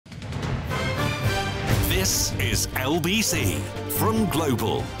This is LBC from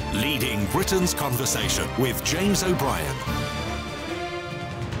Global, leading Britain's conversation with James O'Brien.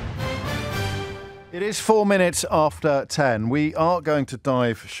 It is 4 minutes after 10. We are going to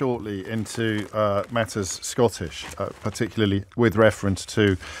dive shortly into matters Scottish, particularly with reference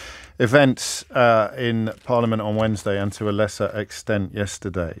to events in Parliament on Wednesday and to a lesser extent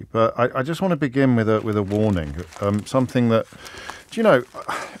yesterday. But I just want to begin with a warning, something that, do you know,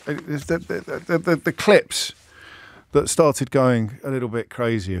 the clips that started going a little bit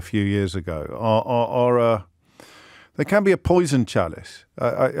crazy a few years ago are they can be a poison chalice.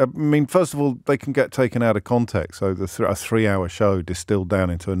 I mean, first of all, they can get taken out of context. So a 3-hour show distilled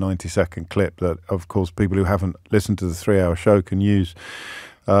down into a 90-second clip that, of course, people who haven't listened to the 3-hour show can use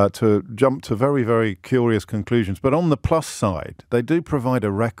to jump to very, very curious conclusions. But on the plus side, they do provide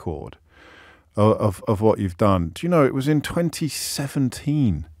a record of what you've done. Do you know, it was in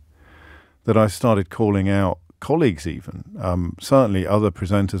 2017 that I started calling out colleagues even, certainly other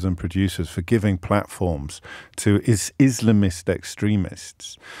presenters and producers, for giving platforms to Islamist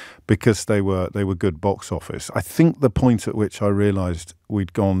extremists because they were good box office. I think the point at which I realised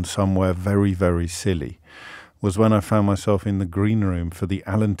we'd gone somewhere very, very silly was when I found myself in the green room for the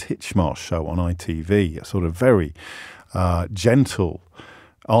Alan Titchmarsh show on ITV, a sort of very gentle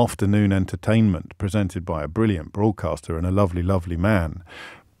afternoon entertainment presented by a brilliant broadcaster and a lovely, lovely man.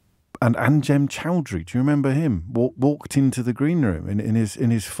 And Anjem Choudhury, do you remember him? Walked into the green room in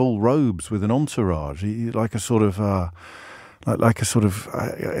his full robes with an entourage, like a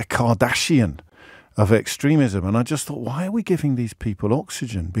Kardashian of extremism. And I just thought, why are we giving these people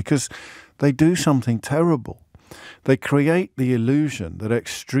oxygen? Because they do something terrible. They create the illusion that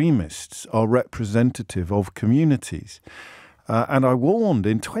extremists are representative of communities. And I warned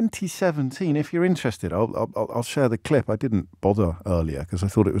in 2017, if you're interested, I'll share the clip. I didn't bother earlier because I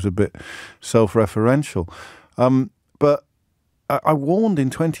thought it was a bit self-referential. But I warned in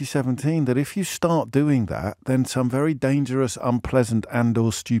 2017 that if you start doing that, then some very dangerous, unpleasant and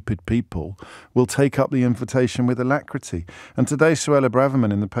or stupid people will take up the invitation with alacrity. And today, Suella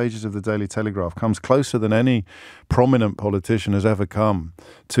Braverman in the pages of the Daily Telegraph comes closer than any prominent politician has ever come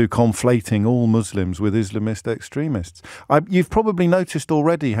to conflating all Muslims with Islamist extremists. You've probably noticed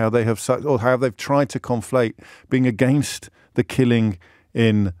already how they have, or how they've tried to conflate being against the killing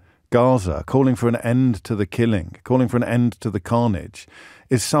in Gaza, calling for an end to the killing, calling for an end to the carnage,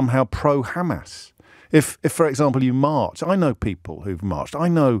 is somehow pro-Hamas. If, for example, you march, I know people who've marched. I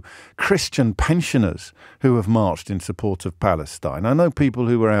know Christian pensioners who have marched in support of Palestine. I know people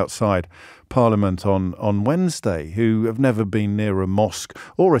who were outside Parliament on Wednesday who have never been near a mosque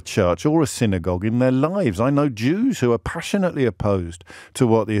or a church or a synagogue in their lives. I know Jews who are passionately opposed to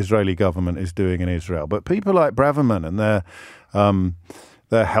what the Israeli government is doing in Israel. But people like Braverman and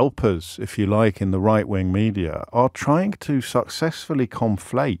their helpers, if you like, in the right-wing media are trying to successfully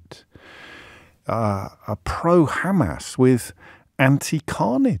conflate a pro-Hamas with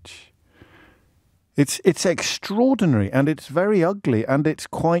anti-carnage. It's extraordinary, and it's very ugly, and it's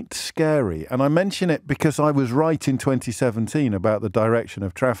quite scary. And I mention it because I was right in 2017 about the direction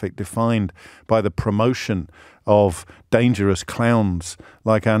of traffic defined by the promotion of dangerous clowns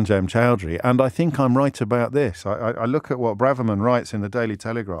like Anjem Choudhury. And I think I'm right about this. I look at what Braverman writes in the Daily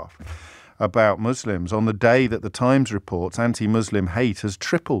Telegraph about Muslims on the day that the Times reports anti-Muslim hate has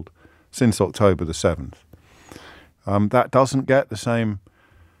tripled since October the 7th. That doesn't get the same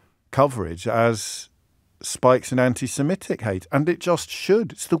coverage as spikes in anti-Semitic hate, and it just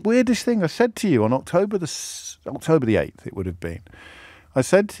should. It's the weirdest thing. I said to you on October the 8th, it would have been. I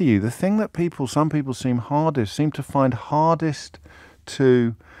said to you, the thing that some people seem to find hardest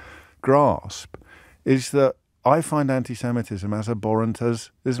to grasp is that I find anti-Semitism as abhorrent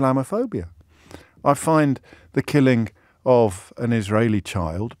as Islamophobia. I find the killing of an Israeli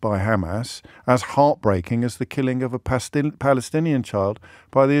child by Hamas as heartbreaking as the killing of a Palestinian child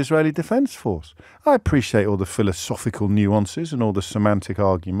by the Israeli Defense Force. I appreciate all the philosophical nuances and all the semantic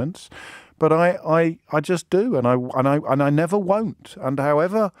arguments, but I just do, and I never won't. And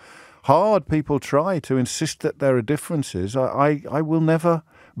however hard people try to insist that there are differences, I will never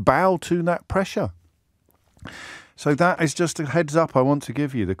bow to that pressure. So that is just a heads up I want to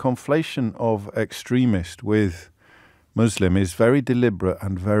give you. The conflation of extremist with Muslim is very deliberate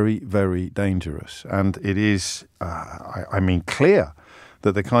and very, very dangerous. And it is, clear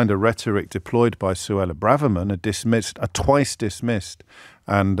that the kind of rhetoric deployed by Suella Braverman, a twice dismissed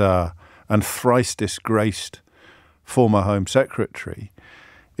and thrice disgraced former Home Secretary,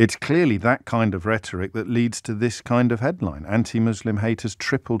 it's clearly that kind of rhetoric that leads to this kind of headline. Anti-Muslim hate has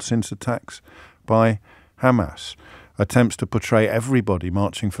tripled since attacks by Hamas. attempts to portray everybody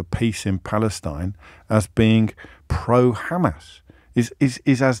marching for peace in Palestine as being pro-Hamas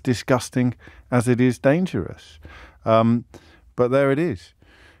is as disgusting as it is dangerous. But there it is.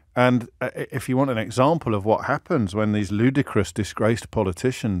 And if you want an example of what happens when these ludicrous, disgraced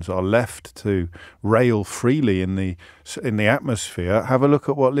politicians are left to rail freely in the atmosphere, have a look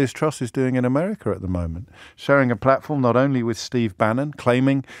at what Liz Truss is doing in America at the moment, sharing a platform not only with Steve Bannon,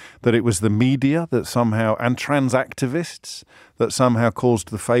 claiming that it was the media that somehow, and trans activists, that somehow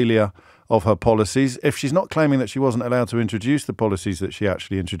caused the failure of her policies. If she's not claiming that she wasn't allowed to introduce the policies that she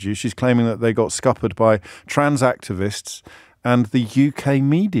actually introduced, she's claiming that they got scuppered by trans activists and the UK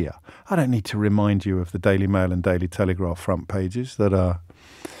media. I don't need to remind you of the Daily Mail and Daily Telegraph front pages that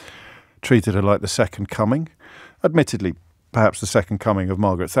treated her like the second coming. Admittedly, perhaps the second coming of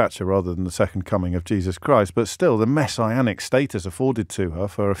Margaret Thatcher rather than the second coming of Jesus Christ, but still the messianic status afforded to her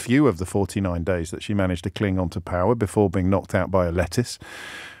for a few of the 49 days that she managed to cling on to power before being knocked out by a lettuce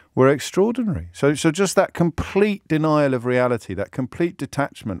were extraordinary. So just that complete denial of reality, that complete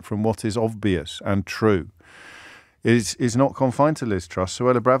detachment from what is obvious and true, is not confined to Liz Truss.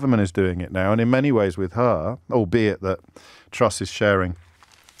 Suella Braverman is doing it now, and in many ways with her, albeit that Truss is sharing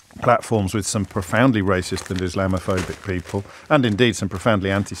platforms with some profoundly racist and Islamophobic people, and indeed some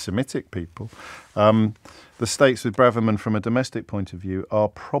profoundly anti-Semitic people. The stakes with Braverman from a domestic point of view are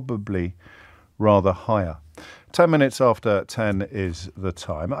probably rather higher. 10 minutes after 10 is the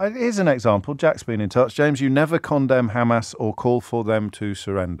time. Here's an example. Jack's been in touch. James, you never condemn Hamas or call for them to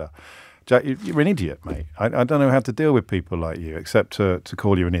surrender. Jack, you're an idiot, mate. I don't know how to deal with people like you except to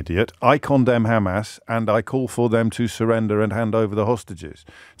call you an idiot. I condemn Hamas and I call for them to surrender and hand over the hostages,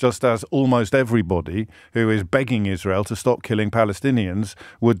 just as almost everybody who is begging Israel to stop killing Palestinians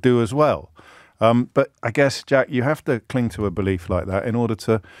would do as well. But I guess, Jack, you have to cling to a belief like that in order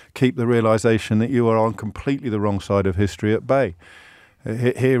to keep the realisation that you are on completely the wrong side of history at bay.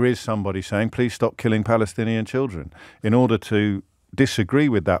 Here is somebody saying, please stop killing Palestinian children. In order to disagree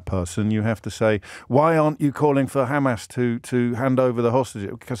with that person, you have to say, why aren't you calling for Hamas to hand over the hostages?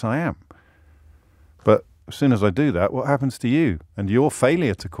 Because I am. But as soon as I do that, what happens to you and your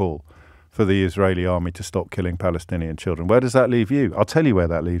failure to call for the Israeli army to stop killing Palestinian children? Where does that leave you? I'll tell you where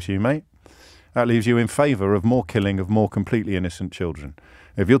that leaves you, mate. That leaves you in favour of more killing of more completely innocent children.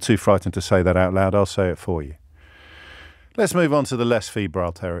 If you're too frightened to say that out loud, I'll say it for you. Let's move on to the less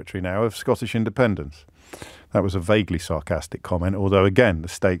febrile territory now of Scottish independence. That was a vaguely sarcastic comment, although, again, the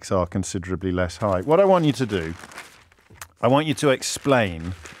stakes are considerably less high. What I want you to do, I want you to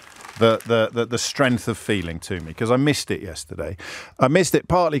explain the strength of feeling to me, because I missed it yesterday. I missed it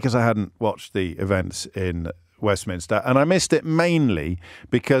partly because I hadn't watched the events in Westminster, and I missed it mainly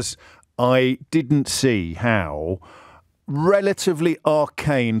because I didn't see how relatively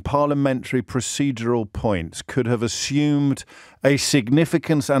arcane parliamentary procedural points could have assumed a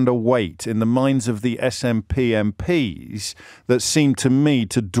significance and a weight in the minds of the SNP MPs that seemed to me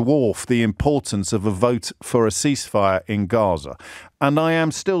to dwarf the importance of a vote for a ceasefire in Gaza. And I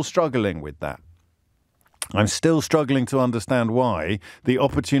am still struggling with that. I'm still struggling to understand why the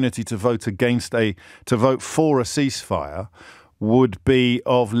opportunity to vote for a ceasefire would be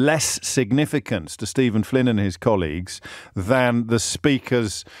of less significance to Stephen Flynn and his colleagues than the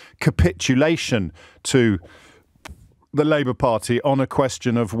Speaker's capitulation to the Labour Party on a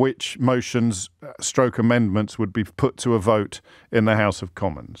question of which motions / amendments would be put to a vote in the House of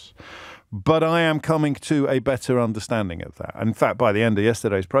Commons. But I am coming to a better understanding of that. In fact, by the end of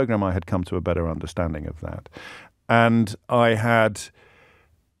yesterday's programme, I had come to a better understanding of that. And I had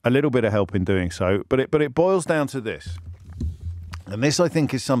a little bit of help in doing so. But it boils down to this. And this, I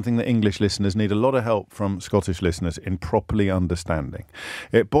think, is something that English listeners need a lot of help from Scottish listeners in properly understanding.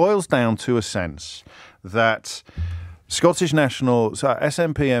 It boils down to a sense that Scottish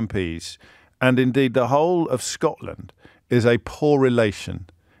SNP MPs, and indeed the whole of Scotland, is a poor relation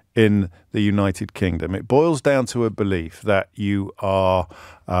in the United Kingdom. It boils down to a belief that you are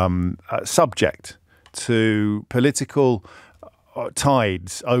subject to political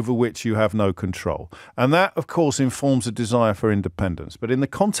tides over which you have no control. And that, of course, informs a desire for independence. But in the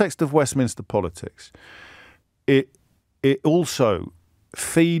context of Westminster politics, it also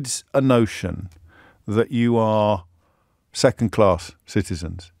feeds a notion that you are second-class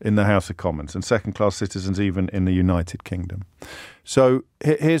citizens in the House of Commons and second-class citizens even in the United Kingdom. So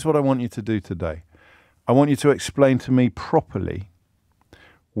here's what I want you to do today. I want you to explain to me properly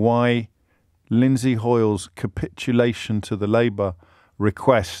why Lindsay Hoyle's capitulation to the Labour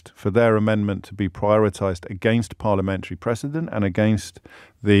request for their amendment to be prioritised against parliamentary precedent and against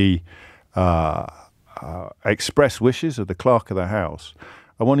the express wishes of the Clerk of the House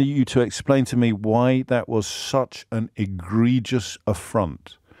I wanted you to explain to me why that was such an egregious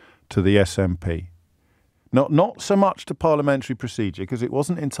affront to the SNP. Not so much to parliamentary procedure, because it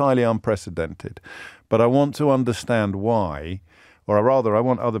wasn't entirely unprecedented, but I want to understand why, or rather I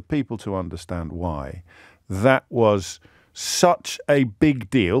want other people to understand why, that was such a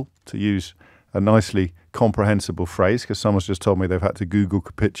big deal, to use a nicely comprehensible phrase, because someone's just told me they've had to Google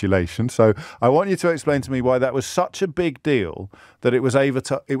capitulation. So I want you to explain to me why that was such a big deal that it was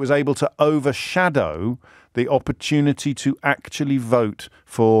able to overshadow the opportunity to actually vote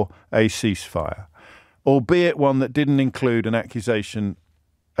for a ceasefire, albeit one that didn't include an accusation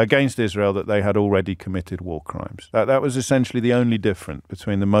against Israel that they had already committed war crimes. That was essentially the only difference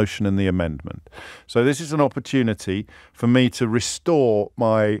between the motion and the amendment. So this is an opportunity for me to restore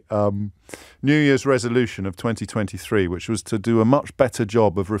my New Year's resolution of 2023, which was to do a much better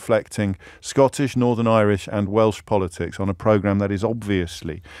job of reflecting Scottish, Northern Irish and Welsh politics on a programme that is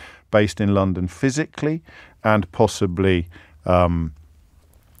obviously based in London physically and possibly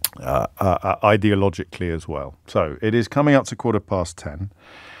ideologically as well. So it is coming up to 10:15.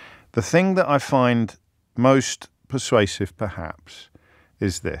 The thing that I find most persuasive, perhaps,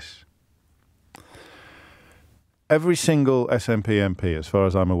 is this. Every single SNP MP, as far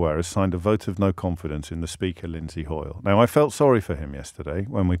as I'm aware, has signed a vote of no confidence in the Speaker, Lindsay Hoyle. Now, I felt sorry for him yesterday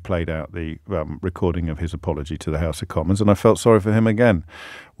when we played out the recording of his apology to the House of Commons, and I felt sorry for him again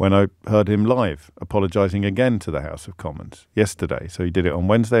when I heard him live apologising again to the House of Commons yesterday. So he did it on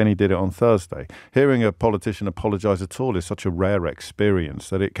Wednesday and he did it on Thursday. Hearing a politician apologise at all is such a rare experience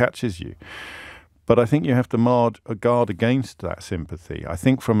that it catches you. But I think you have to guard against that sympathy. I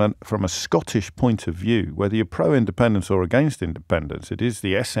think from a Scottish point of view, whether you're pro-independence or against independence, it is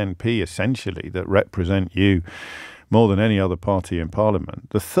the SNP essentially that represent you more than any other party in Parliament.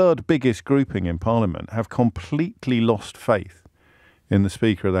 The third biggest grouping in Parliament have completely lost faith in the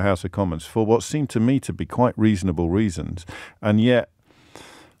Speaker of the House of Commons for what seemed to me to be quite reasonable reasons. And yet,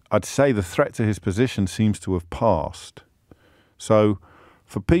 I'd say the threat to his position seems to have passed. So,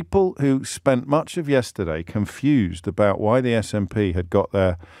 for people who spent much of yesterday confused about why the SNP had got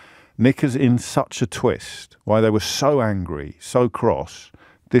their knickers in such a twist, why they were so angry, so cross,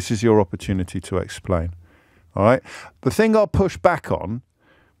 this is your opportunity to explain. All right? The thing I'll push back on,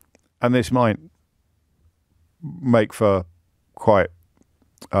 and this might make for quite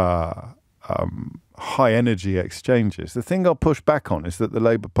high energy exchanges, the thing I'll push back on is that the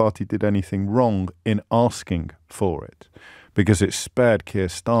Labour Party did anything wrong in asking for it, because it spared Keir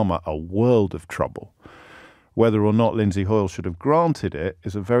Starmer a world of trouble. Whether or not Lindsay Hoyle should have granted it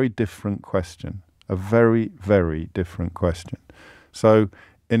is a very different question. A very, very different question. So,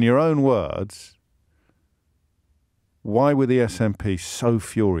 in your own words, why were the SNP so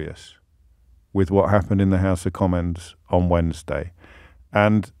furious with what happened in the House of Commons on Wednesday?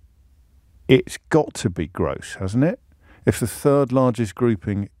 And it's got to be gross, hasn't it? If the third largest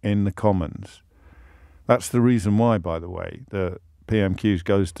grouping in the Commons, that's the reason why, by the way, the PMQs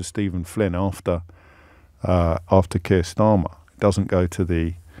goes to Stephen Flynn after Keir Starmer. It doesn't go to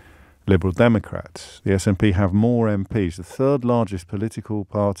the Liberal Democrats. The SNP have more MPs. The third largest political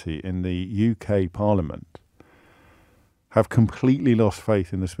party in the UK Parliament have completely lost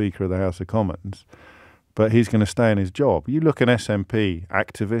faith in the Speaker of the House of Commons, but he's going to stay in his job. You look an SNP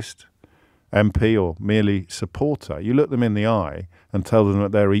activist, MP, or merely supporter, you look them in the eye and tell them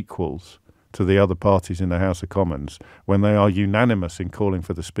that they're equals to the other parties in the House of Commons when they are unanimous in calling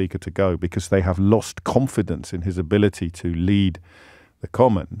for the Speaker to go because they have lost confidence in his ability to lead the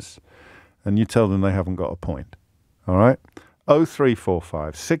Commons, and you tell them they haven't got a point. All right?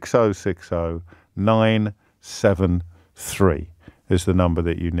 0345 6060 973 is the number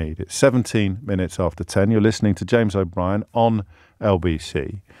that you need. It's 17 minutes after 10. You're listening to James O'Brien on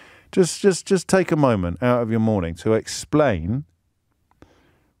LBC. Just take a moment out of your morning to explain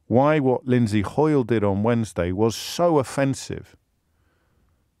why what Lindsay Hoyle did on Wednesday was so offensive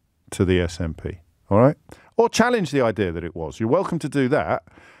to the SNP, all right? Or challenge the idea that it was. You're welcome to do that,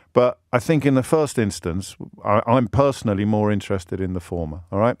 but I think in the first instance, I'm personally more interested in the former,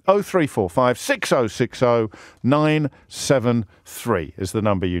 all right? 0345 6060 973 is the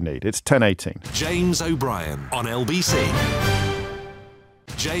number you need. It's 10:18. James O'Brien on LBC.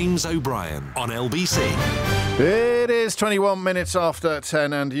 James O'Brien on LBC. It is 21 minutes after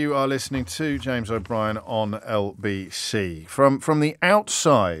 10 and you are listening to James O'Brien on LBC. From the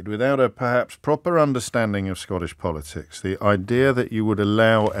outside, without a perhaps proper understanding of Scottish politics, the idea that you would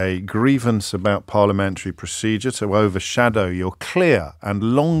allow a grievance about parliamentary procedure to overshadow your clear and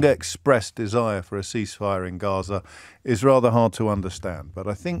long-expressed desire for a ceasefire in Gaza is rather hard to understand. But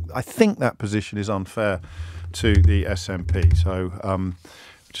I think that position is unfair to the SNP. So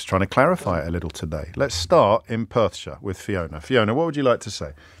Just trying to clarify it a little today. Let's start in Perthshire with Fiona. Fiona, what would you like to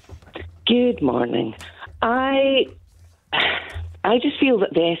say? Good morning. I just feel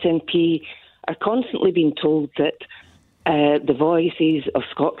that the SNP are constantly being told that the voices of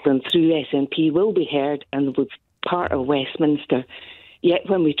Scotland through SNP will be heard and will be part of Westminster. Yet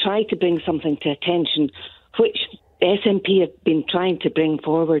when we try to bring something to attention, which SNP have been trying to bring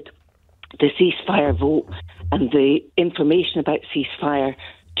forward, the ceasefire vote and the information about ceasefire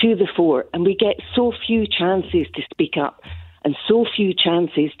to the fore, and we get so few chances to speak up and so few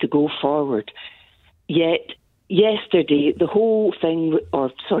chances to go forward. Yet yesterday, Wednesday, the whole thing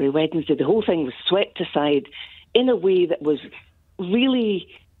was swept aside in a way that was really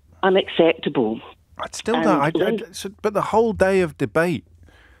unacceptable. But the whole day of debate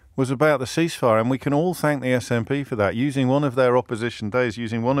was about the ceasefire, and we can all thank the SNP for that, using one of their opposition days,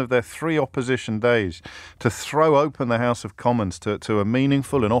 using one of their 3 opposition days to throw open the House of Commons to a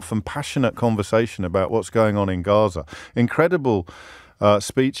meaningful and often passionate conversation about what's going on in Gaza. Incredible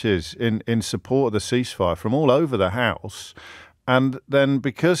speeches in support of the ceasefire from all over the House. And then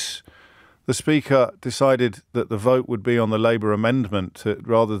because the Speaker decided that the vote would be on the Labour amendment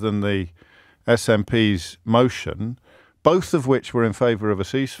rather than the SNP's motion, both of which were in favour of a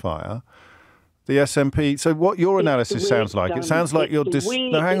ceasefire, the SNP... So what your analysis sounds like, it sounds like you're...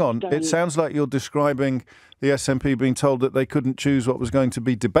 It sounds like you're describing the SNP being told that they couldn't choose what was going to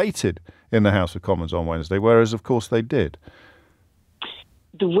be debated in the House of Commons on Wednesday, whereas, of course, they did.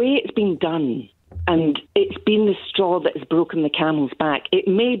 The way it's been done, and it's been the straw that has broken the camel's back. It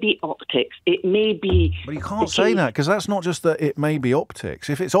may be optics. It may be... But you can't say that, because that's not just that it may be optics.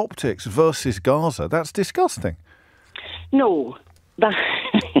 If it's optics versus Gaza, that's disgusting. No.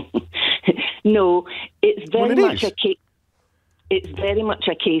 No, it's very much a case... It's very much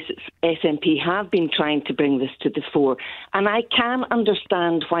a case that SNP have been trying to bring this to the fore. And I can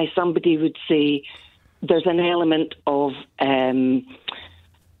understand why somebody would say there's an element of...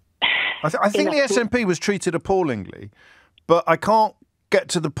 I think the SNP was treated appallingly, but I can't get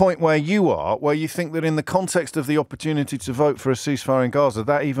to the point where you are, where you think that in the context of the opportunity to vote for a ceasefire in Gaza,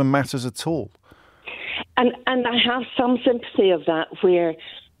 that even matters at all. And I have some sympathy of that, where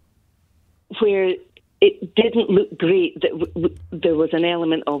it didn't look great, that there was an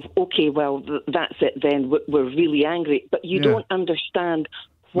element of, OK, well, that's it then, we're really angry. But you don't understand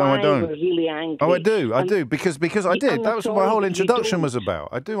why we're really angry. Oh, I do, because I did. That was what my whole introduction was about.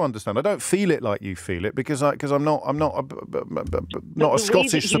 I do understand. I don't feel it like you feel it because I'm not a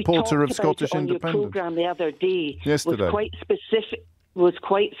Scottish supporter of Scottish independence. Your programme the other day yesterday was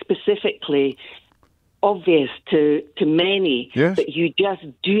quite specifically obvious to many that you just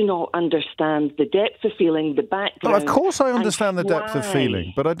do not understand the depth of feeling, the background. Well, of course I understand the depth of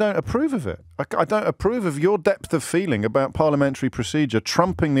feeling, but I don't approve of it. I don't approve of your depth of feeling about parliamentary procedure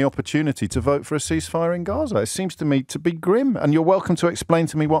trumping the opportunity to vote for a ceasefire in Gaza. It seems to me to be grim, and you're welcome to explain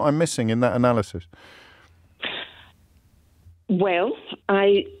to me what I'm missing in that analysis. Well,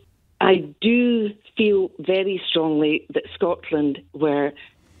 I do feel very strongly that Scotland were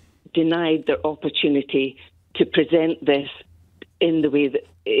denied their opportunity to present this in the way that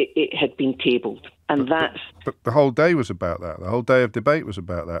it had been tabled. And but the whole day was about that. The whole day of debate was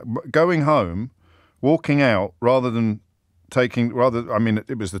about that. Going home, walking out, it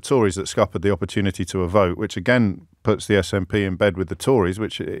was the Tories that scuppered the opportunity to a vote, which again puts the SNP in bed with the Tories,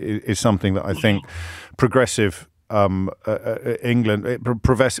 which is something that I think progressive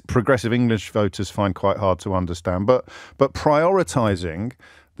progressive English voters find quite hard to understand. But prioritising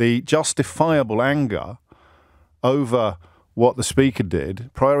the justifiable anger over what the Speaker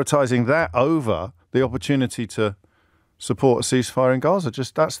did, prioritising that over the opportunity to support a ceasefire in Gaza,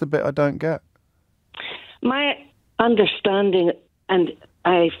 that's the bit I don't get. My understanding, and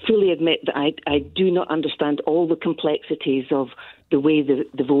I fully admit that I do not understand all the complexities of the way the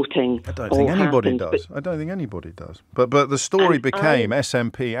voting I don't think anybody does. I don't think anybody does. But the story became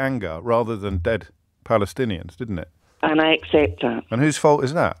SNP anger rather than dead Palestinians, didn't it? And I accept that. And whose fault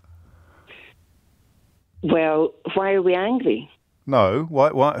is that? Well, why are we angry? No,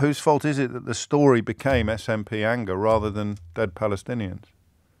 why, whose fault is it that the story became SNP anger rather than dead Palestinians?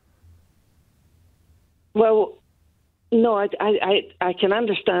 Well, no, I can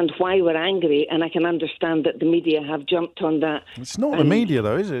understand why we're angry, and I can understand that the media have jumped on that. It's not the media,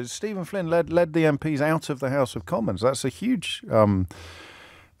 though, is it? Stephen Flynn led the MPs out of the House of Commons. That's a huge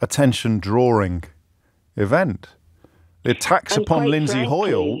attention-drawing event. The attacks And upon quite Lindsay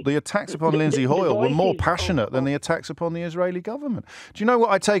Hoyle, frankly, the attacks upon Lindsay Hoyle were more passionate than the attacks upon the Israeli government. Do you know what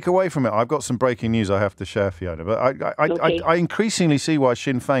I take away from it? I've got some breaking news I have to share, Fiona, but I increasingly see why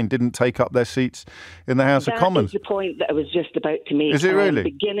Sinn Féin didn't take up their seats in the House of Commons. That is the point that I was just about to make. Is it really? I'm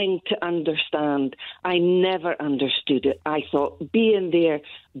beginning to understand. I never understood it. I thought, be in there,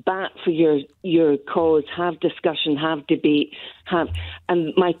 bat for your cause, have discussion, have debate,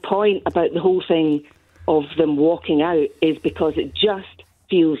 and my point about the whole thing of them walking out is because it just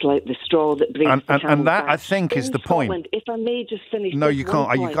feels like the straw that breaks the camel's and that, back. I think, is the point. If I may just finish. No, you can't.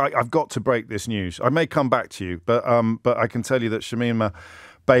 I've got to break this news. I may come back to you, but I can tell you that Shamima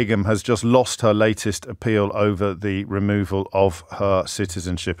Begum has just lost her latest appeal over the removal of her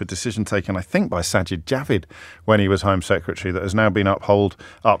citizenship, a decision taken, I think, by Sajid Javid when he was Home Secretary, that has now been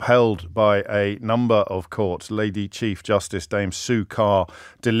upheld by a number of courts. Lady Chief Justice Dame Sue Carr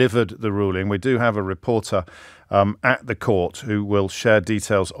delivered the ruling. We do have a reporter at the court who will share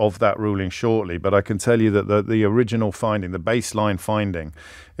details of that ruling shortly, but I can tell you that the original finding, the baseline finding,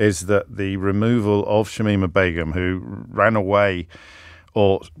 is that the removal of Shamima Begum, who ran away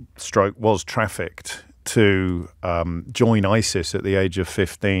or was trafficked to join ISIS at the age of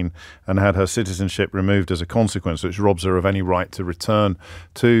 15 and had her citizenship removed as a consequence, which robs her of any right to return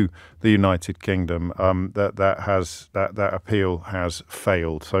to the United Kingdom. That appeal has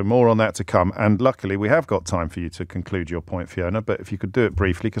failed. So more on that to come. And luckily, we have got time for you to conclude your point, Fiona. But if you could do it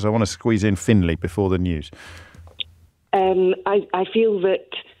briefly, because I want to squeeze in Finlay before the news. I feel that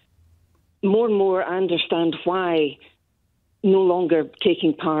more and more I understand why no longer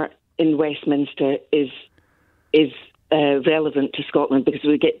taking part in Westminster is relevant to Scotland, because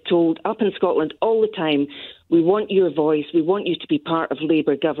we get told up in Scotland all the time, we want your voice, we want you to be part of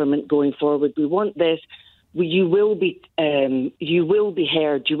Labour government going forward, we want this, you will be heard,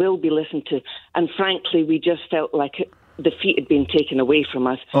 you will be listened to, and frankly we just felt like the feet had been taken away from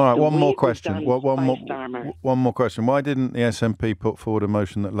us. All right, one more question. One more question. Why didn't the SNP put forward a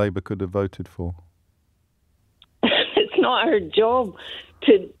motion that Labour could have voted for? Not our job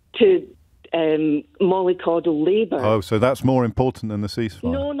to mollycoddle Labour. Oh, so that's more important than the ceasefire?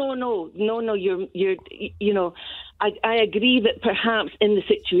 No. You're I agree that perhaps in the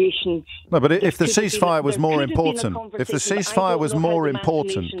situation. No, but if the ceasefire was more important, if the ceasefire was more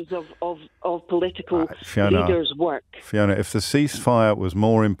important, of political Fiona, leaders' work. Fiona, if the ceasefire was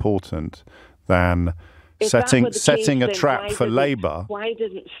more important than setting a trap for Labour. Why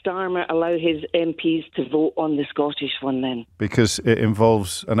didn't Starmer allow his MPs to vote on the Scottish one then? Because it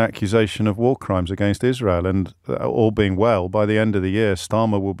involves an accusation of war crimes against Israel, and all being well, by the end of the year,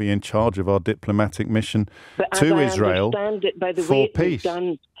 Starmer will be in charge of our diplomatic mission to Israel for peace.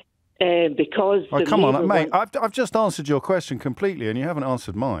 Because come on, mate! I've just answered your question completely, and you haven't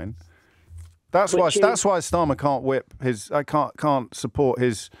answered mine. That's why Starmer can't whip his. Can't support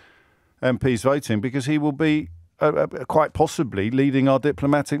his MPs voting, because he will be quite possibly leading our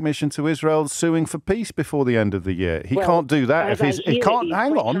diplomatic mission to Israel, suing for peace before the end of the year. He can't do that if he's. He can't.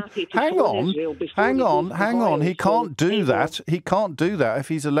 Hang on. He can't do that. He can't do that if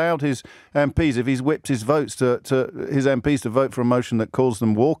he's allowed his MPs, if he's whipped his votes to his MPs to vote for a motion that calls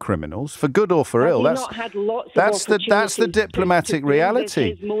them war criminals, for good or for ill. That's the diplomatic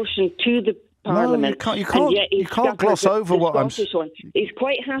reality. His motion to the Parliament. No, you can't gloss over what I'm saying. He's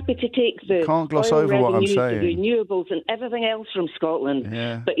quite happy to take the can't gloss over what I'm saying. The renewables and everything else from Scotland,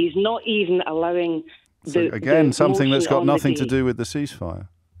 but he's not even allowing something that's got nothing to do with the ceasefire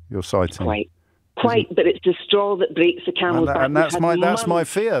you're citing. Quite, but it's the straw that breaks the camel's back. And that's my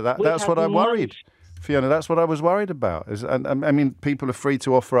fear. That's what I'm worried. Fiona, that's what I was worried about. I mean, people are free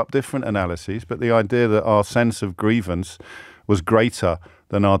to offer up different analyses, but the idea that our sense of grievance was greater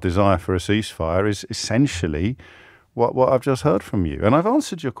than our desire for a ceasefire is essentially what I've just heard from you. And I've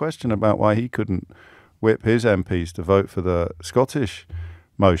answered your question about why he couldn't whip his MPs to vote for the Scottish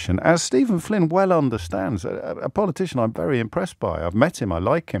motion, as Stephen Flynn well understands, a politician I'm very impressed by. I've met him, I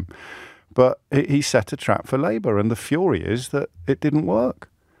like him. But he set a trap for Labour, and the fury is that it didn't work.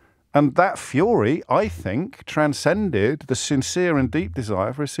 And that fury, I think, transcended the sincere and deep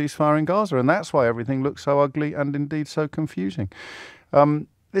desire for a ceasefire in Gaza. And that's why everything looks so ugly and indeed so confusing.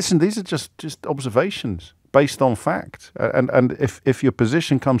 Listen, these are just observations based on fact. And if your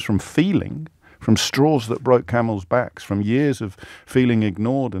position comes from feeling, from straws that broke camels' backs, from years of feeling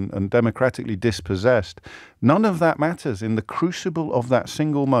ignored and democratically dispossessed, none of that matters in the crucible of that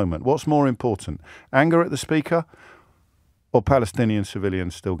single moment. What's more important, anger at the Speaker or Palestinian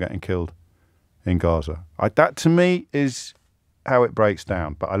civilians still getting killed in Gaza? That, to me, is how it breaks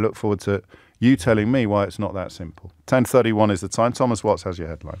down. But I look forward to you telling me why it's not that simple. 10:31 is the time. Thomas Watts has your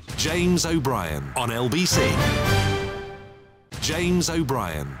headlines. James O'Brien on LBC. James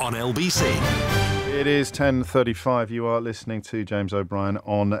O'Brien on LBC. It is 10:35. You are listening to James O'Brien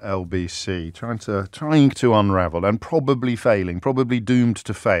on LBC, trying to unravel and probably failing, probably doomed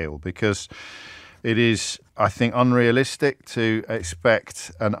to fail, because it is, I think, unrealistic to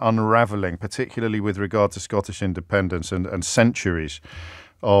expect an unravelling, particularly with regard to Scottish independence and centuries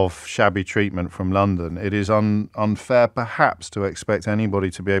of shabby treatment from London. It is unfair, perhaps, to expect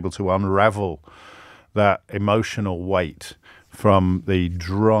anybody to be able to unravel that emotional weight from the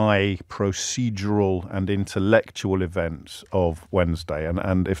dry, procedural and intellectual events of Wednesday.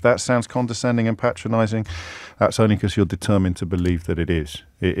 And if that sounds condescending and patronising, that's only because you're determined to believe that it is.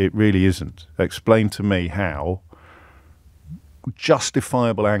 It really isn't. Explain to me how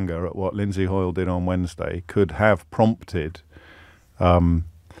justifiable anger at what Lindsay Hoyle did on Wednesday could have prompted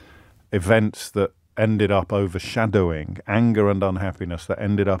events that ended up overshadowing, anger and unhappiness that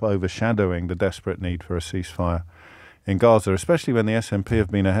ended up overshadowing the desperate need for a ceasefire in Gaza, especially when the SNP have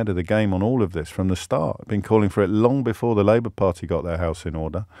been ahead of the game on all of this from the start, been calling for it long before the Labour Party got their house in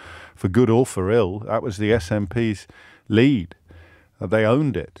order, for good or for ill. That was the SNP's lead. They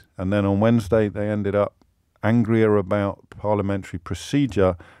owned it. And then on Wednesday, they ended up angrier about parliamentary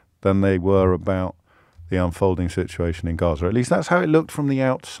procedure than they were about the unfolding situation in Gaza. At least that's how it looked from the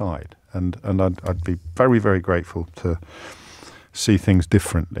outside. And I'd be very, very grateful to see things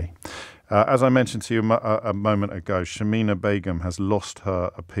differently. As I mentioned to you a moment ago, Shamina Begum has lost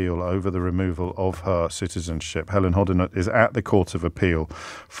her appeal over the removal of her citizenship. Helen Hodinott is at the Court of Appeal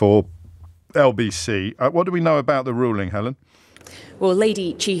for LBC. What do we know about the ruling, Helen? Well,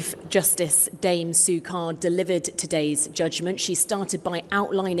 Lady Chief Justice Dame Sue Carr delivered today's judgment. She started by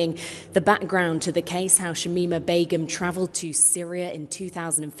outlining the background to the case, how Shamima Begum travelled to Syria in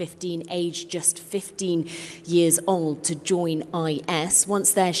 2015, aged just 15 years old, to join IS.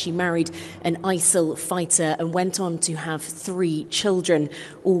 Once there, she married an ISIL fighter and went on to have 3 children,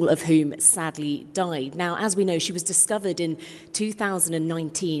 all of whom sadly died. Now, as we know, she was discovered in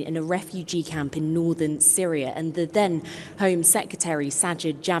 2019 in a refugee camp in northern Syria, and the then Home Secretary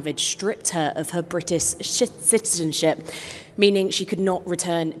Sajid Javid stripped her of her British citizenship, meaning she could not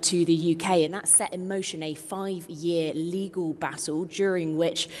return to the UK. And that set in motion a 5-year legal battle, during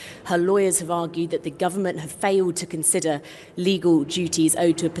which her lawyers have argued that the government have failed to consider legal duties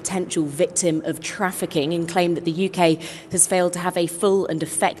owed to a potential victim of trafficking, and claim that the UK has failed to have a full and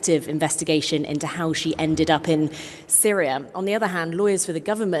effective investigation into how she ended up in Syria. On the other hand, lawyers for the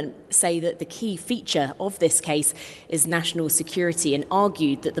government say that the key feature of this case is national security, and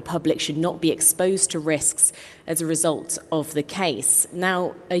argued that the public should not be exposed to risks as a result of the case.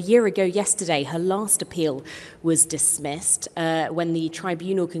 Now, a year ago yesterday, her last appeal was dismissed when the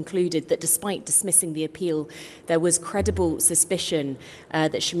tribunal concluded that despite dismissing the appeal, there was credible suspicion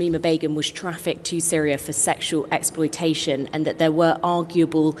that Shamima Begum was trafficked to Syria for sexual exploitation, and that there were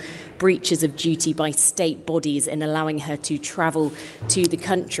arguable breaches of duty by state bodies in allowing her to travel to the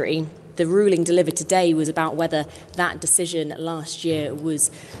country. The ruling delivered today was about whether that decision last year was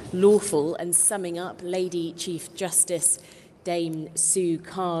lawful. And summing up, Lady Chief Justice Dame Sue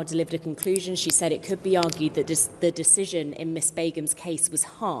Carr delivered a conclusion. She said it could be argued that the decision in Miss Begum's case was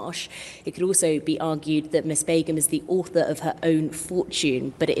harsh. It could also be argued that Miss Begum is the author of her own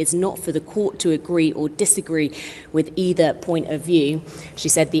fortune, but it is not for the court to agree or disagree with either point of view. She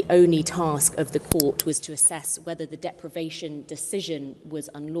said the only task of the court was to assess whether the deprivation decision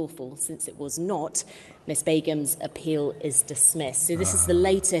was unlawful. Since it was not, Miss Begum's appeal is dismissed. So this is the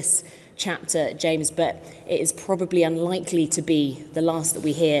latest chapter, James, but it is probably unlikely to be the last that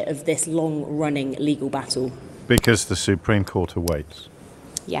we hear of this long-running legal battle. Because the Supreme Court awaits.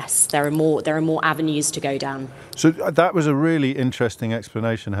 Yes, there are more avenues to go down. So that was a really interesting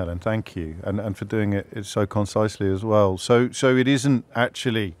explanation, Helen. Thank you, and for doing it so concisely as well. So it isn't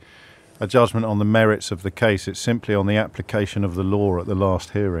actually a judgment on the merits of the case; it's simply on the application of the law at the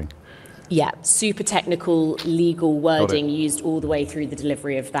last hearing. Yeah, super technical legal wording used all the way through the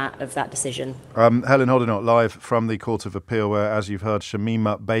delivery of that decision. Helen Hodinott, live from the Court of Appeal, where, as you've heard,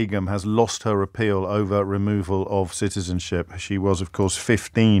 Shamima Begum has lost her appeal over removal of citizenship. She was, of course,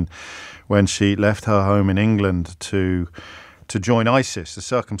 15 when she left her home in England to join ISIS. The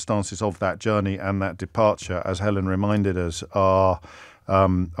circumstances of that journey and that departure, as Helen reminded us, are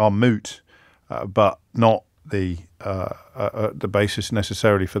moot, but not the basis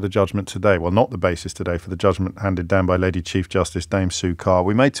necessarily for the judgment today. Well, not the basis today for the judgment handed down by Lady Chief Justice Dame Sue Carr.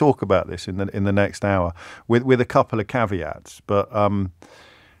 We may talk about this in the next hour with a couple of caveats, but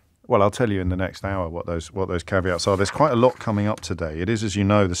Well, I'll tell you in the next hour what those caveats are. There's quite a lot coming up today. It is, as you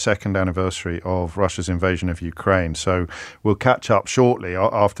know, the second anniversary of Russia's invasion of Ukraine. So we'll catch up shortly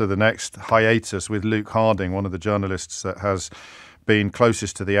after the next hiatus with Luke Harding, one of the journalists that has been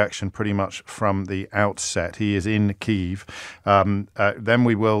closest to the action pretty much from the outset. He is in Kyiv. Then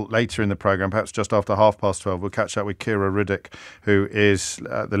we will, later in the programme, perhaps just after 12:30, we'll catch up with Kira Rudik, who is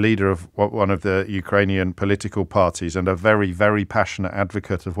the leader of one of the Ukrainian political parties and a very, very passionate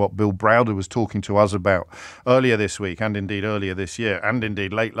advocate of what Bill Browder was talking to us about earlier this week and indeed earlier this year and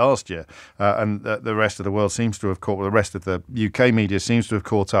indeed late last year. And the rest of the world seems to have the rest of the UK media seems to have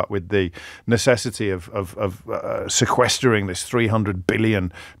caught up with the necessity of sequestering this $300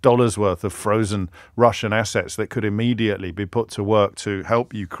 billion worth of frozen Russian assets that could immediately be put to work to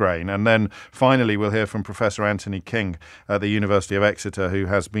help Ukraine. And then finally, we'll hear from Professor Anthony King at the University of Exeter, who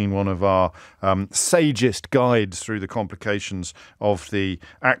has been one of our sagest guides through the complications of the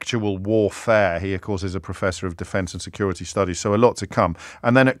actual warfare. He, of course, is a professor of defence and security studies, so a lot to come.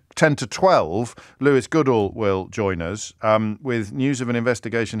 And then at 10 to 12, Lewis Goodall will join us with news of an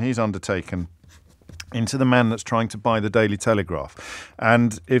investigation he's undertaken into the man that's trying to buy the Daily Telegraph.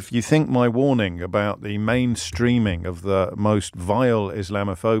 And if you think my warning about the mainstreaming of the most vile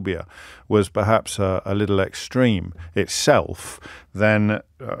Islamophobia was perhaps a little extreme itself, then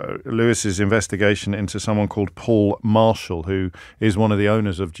Lewis's investigation into someone called Paul Marshall, who is one of the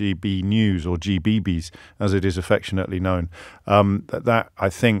owners of GB News, or GBBs as it is affectionately known, that I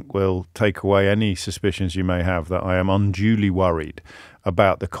think will take away any suspicions you may have that I am unduly worried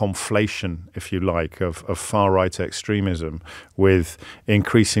about the conflation, if you like, of far-right extremism with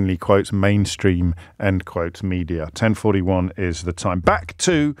increasingly, quotes, mainstream, end quotes, media. 10:41 is the time. Back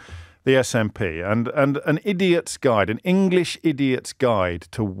to the SNP and an idiot's guide, an English idiot's guide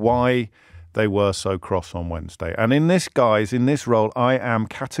to why they were so cross on Wednesday. And in this, guys, in this role, I am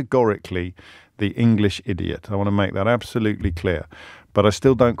categorically the English idiot. I want to make that absolutely clear. But I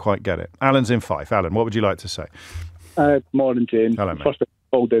still don't quite get it. Alan's in Fife. Alan, what would you like to say? Morning, James. Hello, mate. First, I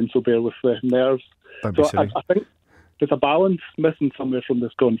called in, so bear with the nerves. Don't be silly. I think there's a balance missing somewhere from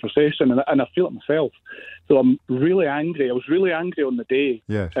this conversation, and I feel it myself. So I'm really angry. I was really angry on the day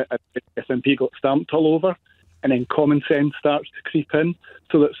SNP got stamped all over, and then common sense starts to creep in.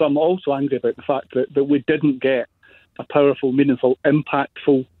 So I'm also angry about the fact that we didn't get a powerful, meaningful,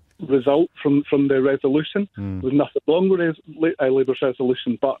 impactful result from the resolution. There's nothing wrong with Labour's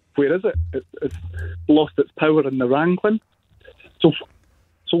resolution, but where is it? It's lost its power in the wrangling. So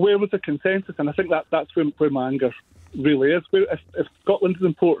where was the consensus? And I think that's where my anger really is. If Scotland is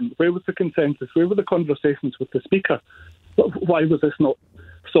important, where was the consensus? Where were the conversations with the Speaker? Why was this not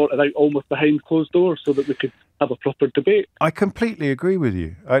sorted out almost behind closed doors so that we could have a proper debate? I completely agree with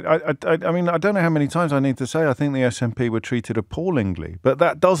you. I mean, I don't know how many times I need to say I think the SNP were treated appallingly, but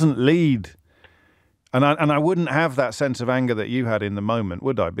that doesn't lead. And I wouldn't have that sense of anger that you had in the moment,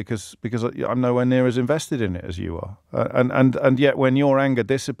 would I? Because I'm nowhere near as invested in it as you are. And yet when your anger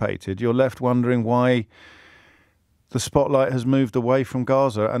dissipated, you're left wondering why the spotlight has moved away from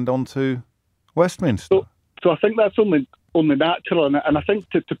Gaza and onto Westminster. So I think that's only natural, and I think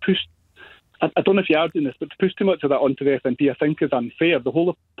to push, I don't know if you are doing this, but to push too much of that onto the SNP, I think is unfair. The whole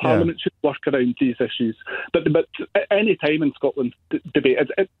of Parliament should work around these issues. But any time in Scotland's debate,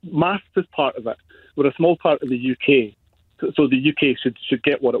 maths is part of it. We're a small part of the UK, so the UK should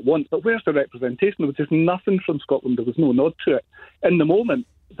get what it wants. But where's the representation? There was just nothing from Scotland. There was no nod to it. In the moment,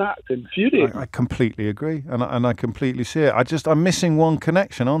 that's infuriating. I completely agree, and I completely see it. I'm missing one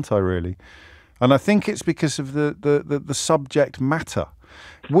connection, aren't I, really? And I think it's because of the subject matter.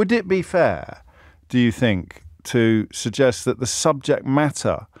 Would it be fair, do you think, to suggest that the subject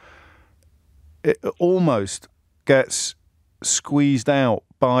matter it almost gets squeezed out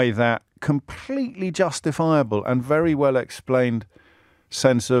by that completely justifiable and very well explained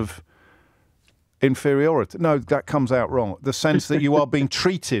sense of inferiority? No, that comes out wrong. The sense that you are being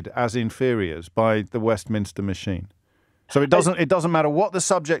treated as inferiors by the Westminster machine. So it doesn't matter what the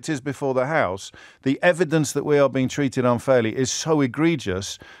subject is before the House. The evidence that we are being treated unfairly is so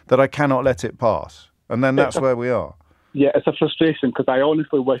egregious that I cannot let it pass. And then that's where we are. Yeah, it's a frustration because I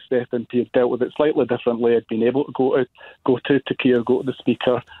honestly wish the SNP had dealt with it slightly differently. Had been able to go to Keir, go to the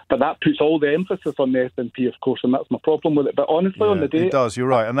Speaker, but that puts all the emphasis on the SNP, of course, and that's my problem with it. But honestly, on the day, it does. You're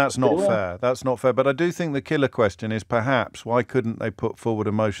right, and that's not fair. That's not fair. But I do think the killer question is perhaps why couldn't they put forward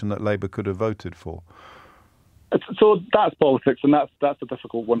a motion that Labour could have voted for? So that's politics, and that's a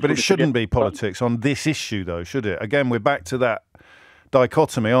difficult one. But it shouldn't be politics on this issue, though, should it? Again, we're back to that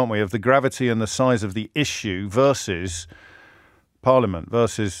dichotomy, aren't we, of the gravity and the size of the issue versus Parliament,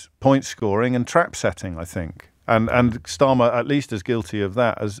 versus point scoring and trap setting, I think. And Starmer at least as guilty of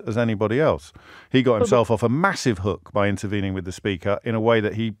that as anybody else. He got himself off a massive hook by intervening with the Speaker in a way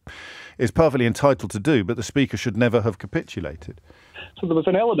that he is perfectly entitled to do, but the Speaker should never have capitulated. So there was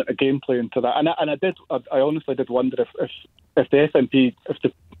an element of gameplay into that, and I honestly did wonder if the SNP, if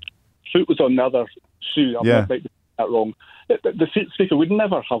the foot was on the other shoe, I might be that wrong. The Speaker would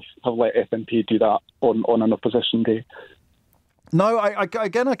never have let SNP do that on an opposition day. No, I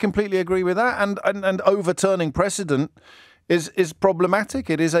completely agree with that, and overturning precedent is problematic.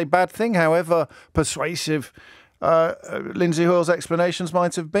 It is a bad thing, however persuasive Lindsay Hoyle's explanations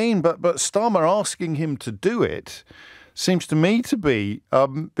might have been. But Starmer asking him to do it seems to me to be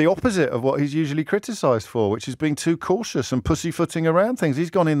the opposite of what he's usually criticised for, which is being too cautious and pussyfooting around things. He's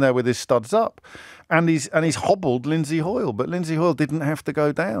gone in there with his studs up, and he's hobbled Lindsay Hoyle. But Lindsay Hoyle didn't have to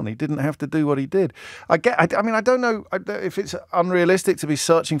go down. He didn't have to do what he did. I mean, I don't know if it's unrealistic to be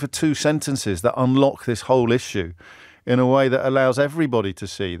searching for two sentences that unlock this whole issue in a way that allows everybody to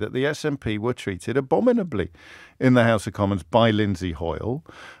see that the SNP were treated abominably in the House of Commons by Lindsay Hoyle,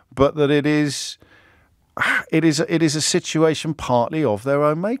 but that it is a situation partly of their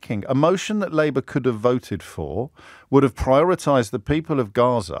own making. A motion that Labour could have voted for would have prioritised the people of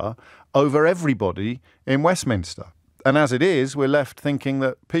Gaza over everybody in Westminster. And as it is, we're left thinking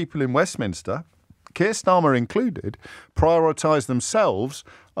that people in Westminster, Keir Starmer included, prioritise themselves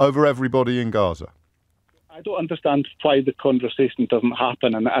over everybody in Gaza. I don't understand why the conversation doesn't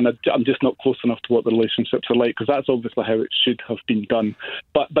happen, and I'm just not close enough to what the relationships are like, because that's obviously how it should have been done.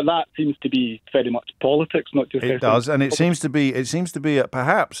 But that seems to be very much politics, not just. It does, and it seems to be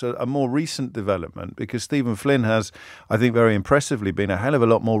perhaps a more recent development, because Stephen Flynn has, I think, very impressively been a hell of a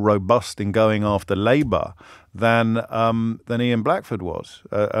lot more robust in going after Labour than Ian Blackford was,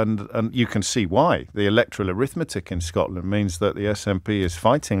 and you can see why. The electoral arithmetic in Scotland means that the SNP is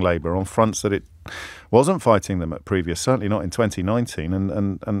fighting Labour on fronts that it wasn't fighting them at previous, certainly not in 2019,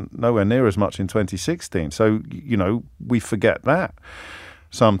 and nowhere near as much in 2016. So, we forget that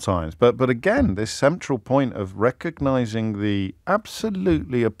sometimes. But again, this central point of recognising the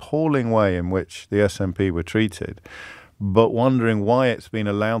absolutely appalling way in which the SNP were treated, but wondering why it's been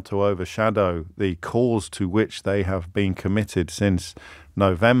allowed to overshadow the cause to which they have been committed since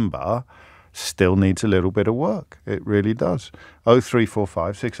November, still needs a little bit of work. It really does.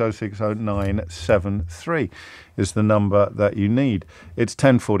 0345 606 0973 is the number that you need. It's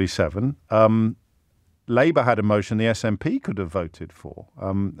 10:47. Labour had a motion the SNP could have voted for,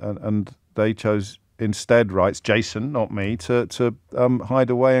 and they chose instead, writes Jason, not me, to hide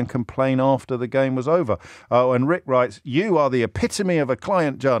away and complain after the game was over. And Rick writes, "You are the epitome of a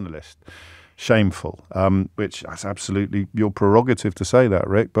client journalist." Shameful, which is absolutely your prerogative to say that,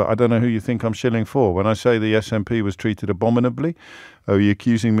 Rick, but I don't know who you think I'm shilling for. When I say the SNP was treated abominably, are you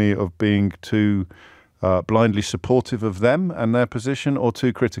accusing me of being too blindly supportive of them and their position, or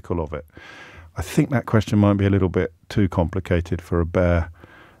too critical of it? I think that question might be a little bit too complicated for a bear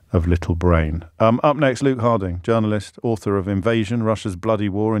of little brain. Up next, Luke Harding, journalist, author of Invasion, Russia's Bloody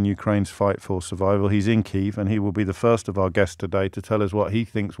War and Ukraine's Fight for Survival. He's in Kyiv, and he will be the first of our guests today to tell us what he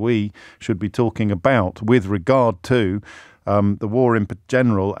thinks we should be talking about with regard to the war in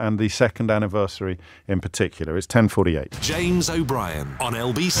general and the second anniversary in particular. It's 10:48. James O'Brien on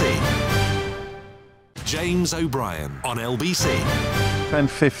LBC. James O'Brien on LBC.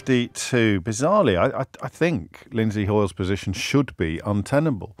 10:52. Bizarrely, I think Lindsay Hoyle's position should be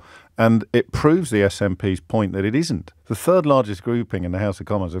untenable. And it proves the SNP's point that it isn't. The third largest grouping in the House of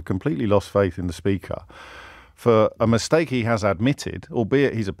Commons have completely lost faith in the Speaker for a mistake he has admitted,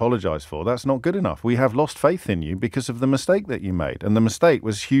 albeit he's apologised for. That's not good enough. We have lost faith in you because of the mistake that you made. And the mistake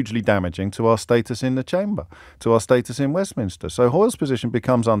was hugely damaging to our status in the chamber, to our status in Westminster. So Hoyle's position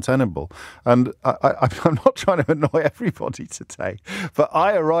becomes untenable. And I'm not trying to annoy everybody today, but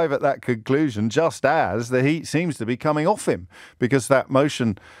I arrive at that conclusion just as the heat seems to be coming off him, because that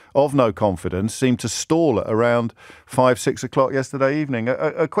motion of no confidence seemed to stall at around 5, 6 o'clock yesterday evening.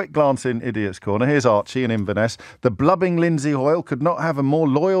 A quick glance in Idiot's Corner. Here's Archie in Inverness. The blubbing Lindsay Hoyle could not have a more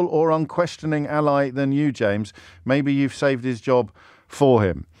loyal or unquestioning ally than you, James. Maybe you've saved his job for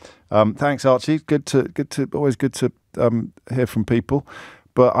him. Thanks, Archie. Always good to hear from people.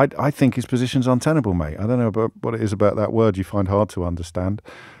 But I think his position's untenable, mate. I don't know about what it is about that word you find hard to understand.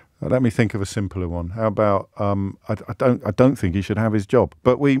 Let me think of a simpler one. How about I don't think he should have his job.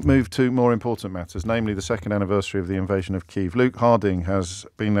 But we move to more important matters, namely the second anniversary of the invasion of Kyiv. Luke Harding has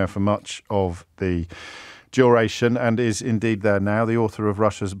been there for much of the duration and is indeed there now, the author of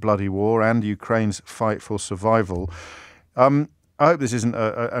Russia's Bloody War and Ukraine's Fight for Survival. I hope this isn't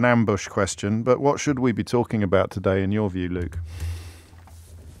an ambush question, but what should we be talking about today in your view, Luke?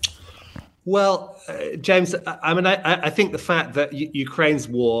 Well, James, I mean, I think the fact that Ukraine's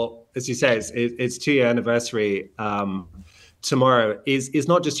war, as you say, its 2-year anniversary tomorrow is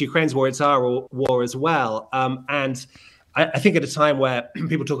not just Ukraine's war, it's our war as well. And I think at a time where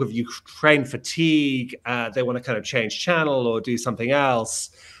people talk of Ukraine fatigue, they want to kind of change channel or do something else.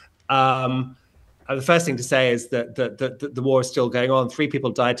 The first thing to say is that the war is still going on. 3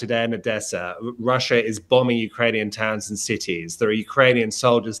 people died today in Odessa. Russia is bombing Ukrainian towns and cities. There are Ukrainian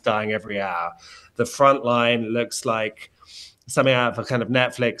soldiers dying every hour. The front line looks like something out of a kind of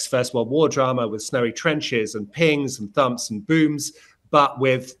Netflix First World War drama with snowy trenches and pings and thumps and booms, but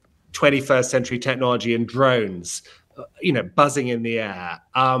with 21st century technology and drones, buzzing in the air.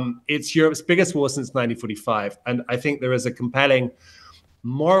 It's Europe's biggest war since 1945. And I think there is a compelling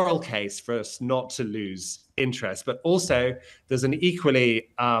moral case for us not to lose interest, but also there's an equally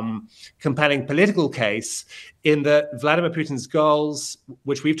compelling political case in that Vladimir Putin's goals,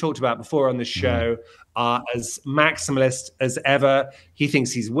 which we've talked about before on this show, are as maximalist as ever. He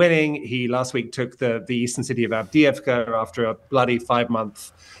thinks he's winning. He last week took the eastern city of Avdiivka after a bloody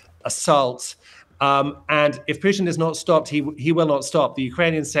 5-month assault. And if Putin is not stopped, he will not stop. The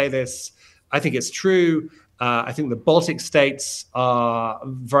Ukrainians say this. I think it's true. I think the Baltic states are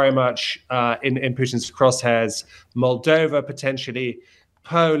very much in Putin's crosshairs. Moldova, potentially,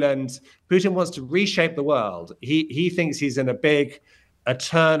 Poland. Putin wants to reshape the world. He thinks he's in a big,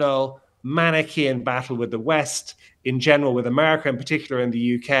 eternal Manichaean battle with the West, in general, with America, in particular, in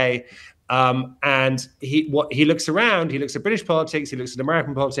the UK. And he looks around, he looks at British politics, he looks at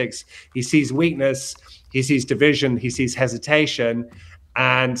American politics, he sees weakness, he sees division, he sees hesitation,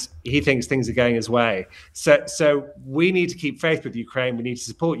 and he thinks things are going his way. So we need to keep faith with Ukraine. We need to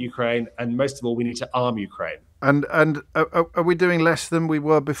support Ukraine. And most of all, we need to arm Ukraine. And are we doing less than we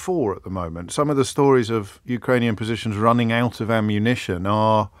were before at the moment? Some of the stories of Ukrainian positions running out of ammunition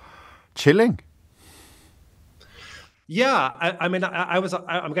are chilling. Yeah, I'm going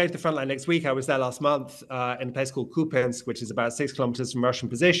to the front line next week. I was there last month in a place called Kupiansk, which is about 6 kilometers from Russian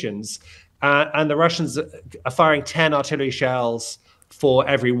positions. And the Russians are firing 10 artillery shells for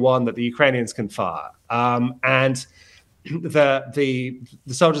every one that the Ukrainians can fire. And the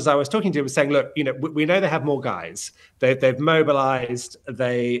soldiers I was talking to were saying, look, we know they have more guys. They've mobilized.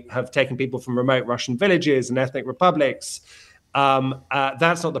 They have taken people from remote Russian villages and ethnic republics.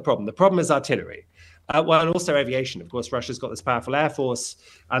 That's not the problem. The problem is artillery. And also aviation. Of course, Russia's got this powerful air force,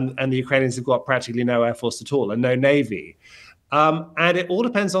 and the Ukrainians have got practically no air force at all and no navy. And it all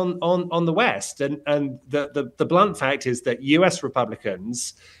depends on the West. And the blunt fact is that US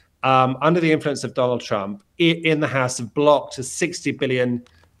Republicans, under the influence of Donald Trump, in the House have blocked a $60 billion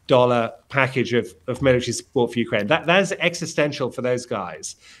package of military support for Ukraine. That is existential for those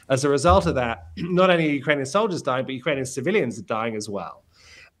guys. As a result of that, not only are Ukrainian soldiers dying, but Ukrainian civilians are dying as well.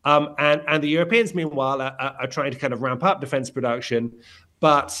 And the Europeans, meanwhile, are trying to kind of ramp up defense production,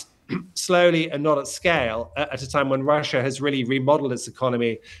 but slowly and not at scale, at a time when Russia has really remodeled its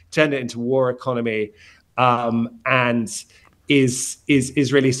economy, turned it into a war economy, and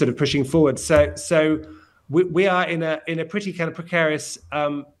is really sort of pushing forward. So we are in a pretty kind of precarious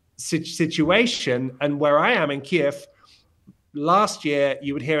situation. And where I am in Kiev, last year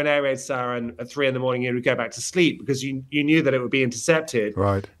you would hear an air raid siren at 3 a.m. and you would go back to sleep because you knew that it would be intercepted.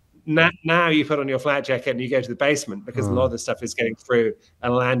 Right. Now you put on your flak jacket and you go to the basement because a lot of the stuff is getting through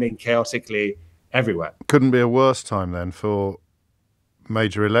and landing chaotically everywhere. Couldn't be a worse time then for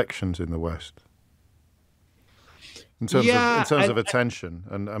major elections in the West in terms of attention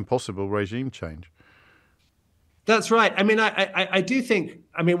and possible regime change. That's right. I mean, I do think.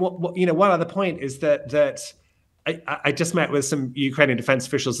 I mean, one other point is that I just met with some Ukrainian defense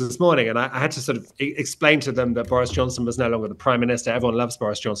officials this morning, and I had to sort of explain to them that Boris Johnson was no longer the prime minister. Everyone loves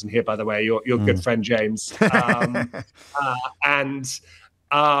Boris Johnson here, by the way. Your good friend James, and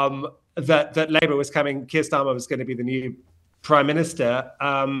that Labour was coming. Keir Starmer was going to be the new prime minister,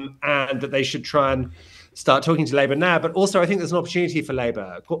 and that they should try and start talking to Labour now. But also, I think there's an opportunity for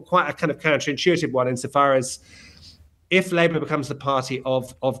Labour, quite a kind of counterintuitive one, insofar as if Labour becomes the party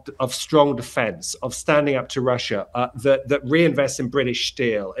of strong defence, of standing up to Russia, that reinvests in British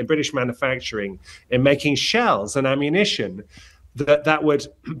steel, in British manufacturing, in making shells and ammunition, that would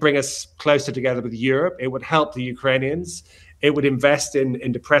bring us closer together with Europe. It would help the Ukrainians. It would invest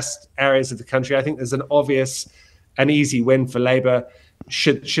in depressed areas of the country. I think there's an obvious and easy win for Labour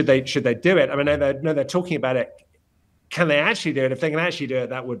should they do it. I mean, they're talking about it. Can they actually do it? If they can actually do it,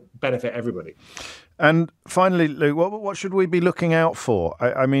 that would benefit everybody. And finally, Luke, what should we be looking out for?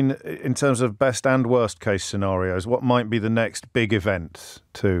 I mean, in terms of best and worst case scenarios, what might be the next big event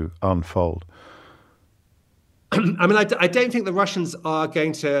to unfold? I mean, I don't think the Russians are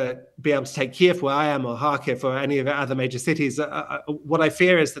going to be able to take Kiev, where I am, or Kharkiv, or any of the other major cities. What I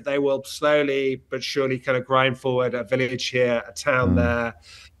fear is that they will slowly but surely kind of grind forward a village here, a town there,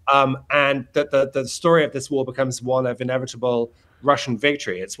 and that the story of this war becomes one of inevitable Russian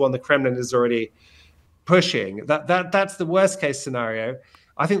victory. It's one the Kremlin is already pushing. That's the worst case scenario.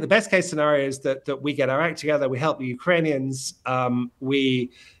 I think the best case scenario is that we get our act together, we help the Ukrainians,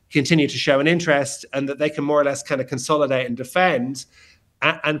 we continue to show an interest, and that they can more or less kind of consolidate and defend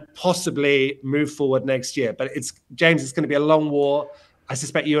and possibly move forward next year. But James, it's going to be a long war. I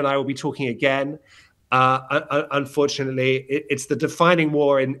suspect you and I will be talking again. Unfortunately, it's the defining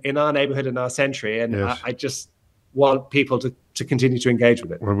war in our neighborhood, in our century. And yes. I just want people to continue to engage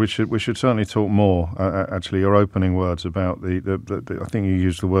with it. Well, we should certainly talk more. Actually, your opening words about the I think you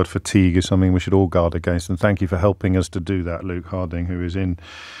used the word fatigue is something we should all guard against. And thank you for helping us to do that, Luke Harding, who is in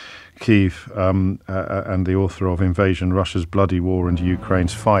Kyiv and the author of Invasion, Russia's Bloody War and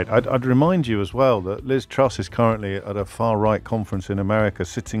Ukraine's Fight. I'd remind you as well that Liz Truss is currently at a far-right conference in America,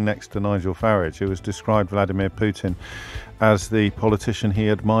 sitting next to Nigel Farage, who has described Vladimir Putin as the politician he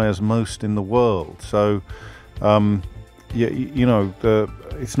admires most in the world. So,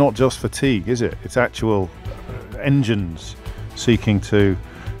 it's not just fatigue, is it? It's actual engines seeking to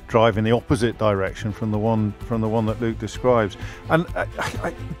drive in the opposite direction from the one that Luke describes. And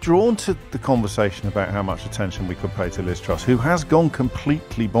I'm drawn to the conversation about how much attention we could pay to Liz Truss, who has gone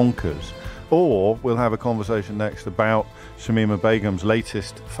completely bonkers. Or we'll have a conversation next about Shamima Begum's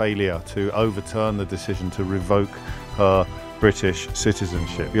latest failure to overturn the decision to revoke her British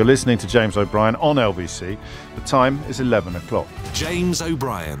citizenship. You're listening to James O'Brien on LBC. The time is 11 o'clock. James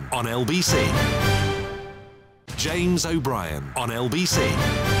O'Brien on LBC. James O'Brien on LBC.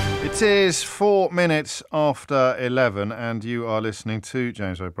 It is 4 minutes after 11 and you are listening to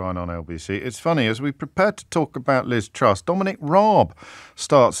James O'Brien on LBC. It's funny, as we prepare to talk about Liz Truss, Dominic Raab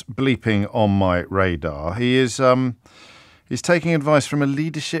starts bleeping on my radar. He is he's taking advice from a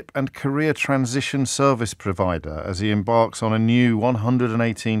leadership and career transition service provider as he embarks on a new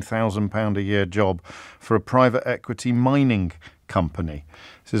 £118,000 a year job for a private equity mining company.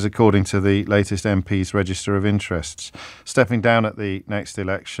 This is according to the latest MP's Register of Interests. Stepping down at the next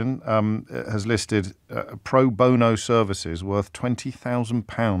election, has listed pro bono services worth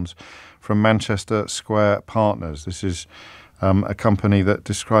 £20,000 from Manchester Square Partners. This is a company that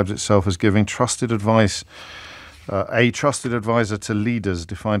describes itself as giving trusted advice, a trusted advisor to leaders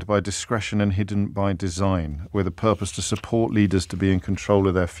defined by discretion and hidden by design, with a purpose to support leaders to be in control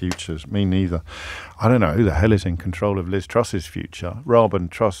of their futures. Me neither. I don't know who the hell is in control of Liz Truss's future. Raab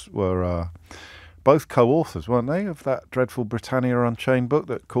and Truss were both co-authors, weren't they, of that dreadful Britannia Unchained book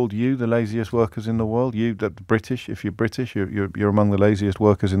that called you the laziest workers in the world. You, the British, if you're British, you're among the laziest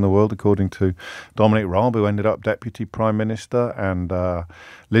workers in the world, according to Dominic Raab, who ended up Deputy Prime Minister, and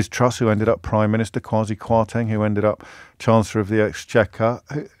Liz Truss, who ended up Prime Minister, Kwasi Kwarteng, who ended up Chancellor of the Exchequer.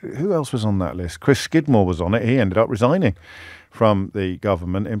 Who else was on that list? Chris Skidmore was on it. He ended up resigning from the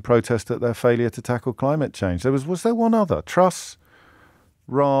government in protest at their failure to tackle climate change. Was there one other? Truss,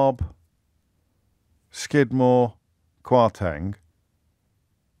 Raab, Skidmore, Kwarteng.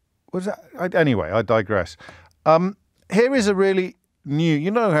 Was that? Anyway, I digress. Here is a really new...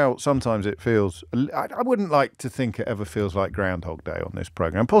 You know how sometimes it feels... I wouldn't like to think it ever feels like Groundhog Day on this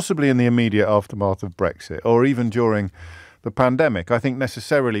programme, possibly in the immediate aftermath of Brexit, or even during the pandemic. I think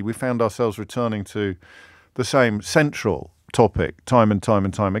necessarily we found ourselves returning to the same central topic time and time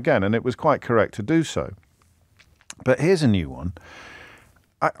and time again, and it was quite correct to do so. But here's a new one.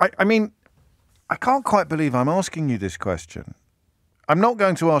 I mean... I can't quite believe I'm asking you this question. I'm not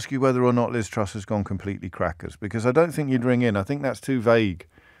going to ask you whether or not Liz Truss has gone completely crackers, because I don't think you'd ring in. I think that's too vague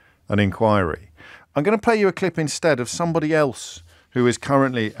an inquiry. I'm going to play you a clip instead of somebody else who is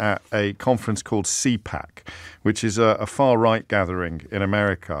currently at a conference called CPAC, which is a far-right gathering in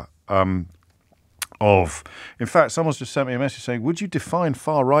America. In fact, someone's just sent me a message saying, would you define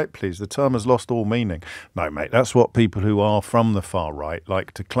far right, please? The term has lost all meaning. No, mate, that's what people who are from the far right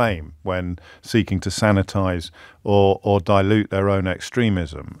like to claim when seeking to sanitise or dilute their own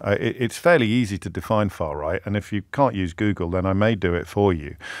extremism. It's fairly easy to define far right, and if you can't use Google, then I may do it for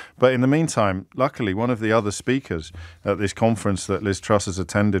you. But in the meantime, luckily, one of the other speakers at this conference that Liz Truss has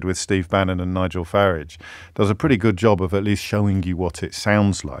attended with Steve Bannon and Nigel Farage does a pretty good job of at least showing you what it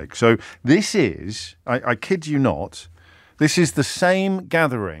sounds like. So this is, I kid you not, this is the same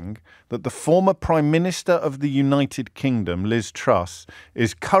gathering that the former Prime Minister of the United Kingdom, Liz Truss,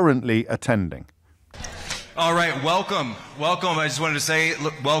 is currently attending. All right, welcome. I just wanted to say,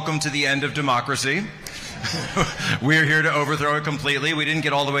 welcome to the end of democracy. We're here to overthrow it completely. We didn't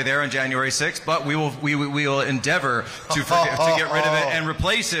get all the way there on January 6th, but we will endeavor to get rid of it and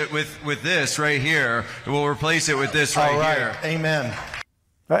replace it with this right here. We'll replace it with this right here. Amen.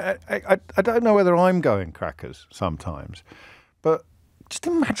 I don't know whether I'm going crackers sometimes, but just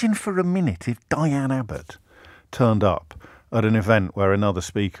imagine for a minute if Diane Abbott turned up at an event where another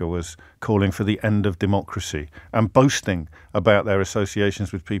speaker was calling for the end of democracy and boasting about their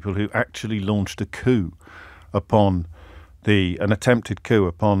associations with people who actually launched a coup upon an attempted coup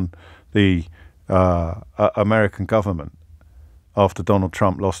upon the American government after Donald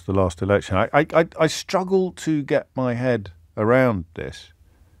Trump lost the last election. I struggle to get my head around this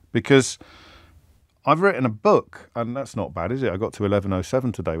because I've written a book, and that's not bad, is it? I got to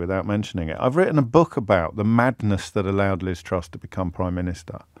 11:07 today without mentioning it. I've written a book about the madness that allowed Liz Truss to become Prime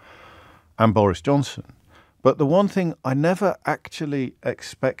Minister and Boris Johnson. But the one thing I never actually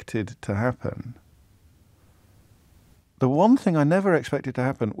expected to happen,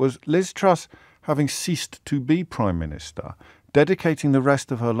 was Liz Truss, having ceased to be Prime Minister, dedicating the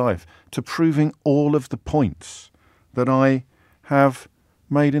rest of her life to proving all of the points that I have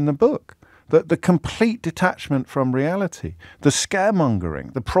made in the book. The complete detachment from reality, the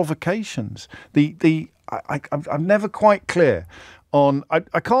scaremongering, the provocations, I'm never quite clear on.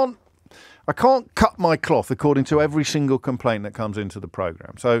 I can't cut my cloth according to every single complaint that comes into the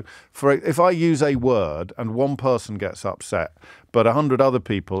programme. So if I use a word and one person gets upset, but 100 other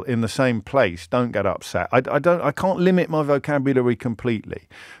people in the same place don't get upset, I can't limit my vocabulary completely.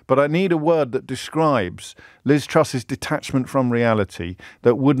 But I need a word that describes Liz Truss's detachment from reality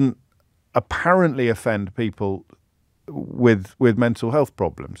that wouldn't apparently offend people with mental health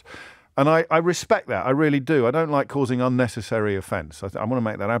problems. And I respect that. I really do. I don't like causing unnecessary offence. I want to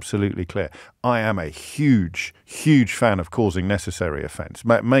make that absolutely clear. I am a huge, huge fan of causing necessary offence.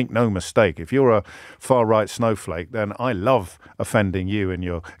 Make no mistake. If you're a far-right snowflake, then I love offending you and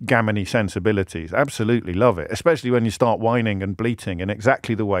your gammony sensibilities. Absolutely love it, especially when you start whining and bleating in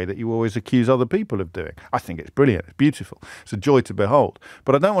exactly the way that you always accuse other people of doing. I think it's brilliant. It's beautiful. It's a joy to behold.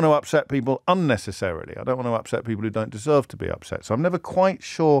 But I don't want to upset people unnecessarily. I don't want to upset people who don't deserve to be upset. So I'm never quite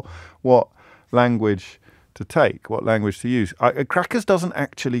sure what language to take, what language to use. Crackers doesn't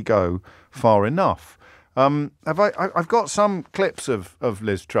actually go far enough. I've got some clips of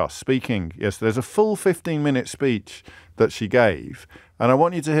Liz Truss speaking yesterday. There's a full 15-minute speech that she gave, and I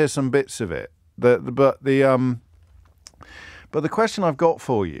want you to hear some bits of it. But the question I've got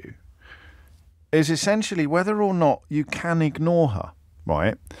for you is essentially whether or not you can ignore her,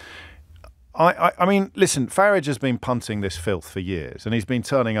 right? I mean, listen, Farage has been punting this filth for years, and he's been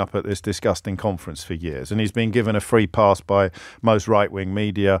turning up at this disgusting conference for years, and he's been given a free pass by most right-wing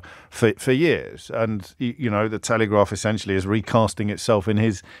media for years. And, you know, the Telegraph essentially is recasting itself in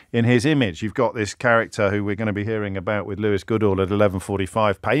his image. You've got this character who we're going to be hearing about with Lewis Goodall at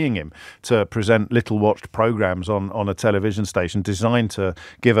 11:45, paying him to present little-watched programmes on a television station designed to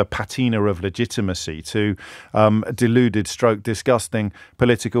give a patina of legitimacy to deluded stroke disgusting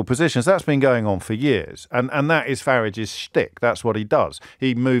political positions. That's been going on for years, and that is Farage's shtick. That's what he does.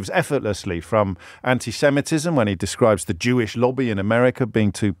 He moves effortlessly from anti-Semitism when he describes the Jewish lobby in America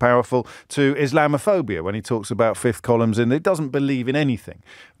being too powerful to Islamophobia when he talks about fifth columns and he doesn't believe in anything.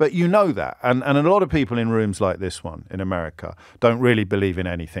 But you know that, and a lot of people in rooms like this one in America don't really believe in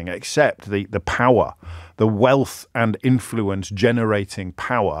anything except the power, the wealth and influence generating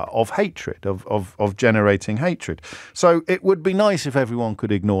power of hatred, of generating hatred. So it would be nice if everyone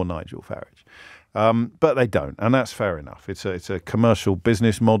could ignore Nigel Farage. But they don't, and that's fair enough. It's a commercial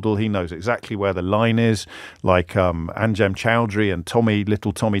business model. He knows exactly where the line is, like Anjem Chowdhury and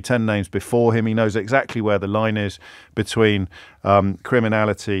Little Tommy 10 names before him. He knows exactly where the line is between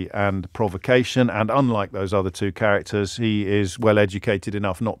criminality and provocation, and unlike those other two characters, he is well educated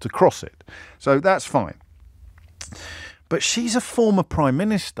enough not to cross it. So that's fine. But she's a former Prime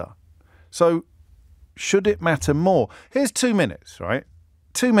Minister, so should it matter more? Here's 2 minutes, right?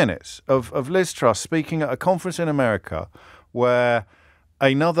 2 minutes of Liz Truss speaking at a conference in America where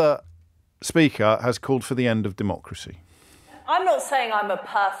another speaker has called for the end of democracy. I'm not saying I'm a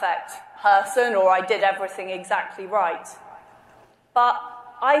perfect person or I did everything exactly right, but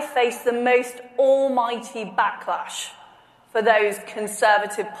I faced the most almighty backlash for those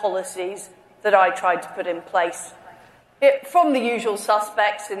conservative policies that I tried to put in place. From the usual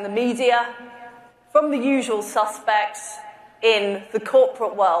suspects in the media, from the usual suspects in the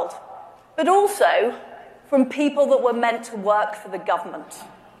corporate world, but also from people that were meant to work for the government.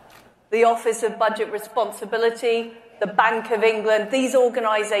 The Office of Budget Responsibility, the Bank of England, these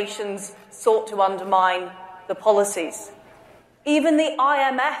organisations sought to undermine the policies. Even the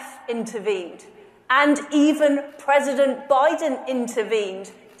IMF intervened And even President Biden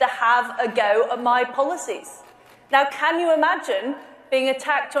intervened to have a go at my policies. Now, can you imagine being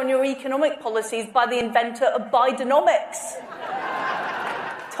attacked on your economic policies by the inventor of Bidenomics?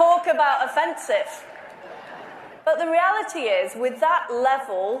 Talk about offensive. But the reality is, with that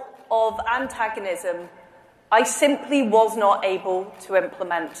level of antagonism, I simply was not able to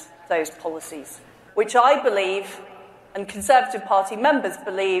implement those policies, which I believe, and Conservative Party members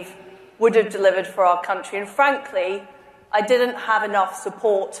believe, would have delivered for our country. And frankly, I didn't have enough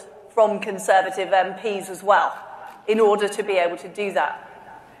support from Conservative MPs as well in order to be able to do that.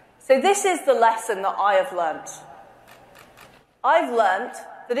 So this is the lesson that I have learnt. I've learnt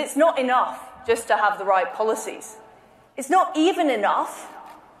that it's not enough just to have the right policies. It's not even enough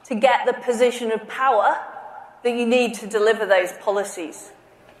to get the position of power that you need to deliver those policies,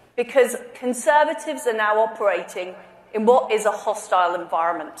 because Conservatives are now operating in what is a hostile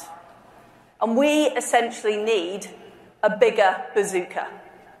environment. And we essentially need a bigger bazooka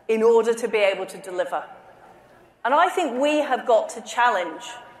in order to be able to deliver. And I think we have got to challenge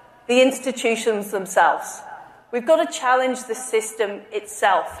the institutions themselves. We've got to challenge the system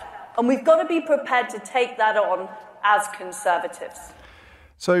itself. And we've got to be prepared to take that on as Conservatives.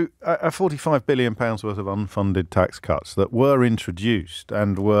 So £45 billion worth of unfunded tax cuts that were introduced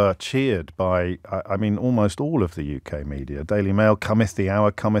and were cheered by, almost all of the UK media. Daily Mail, cometh the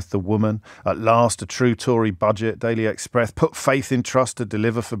hour, cometh the woman. At last, a true Tory budget. Daily Express, put faith in trust to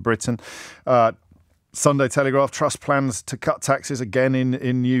deliver for Britain. Sunday Telegraph, trust plans to cut taxes again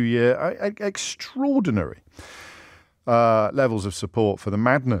in New Year. Extraordinary levels of support for the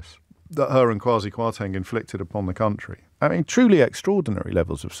madness that her and Kwasi Kwarteng inflicted upon the country. I mean, truly extraordinary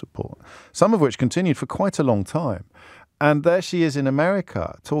levels of support, some of which continued for quite a long time. And there she is in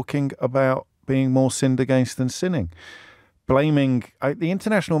America talking about being more sinned against than sinning, blaming the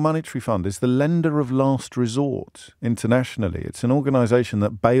International Monetary Fund is the lender of last resort internationally. It's an organisation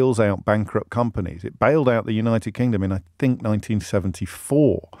that bails out bankrupt companies. It bailed out the United Kingdom in, I think,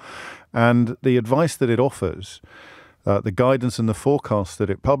 1974. And the advice that it offers, the guidance and the forecasts that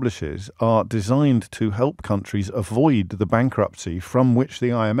it publishes are designed to help countries avoid the bankruptcy from which the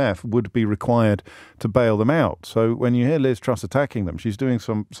IMF would be required to bail them out. So when you hear Liz Truss attacking them, she's doing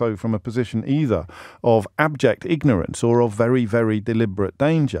so from a position either of abject ignorance or of very, very deliberate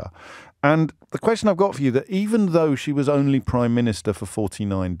danger. And the question I've got for you, that even though she was only Prime Minister for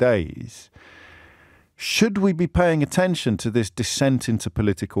 49 days, should we be paying attention to this descent into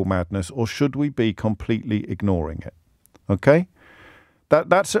political madness, or should we be completely ignoring it? Okay?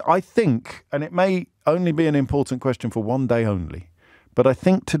 That's, I think, and it may only be an important question for one day only, but I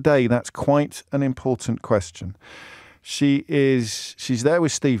think today that's quite an important question. She's there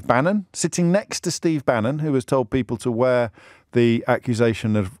with Steve Bannon, sitting next to Steve Bannon, who has told people to wear the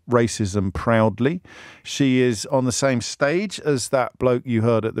accusation of racism proudly. She is on the same stage as that bloke you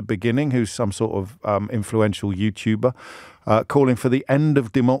heard at the beginning, who's some sort of influential YouTuber, calling for the end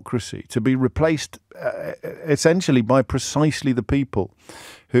of democracy to be replaced essentially by precisely the people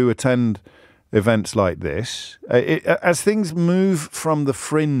who attend events like this. As things move from the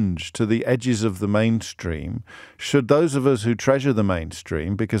fringe to the edges of the mainstream, should those of us who treasure the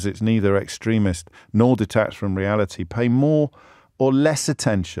mainstream, because it's neither extremist nor detached from reality, pay more or less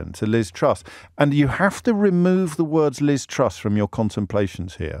attention to Liz Truss? And you have to remove the words Liz Truss from your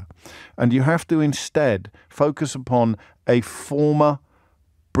contemplations here. And you have to instead focus upon a former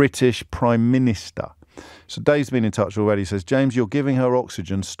British Prime Minister. So Dave's been in touch already. He says, James, you're giving her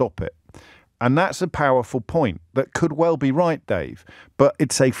oxygen, stop it. And that's a powerful point that could well be right, Dave, but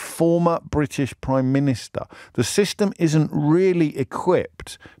it's a former British Prime Minister. The system isn't really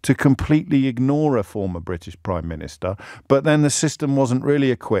equipped to completely ignore a former British Prime Minister, but then the system wasn't really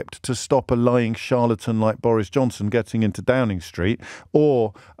equipped to stop a lying charlatan like Boris Johnson getting into Downing Street,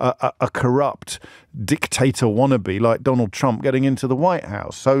 or a corrupt dictator wannabe like Donald Trump getting into the White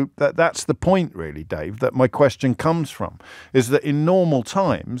House. So that's the point, really, Dave, that my question comes from, is that in normal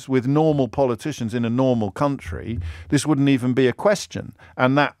times, with normal politicians in a normal country, this wouldn't even be a question.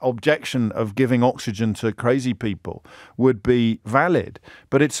 And that objection of giving oxygen to crazy people would be valid.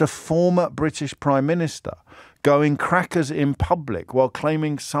 But it's a former British Prime Minister going crackers in public while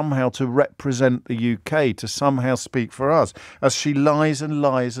claiming somehow to represent the UK, to somehow speak for us, as she lies and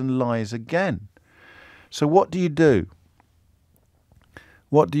lies and lies again. So what do you do?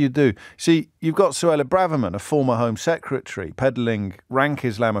 What do you do? See, you've got Suella Braverman, a former Home Secretary, peddling rank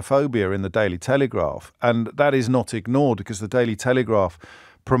Islamophobia in the Daily Telegraph, and that is not ignored because the Daily Telegraph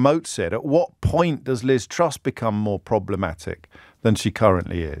promotes it. At what point does Liz Truss become more problematic than she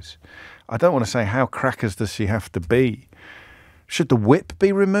currently is? I don't want to say how crackers does she have to be. Should the whip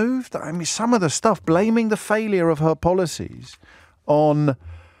be removed? I mean, some of the stuff, blaming the failure of her policies on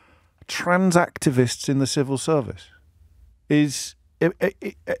trans activists in the civil service is...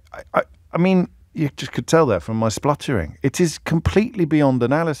 I mean, you just could tell that from my spluttering. It is completely beyond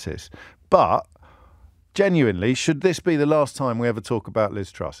analysis. But, genuinely, should this be the last time we ever talk about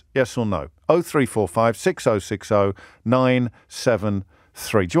Liz Truss? Yes or no? 0345 6060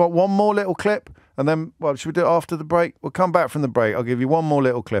 973. Do you want one more little clip? And then, well, should we do it after the break? We'll come back from the break. I'll give you one more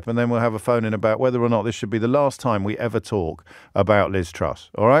little clip and then we'll have a phone in about whether or not this should be the last time we ever talk about Liz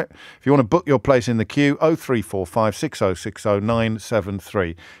Truss. All right? If you want to book your place in the queue, 0345 6060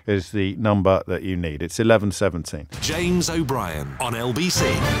 973 is the number that you need. It's 11:17. James O'Brien on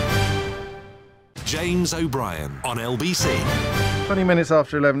LBC. James O'Brien on LBC. 20 minutes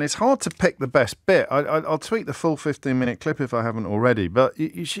after 11. It's hard to pick the best bit. I'll tweet the full 15-minute clip if I haven't already. But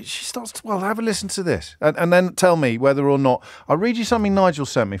she starts to, well, have a listen to this. And then tell me whether or not... I'll read you something Nigel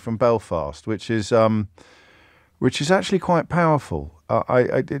sent me from Belfast, which is actually quite powerful.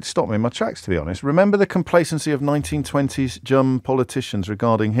 It stopped me in my tracks, to be honest. Remember the complacency of 1920s German politicians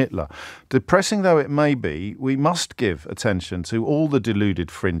regarding Hitler? Depressing though it may be, we must give attention to all the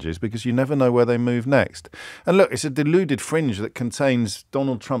deluded fringes because you never know where they move next. And look, it's a deluded fringe that contains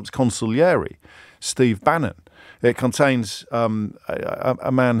Donald Trump's consigliere, Steve Bannon. It contains a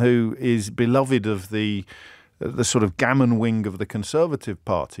man who is beloved of the sort of gammon wing of the Conservative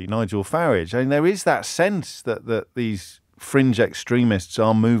Party, Nigel Farage. I mean, there is that sense that these fringe extremists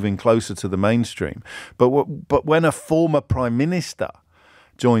are moving closer to the mainstream. But when a former Prime Minister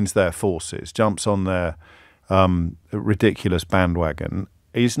joins their forces, jumps on their ridiculous bandwagon,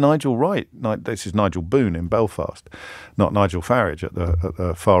 is Nigel right? This is Nigel Boone in Belfast, not Nigel Farage at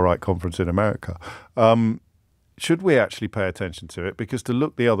the far-right conference in America. Should we actually pay attention to it? Because to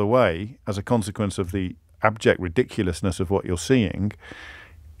look the other way as a consequence of the abject ridiculousness of what you're seeing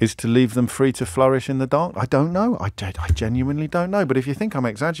is to leave them free to flourish in the dark. I don't know. I genuinely don't know. But if you think I'm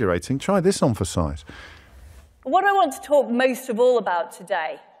exaggerating, try this on for size. What I want to talk most of all about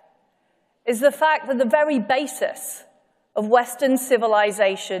today is the fact that the very basis of Western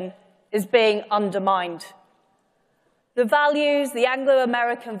civilization is being undermined. The values, the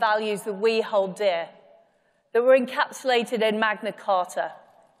Anglo-American values that we hold dear, that were encapsulated in Magna Carta,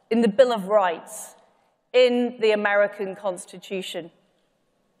 in the Bill of Rights, in the American Constitution.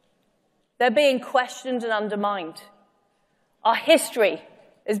 They're being questioned and undermined. Our history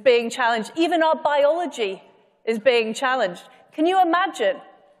is being challenged. Even our biology is being challenged. Can you imagine?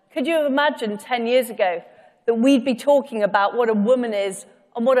 Could you have imagined 10 years ago that we'd be talking about what a woman is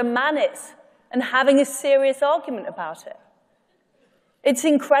and what a man is and having a serious argument about it? It's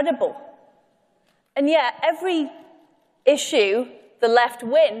incredible. And yet, every issue the left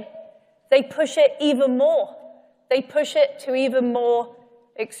win, they push it even more. They push it to even more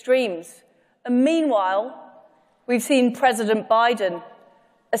extremes. And meanwhile, we've seen President Biden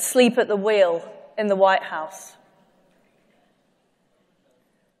asleep at the wheel in the White House.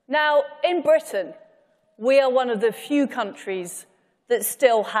 Now, in Britain, we are one of the few countries that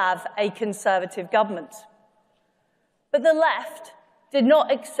still have a Conservative government. But the left did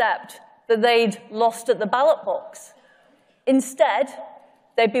not accept that they'd lost at the ballot box. Instead,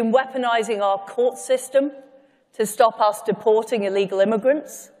 they've been weaponizing our court system to stop us deporting illegal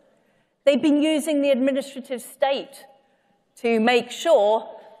immigrants. They've been using the administrative state to make sure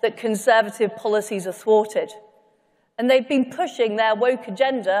that Conservative policies are thwarted. And they've been pushing their woke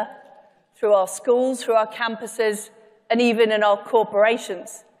agenda through our schools, through our campuses, and even in our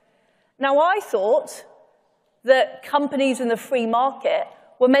corporations. Now, I thought that companies in the free market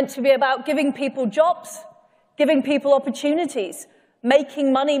were meant to be about giving people jobs, giving people opportunities,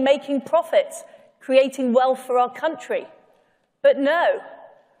 making money, making profits, creating wealth for our country. But no,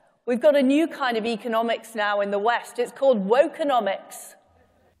 we've got a new kind of economics now in the West. It's called wokenomics.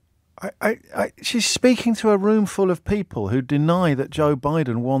 She's speaking to a room full of people who deny that Joe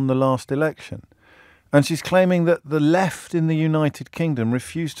Biden won the last election. And she's claiming that the left in the United Kingdom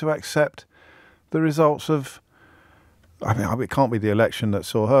refused to accept the results of... I mean, it can't be the election that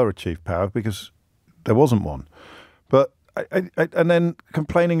saw her achieve power because there wasn't one. But and then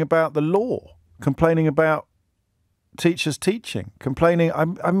complaining about the law, complaining about teachers teaching, complaining...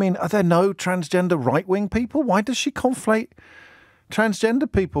 I mean, are there no transgender right-wing people? Why does she conflate transgender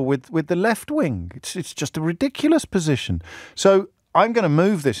people with the left wing? It's just a ridiculous position. So I'm going to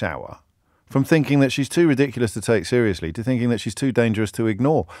move this hour from thinking that she's too ridiculous to take seriously to thinking that she's too dangerous to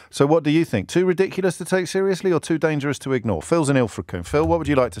ignore. So what do you think? Too ridiculous to take seriously or too dangerous to ignore? Phil's in Ilfracombe. Phil, what would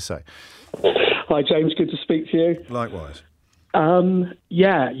you like to say? Hi, James. Good to speak to you. Likewise.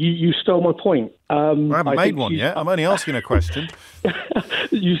 You stole my point. I haven't made one yet. I'm only asking a question.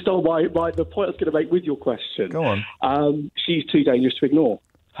 You stole the point I was going to make with your question. Go on. She's too dangerous to ignore.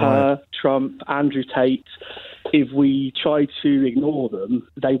 Her, Trump, Andrew Tate. If we try to ignore them,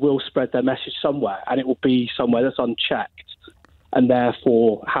 they will spread their message somewhere, and it will be somewhere that's unchecked. And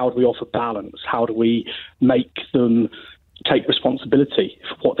therefore, how do we offer balance? How do we make them take responsibility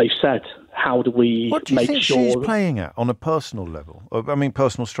for what they've said? How do we what do you make think sure she's playing at on a personal level? I mean,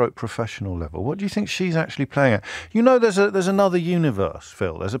 personal stroke professional level. What do you think she's actually playing at? You know, there's another universe,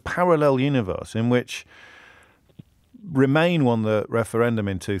 Phil. There's a parallel universe in which Remain won the referendum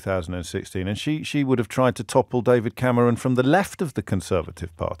in 2016, and she would have tried to topple David Cameron from the left of the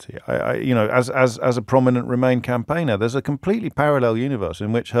Conservative Party. As a prominent Remain campaigner, there's a completely parallel universe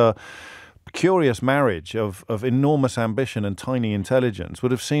in which her curious marriage of enormous ambition and tiny intelligence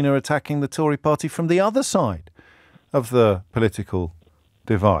would have seen her attacking the Tory party from the other side of the political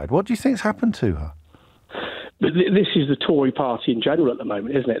divide. What do you think's happened to her? But this is the Tory party in general at the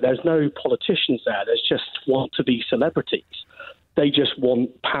moment, isn't it? There's no politicians there. There's just want-to-be celebrities. They just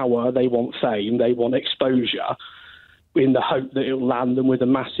want power, they want fame, they want exposure in the hope that it'll land them with a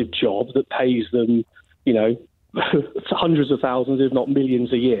massive job that pays them, hundreds of thousands, if not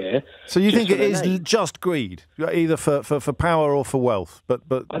millions a year. So you think it is just greed, either for power or for wealth? But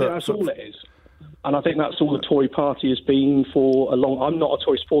I think that's all it is. And I think that's all the Tory party has been for a long... I'm not a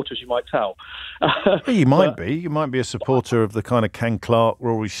Tory supporter, as you might tell. You might be. You might be a supporter of the kind of Ken Clarke,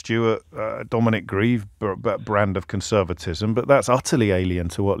 Rory Stewart, Dominic Grieve brand of conservatism, but that's utterly alien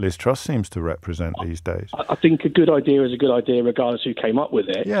to what Liz Truss seems to represent these days. I think a good idea is a good idea regardless who came up with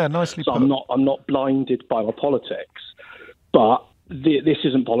it. Yeah, nicely put. I'm not blinded by my politics, but this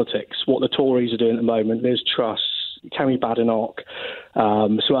isn't politics. What the Tories are doing at the moment, Liz Truss, Kemi Badenoch,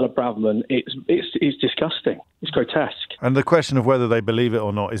 Suella Braverman, it's disgusting. It's grotesque. And the question of whether they believe it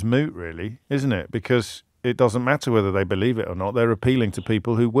or not is moot, really, isn't it? Because it doesn't matter whether they believe it or not. They're appealing to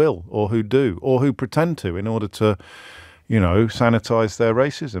people who will, or who do, or who pretend to, in order to, sanitise their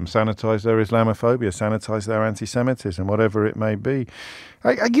racism, sanitise their Islamophobia, sanitise their anti-Semitism, whatever it may be.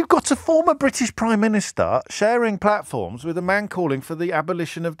 You've got a former British Prime Minister sharing platforms with a man calling for the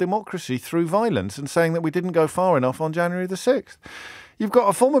abolition of democracy through violence and saying that we didn't go far enough on January the 6th. You've got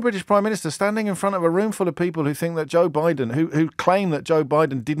a former British Prime Minister standing in front of a room full of people who think that Joe Biden, who claim that Joe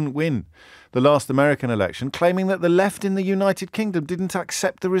Biden didn't win the last American election, claiming that the left in the United Kingdom didn't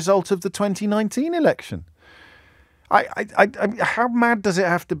accept the result of the 2019 election. How mad does it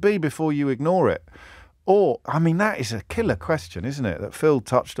have to be before you ignore it? Or, that is a killer question, isn't it, that Phil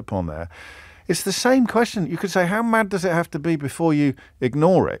touched upon there. It's the same question. You could say, how mad does it have to be before you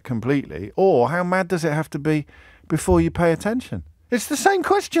ignore it completely? Or how mad does it have to be before you pay attention? It's the same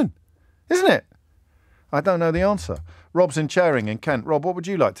question, isn't it? I don't know the answer. Rob's in Charing in Kent. Rob, what would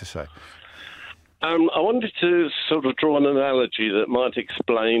you like to say? I wanted to sort of draw an analogy that might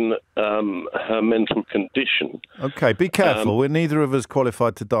explain her mental condition. Okay, be careful. We're neither of us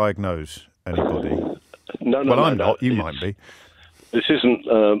qualified to diagnose anybody. No, I'm not. You might be. This isn't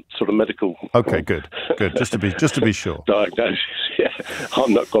sort of medical. Okay, good. Just to be sure. Diagnosis. Yeah,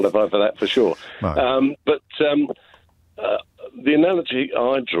 I'm not qualified for that for sure. No. But the analogy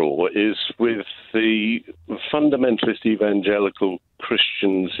I draw is with the fundamentalist evangelical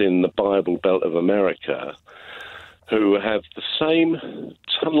Christians in the Bible Belt of America who have the same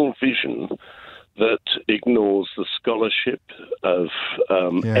tunnel vision that ignores the scholarship of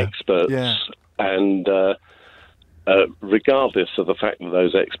experts and regardless of the fact that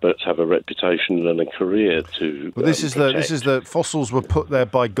those experts have a reputation and a career to this is the fossils were put there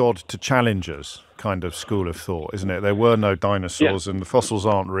by God to challenge us kind of school of thought, isn't it? There were no dinosaurs and the fossils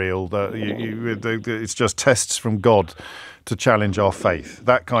aren't real. It's just tests from God to challenge our faith.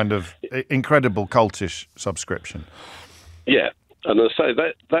 That kind of incredible cultish subscription. Yeah, and I say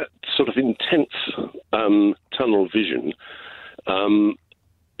that sort of intense tunnel vision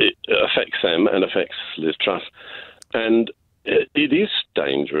it affects them and affects Liz Truss. And it is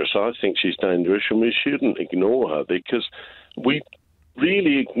dangerous. I think she's dangerous, and we shouldn't ignore her because we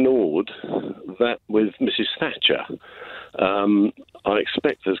really ignored that with Mrs. Thatcher. I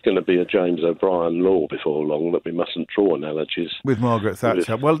expect there's going to be a James O'Brien law before long that we mustn't draw analogies. With Margaret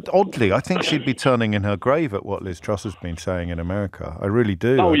Thatcher. Well, oddly, I think she'd be turning in her grave at what Liz Truss has been saying in America. I really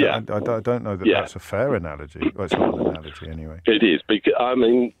do. Oh, yeah. I don't know that that's a fair analogy. Well, it's not an analogy anyway. It is.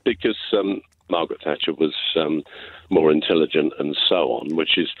 Because Margaret Thatcher was more intelligent and so on,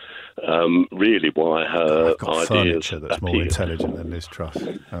 which is really why her I've got ideas furniture that's appeal. more intelligent than Liz Truss.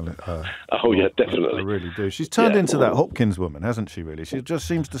 Yeah, definitely. I really do. She's turned into that Hopkins woman, hasn't she, really? She just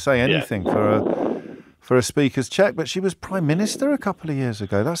seems to say anything for for a speaker's check, but she was Prime Minister a couple of years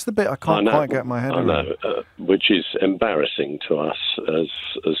ago. That's the bit I can't quite get my head around. Which is embarrassing to us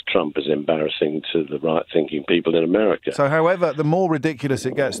as Trump is embarrassing to the right-thinking people in America. So, however, the more ridiculous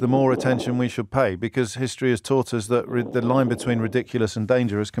it gets, the more attention we should pay, because history has taught us that the line between ridiculous and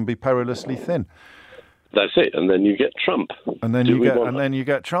dangerous can be perilously thin. That's it, and then you get Trump. And then you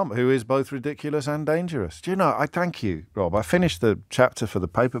get Trump, who is both ridiculous and dangerous. Do you know, I thank you, Rob. I finished the chapter for the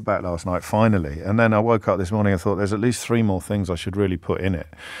paperback last night, finally, and then I woke up this morning and thought there's at least 3 more things I should really put in it.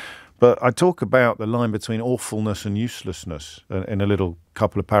 But I talk about the line between awfulness and uselessness in a little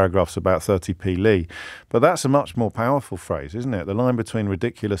couple of paragraphs about 30p Lee. But that's a much more powerful phrase, isn't it? The line between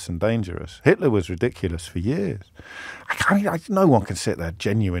ridiculous and dangerous. Hitler was ridiculous for years. No one can sit there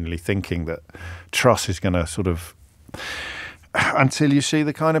genuinely thinking that Truss is going to sort of... until you see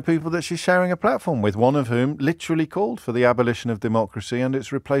the kind of people that she's sharing a platform with, one of whom literally called for the abolition of democracy and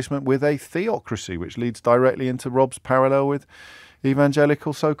its replacement with a theocracy, which leads directly into Rob's parallel with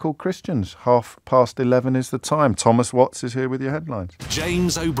evangelical so-called Christians. 11:30 is the time. Thomas Watts is here with your headlines.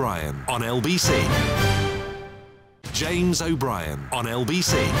 James O'Brien on LBC. James O'Brien on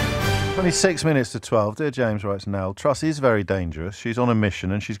LBC. 26 minutes to 12. Dear James writes, Nell, Truss is very dangerous. She's on a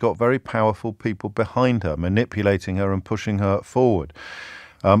mission and she's got very powerful people behind her, manipulating her and pushing her forward.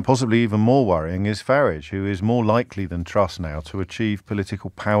 Possibly even more worrying is Farage, who is more likely than Truss now to achieve political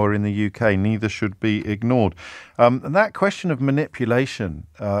power in the UK. Neither should be ignored. And that question of manipulation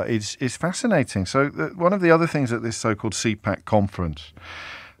is fascinating. So one of the other things at this so-called CPAC conference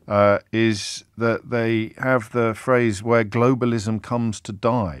is that they have the phrase where globalism comes to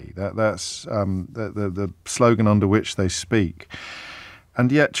die. That's the slogan under which they speak.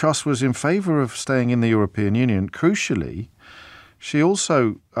 And yet Truss was in favour of staying in the European Union. Crucially, she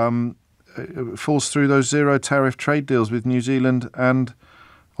also falls through those zero-tariff trade deals with New Zealand and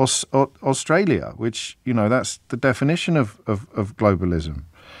Australia, which, you know, that's the definition of globalism.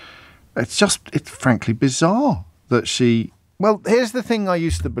 It's frankly bizarre that she... Well, here's the thing I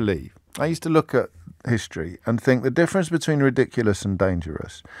used to believe. I used to look at history and think the difference between ridiculous and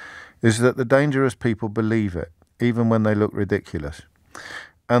dangerous is that the dangerous people believe it, even when they look ridiculous.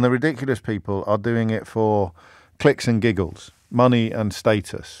 And the ridiculous people are doing it for clicks and giggles, money and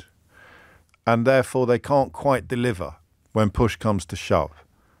status, and therefore they can't quite deliver when push comes to shove,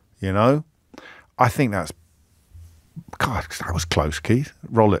 you know? I think that's... God, that was close, Keith.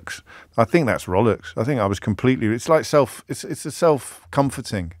 Rolex. I think that's Rolex. I think I was completely... It's like it's a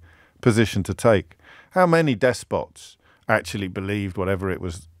self-comforting position to take. How many despots actually believed whatever it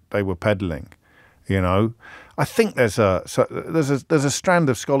was they were peddling, you know? I think there's a strand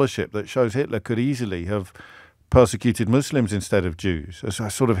of scholarship that shows Hitler could easily have persecuted Muslims instead of Jews, as a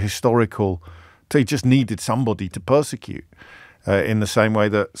sort of historical... He just needed somebody to persecute, in the same way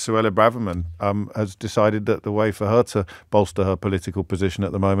that Suella Braverman has decided that the way for her to bolster her political position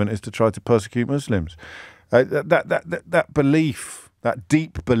at the moment is to try to persecute Muslims. That belief, that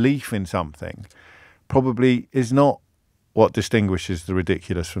deep belief in something, probably is not what distinguishes the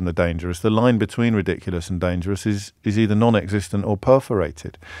ridiculous from the dangerous. The line between ridiculous and dangerous is either non-existent or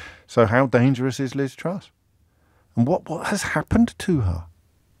perforated. So how dangerous is Liz Truss? And what has happened to her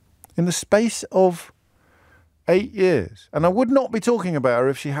in the space of 8 years? And I would not be talking about her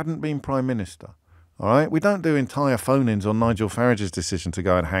if she hadn't been Prime Minister. All right? We don't do entire phone-ins on Nigel Farage's decision to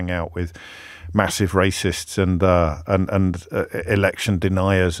go and hang out with massive racists and election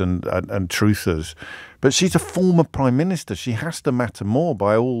deniers and truthers. But she's a former Prime Minister. She has to matter more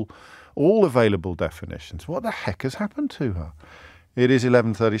by all available definitions. What the heck has happened to her? It is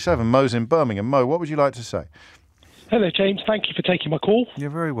 11:37. Mo's in Birmingham. Mo, what would you like to say? Hello, James. Thank you for taking my call. You're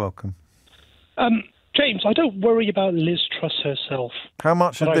very welcome. James, I don't worry about Liz Truss herself. How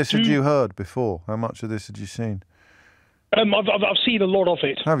much of this had you heard before? How much of this had you seen? I've seen a lot of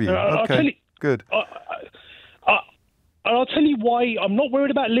it. Have you? Okay, good. I'll tell you why I'm not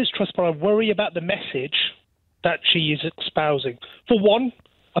worried about Liz Truss, but I worry about the message that she is espousing. For one,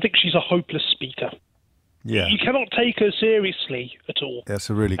 I think she's a hopeless speaker. Yeah. You cannot take her seriously at all.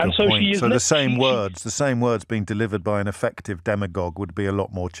 That's a really good point. So the same words being delivered by an effective demagogue would be a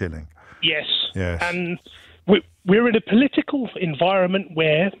lot more chilling. Yes. Yes. And we're in a political environment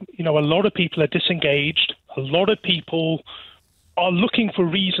where, you know, a lot of people are disengaged. A lot of people are looking for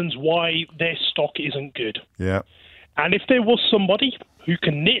reasons why their stock isn't good. Yeah. And if there was somebody who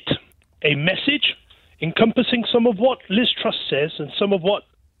can knit a message encompassing some of what Liz Truss says and some of what,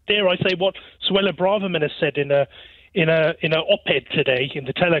 dare I say, what Suella Braverman has said in a op-ed today in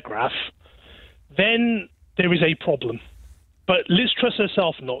the Telegraph, then there is a problem. But Liz Truss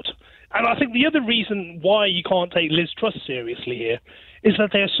herself not. And I think the other reason why you can't take Liz Truss seriously here is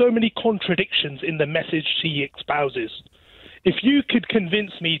that there are so many contradictions in the message she espouses. If you could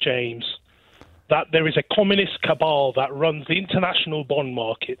convince me, James, that there is a communist cabal that runs the international bond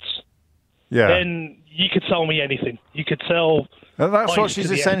markets, then you could sell me anything. You could sell... And that's what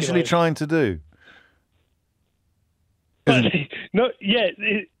she's essentially trying to do. But,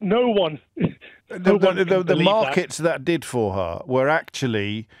 no one... The markets that did for her were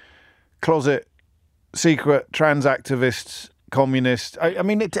actually closet, secret, trans activists, communists. I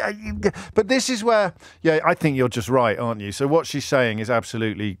mean, but this is where, I think you're just right, aren't you? So what she's saying is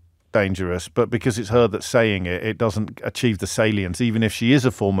absolutely dangerous, but because it's her that's saying it, it doesn't achieve the salience, even if she is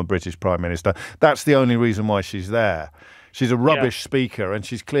a former British Prime Minister. That's the only reason why she's there. She's a rubbish speaker and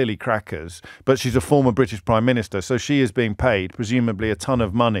she's clearly crackers, but she's a former British Prime Minister, so she is being paid, presumably a ton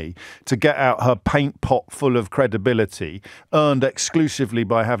of money, to get out her paint pot full of credibility, earned exclusively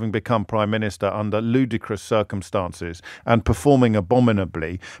by having become Prime Minister under ludicrous circumstances and performing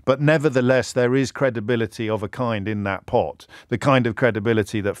abominably. But nevertheless, there is credibility of a kind in that pot, the kind of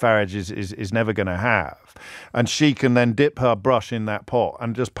credibility that Farage is never going to have. And she can then dip her brush in that pot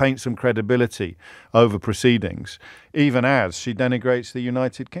and just paint some credibility over proceedings, even as she denigrates the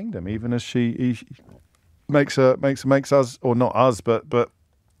United Kingdom, even as she makes us, or not us, but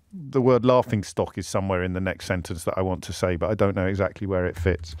the word laughing stock is somewhere in the next sentence that I want to say, but I don't know exactly where it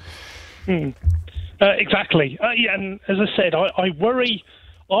fits. Exactly. And as I said, I worry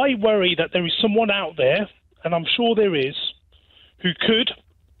that there is someone out there, and I'm sure there is, who could,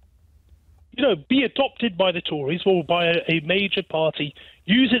 be adopted by the Tories or by a major party,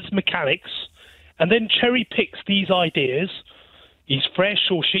 use its mechanics, and then cherry picks these ideas. He's fresh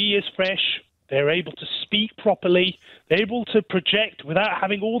or she is fresh. They're able to speak properly. They're able to project without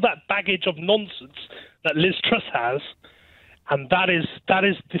having all that baggage of nonsense that Liz Truss has. And that is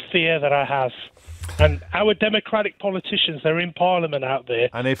the fear that I have. And our Democratic politicians, they're in Parliament out there.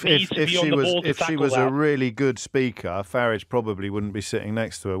 And if she was a really good speaker, Farage probably wouldn't be sitting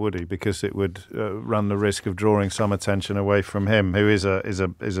next to her, would he? Because it would run the risk of drawing some attention away from him, who is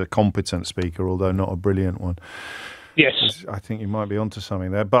a competent speaker, although not a brilliant one. Yes. I think you might be onto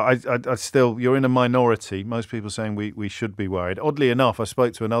something there. But I still, you're in a minority. Most people saying we should be worried. Oddly enough, I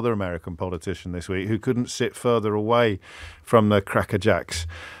spoke to another American politician this week who couldn't sit further away from the crackerjacks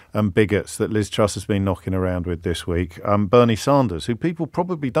and bigots that Liz Truss has been knocking around with this week. Bernie Sanders, who people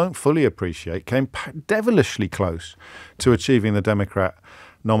probably don't fully appreciate, came devilishly close to achieving the Democrat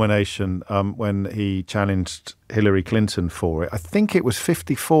nomination when he challenged Hillary Clinton for it. I think it was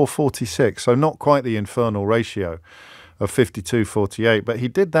 54-46, so not quite the infernal ratio of 52-48, but he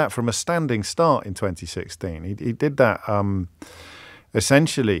did that from a standing start in 2016. He did that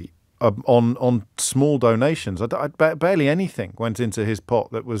essentially on small donations. Barely anything went into his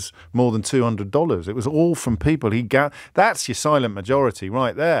pot that was more than $200. It was all from people he got. That's your silent majority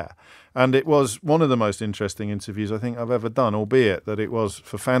right there. And it was one of the most interesting interviews I think I've ever done, albeit that it was,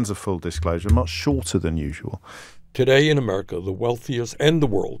 for fans of full disclosure, much shorter than usual. Today in America, the wealthiest and the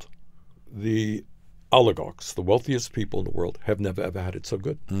world, the oligarchs, the wealthiest people in the world, have never, ever had it so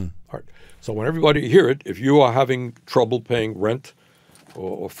good. All right. So when everybody hear it, if you are having trouble paying rent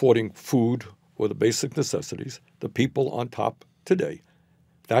or affording food or the basic necessities, the people on top today,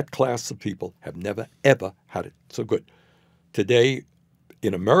 that class of people have never, ever had it so good. Today,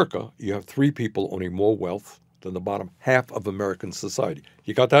 in America, you have 3 people owning more wealth than the bottom half of American society.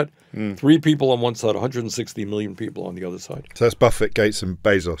 You got that? 3 people on one side, 160 million people on the other side. So that's Buffett, Gates, and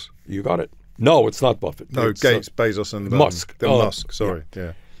Bezos. You got it. No, it's not Buffett. No, it's, Gates, Bezos, and Musk. Musk. Sorry,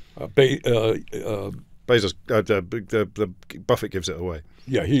 yeah. Bezos, the Buffett gives it away.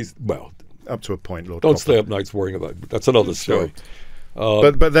 Yeah, he's up to a point. Lord, don't stay up nights worrying about it. That's another story.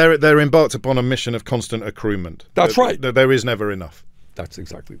 But they're embarked upon a mission of constant accruement. That's right. There is never enough. That's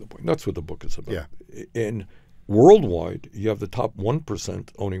exactly the point. That's what the book is about. Yeah. And worldwide, you have the top 1%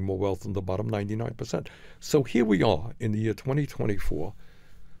 owning more wealth than the bottom 99%. So here we are in the year 2024,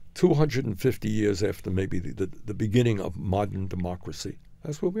 250 years after maybe the beginning of modern democracy.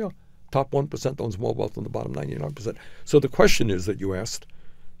 That's where we are. Top 1% owns more wealth than the bottom 99%. So the question is that you asked,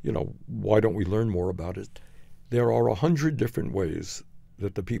 why don't we learn more about it? There are 100 different ways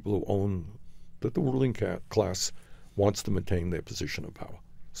that the people who own, that the ruling class wants to maintain their position of power.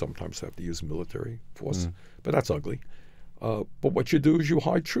 Sometimes they have to use military force, but that's ugly. But what you do is you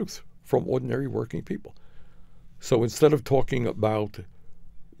hide truth from ordinary working people. So instead of talking about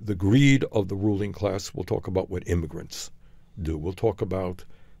the greed of the ruling class, we'll talk about what immigrants do. We'll talk about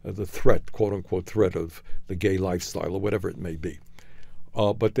the threat, quote-unquote threat, of the gay lifestyle or whatever it may be.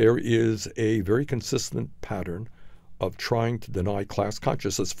 But there is a very consistent pattern of trying to deny class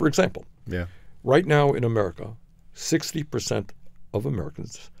consciousness. For example, right now in America, 60% of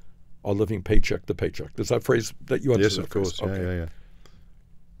Americans are living paycheck to paycheck. There's that phrase that you understand. Yes, of course. Okay. Yeah.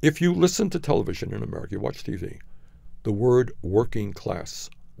 If you listen to television in America, you watch TV, the word working class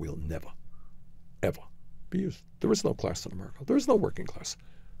will never, ever be used. There is no class in America. There is no working class.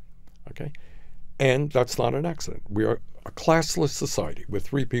 Okay? And that's not an accident. We are a classless society with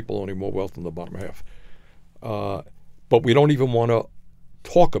 3 people owning more wealth than the bottom half. But we don't even want to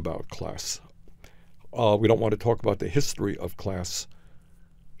talk about class. We don't want to talk about the history of class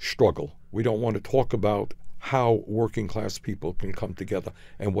struggle. We don't want to talk about how working class people can come together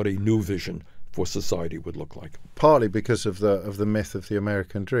and what a new vision for society would look like. Partly because of the myth of the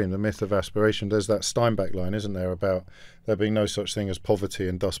American dream, the myth of aspiration. There's that Steinbeck line, isn't there, about there being no such thing as poverty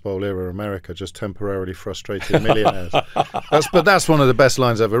in Dust Bowl era America, just temporarily frustrated millionaires. That's one of the best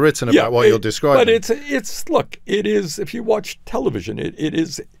lines ever written about what you're describing. But it's look, it is, if you watch television, it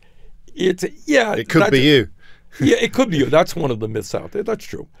could be you. Yeah, it could be you. That's one of the myths out there. That's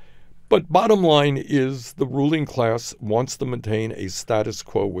true. But bottom line is the ruling class wants to maintain a status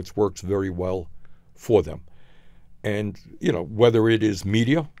quo which works very well for them. And, whether it is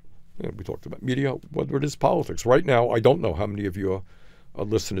media, we talked about media, whether it is politics. Right now, I don't know how many of your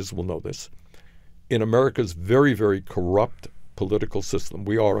listeners will know this. In America's very, very corrupt political system,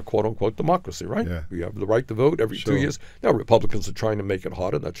 we are a quote-unquote democracy, right? Yeah. We have the right to vote every 2 years. Now, Republicans are trying to make it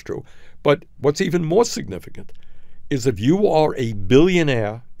harder. That's true. But what's even more significant is if you are a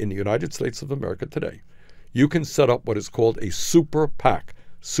billionaire in the United States of America today, you can set up what is called a super PAC,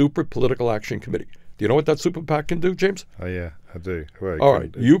 Super Political Action Committee. Do you know what that super PAC can do, James? Oh, yeah, I do. All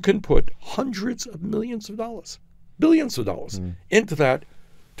right. You can put hundreds of millions of dollars, billions of dollars into that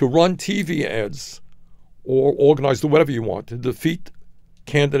to run TV ads or organize, do whatever you want to defeat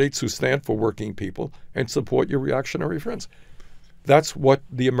candidates who stand for working people and support your reactionary friends. That's what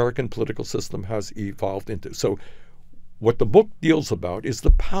the American political system has evolved into. So what the book deals about is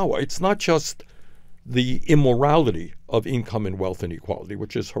the power. It's not just the immorality of income and wealth inequality,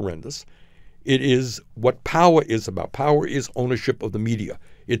 which is horrendous. It is what power is about. Power is ownership of the media.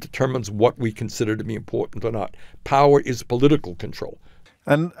 It determines what we consider to be important or not. Power is political control.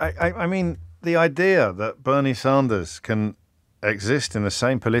 And I mean, the idea that Bernie Sanders can exist in the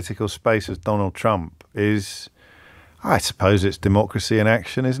same political space as Donald Trump is, I suppose it's democracy in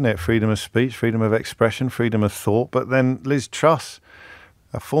action, isn't it? Freedom of speech, freedom of expression, freedom of thought. But then Liz Truss,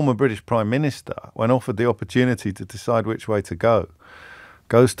 a former British Prime Minister, when offered the opportunity to decide which way to go,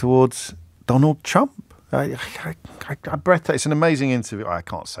 goes towards Donald Trump. It's an amazing interview. I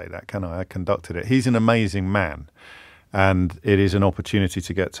can't say that, can I? I conducted it. He's an amazing man. And it is an opportunity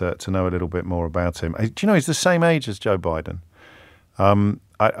to get to know a little bit more about him. Do you know, he's the same age as Joe Biden.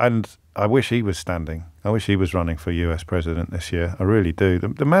 And I wish he was standing. I wish he was running for US president this year. I really do.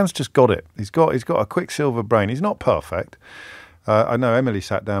 The man's just got it. He's got a quicksilver brain. He's not perfect. I know Emily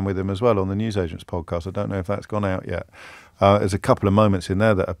sat down with him as well on the Newsagents podcast. I don't know if that's gone out yet. There's a couple of moments in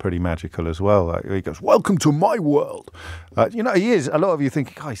there that are pretty magical as well. Like he goes, "Welcome to my world." He is. A lot of you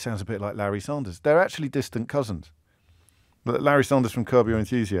think, he sounds a bit like Larry Sanders. They're actually distant cousins. Larry Sanders from Curb Your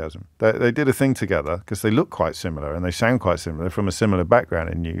Enthusiasm. They did a thing together because they look quite similar and they sound quite similar. They're from a similar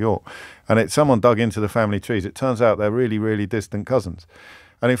background in New York. And someone dug into the family trees. It turns out they're really, really distant cousins.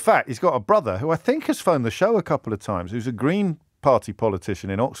 And in fact, he's got a brother who I think has phoned the show a couple of times, who's a Green Party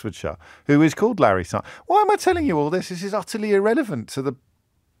politician in Oxfordshire, who is called Larry Sanders. Why am I telling you all this? This is utterly irrelevant to the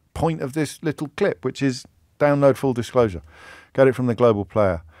point of this little clip, which is download full disclosure. Get it from the Global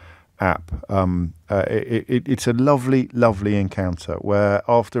Player app. It's a lovely, lovely encounter where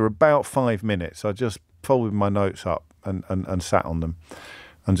after about 5 minutes, I just folded my notes up and sat on them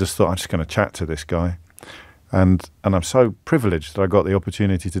and just thought, I'm just going to chat to this guy. And I'm so privileged that I got the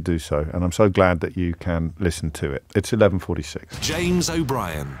opportunity to do so. And I'm so glad that you can listen to it. It's 11:46. James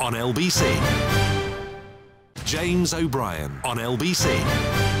O'Brien on LBC. James O'Brien on LBC.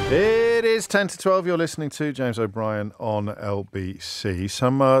 It is 10 to 12. You're listening to James O'Brien on LBC.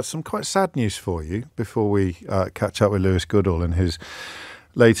 Some quite sad news for you before we catch up with Lewis Goodall and his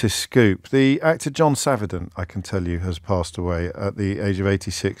latest scoop. The actor John Savidant, I can tell you, has passed away at the age of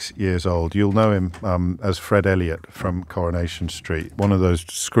 86 years old. You'll know him as Fred Elliott from Coronation Street, one of those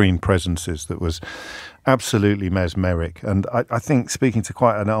screen presences that was absolutely mesmeric. And I think speaking to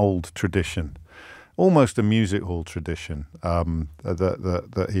quite an old tradition, almost a music hall tradition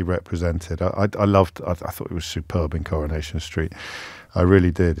that he represented. I thought it was superb in Coronation Street. I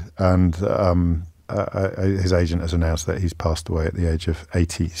really did. And his agent has announced that he's passed away at the age of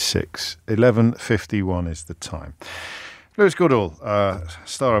 86. 11:51 is the time. Lewis Goodall,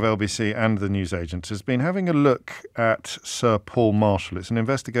 star of LBC and the newsagents, has been having a look at Sir Paul Marshall. It's an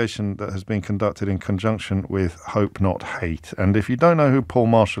investigation that has been conducted in conjunction with Hope Not Hate. And if you don't know who Paul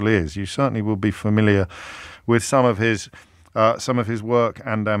Marshall is, you certainly will be familiar with some of his work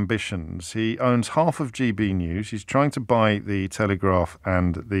and ambitions. He owns half of GB News. He's trying to buy the Telegraph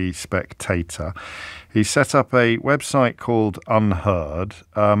and the Spectator. He set up a website called Unheard,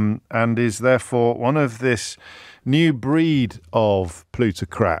 and is therefore one of this new breed of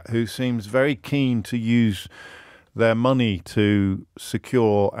plutocrat who seems very keen to use their money to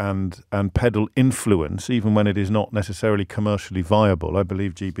secure and peddle influence, even when it is not necessarily commercially viable. I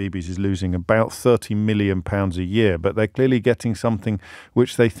believe GBB's is losing about £30 million a year, but they're clearly getting something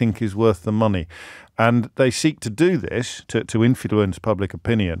which they think is worth the money. And they seek to do this, to influence public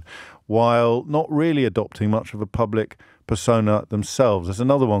opinion, while not really adopting much of a public persona themselves. There's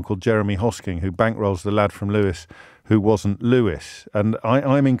another one called Jeremy Hosking, who bankrolls the lad from Lewis who wasn't Lewis. And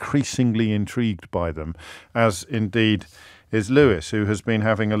I'm increasingly intrigued by them, as indeed is Lewis, who has been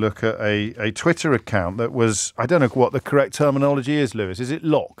having a look at a Twitter account that was, I don't know what the correct terminology is, Lewis. Is it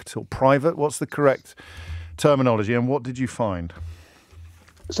locked or private? What's the correct terminology, and what did you find?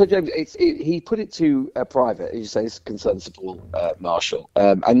 So, James, he put it to private. You say it's concerns Paul Marshall,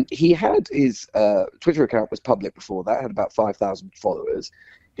 and he had his Twitter account was public before that, had about 5,000 followers.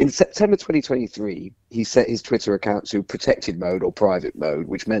 In September 2023, he set his Twitter account to protected mode or private mode,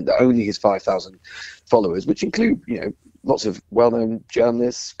 which meant that only his 5,000 followers, which include, lots of well-known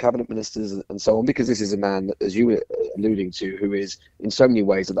journalists, cabinet ministers, and so on, because this is a man, as you were alluding to, who is in so many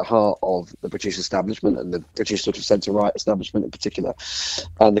ways at the heart of the British establishment and the British sort of centre-right establishment in particular,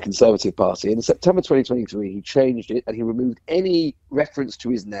 and the Conservative Party. In September 2023, he changed it and he removed any reference to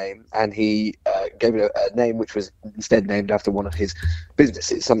his name, and he gave it a name which was instead named after one of his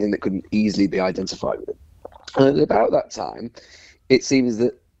businesses, something that couldn't easily be identified with it. And at about that time, it seems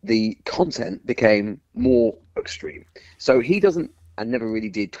that the content became more extreme. So he doesn't, and never really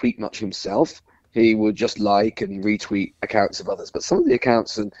did, tweet much himself. He would just like and retweet accounts of others. But some of the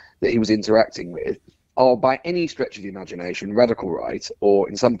accounts that he was interacting with are, by any stretch of the imagination, radical right, or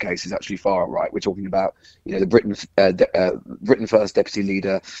in some cases actually far right. We're talking about, the Britain First Deputy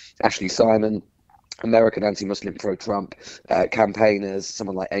Leader Ashley Simon, American anti-Muslim pro-Trump campaigners,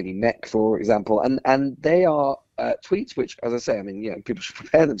 someone like Amy Meck, for example, and they are tweets which, as I say, people should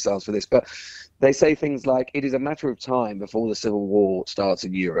prepare themselves for this, but they say things like, "It is a matter of time before the civil war starts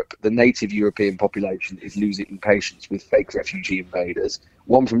in Europe. The native European population is losing patience with fake refugee invaders."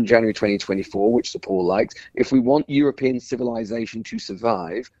 One from January 2024, which Sir Paul liked: "If we want European civilization to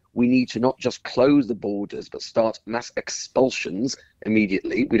survive, we need to not just close the borders, but start mass expulsions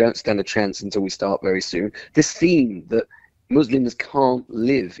immediately. We don't stand a chance until we start very soon." This theme that Muslims can't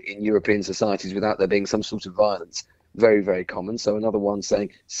live in European societies without there being some sort of violence, very, very common. So another one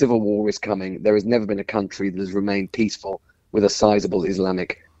saying, "Civil war is coming. There has never been a country that has remained peaceful with a sizable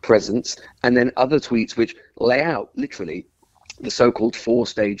Islamic presence." And then other tweets which lay out literally the so-called 4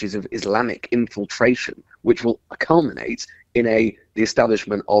 stages of Islamic infiltration, which will culminate in the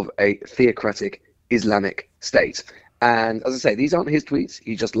establishment of a theocratic Islamic state. And as I say, these aren't his tweets.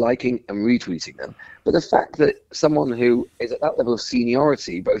 He's just liking and retweeting them. But the fact that someone who is at that level of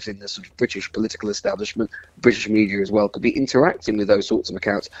seniority, both in the sort of British political establishment, British media as well, could be interacting with those sorts of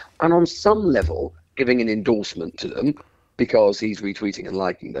accounts and on some level giving an endorsement to them because he's retweeting and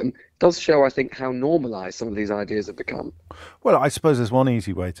liking them, does show, I think, how normalised some of these ideas have become. Well, I suppose there's one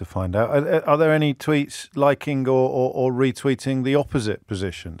easy way to find out. Are there any tweets liking or retweeting the opposite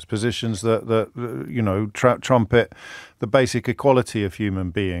positions that trumpet the basic equality of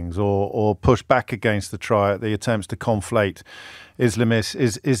human beings, or push back against the attempts to conflate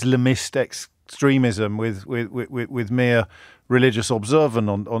Islamist extremism with mere religious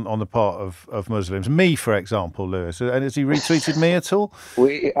observance on the part of Muslims? Me, for example, Lewis. And has he retweeted me at all?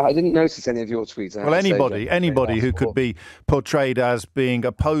 I didn't notice any of your tweets. Well, anybody who could be portrayed as being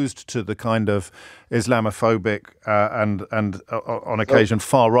opposed to the kind of Islamophobic and on occasion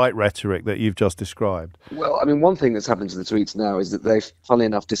far-right rhetoric that you've just described. Well, one thing that's happened to the tweets now is that they've, funnily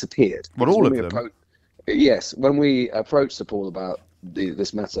enough, disappeared. Well, all of them? Yes. When we approached Sir Paul about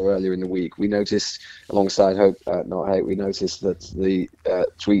this matter earlier in the week, we noticed, alongside Hope Not Hate, we noticed that the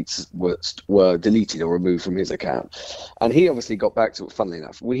tweets were deleted or removed from his account. And he obviously got back to, funnily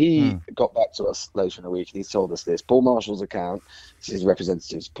enough, got back to us later in the week, and he's told us this: Paul Marshall's account, his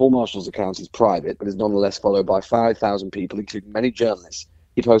representatives, Paul Marshall's account is private, but is nonetheless followed by 5,000 people, including many journalists.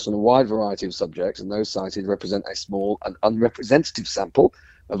 He posts on a wide variety of subjects, and those cited represent a small and unrepresentative sample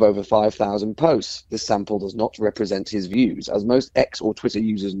of over 5,000 posts. This sample does not represent his views. As most X or Twitter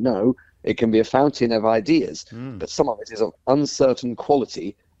users know, it can be a fountain of ideas, but some of it is of uncertain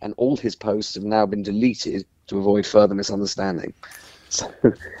quality, and all his posts have now been deleted to avoid further misunderstanding. So,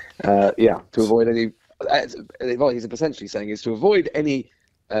 to avoid any... what he's essentially saying is to avoid any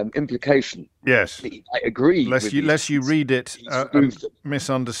implication. Yes. That you might agree lest you read it,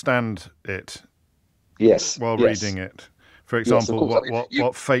 misunderstand it. Yes. While reading it. For example,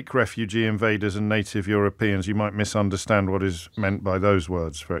 what fake refugee invaders and native Europeans, you might misunderstand what is meant by those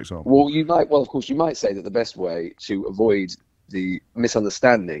words, for example. Well, of course, you might say that the best way to avoid the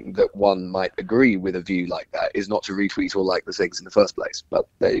misunderstanding that one might agree with a view like that is not to retweet or like the things in the first place. But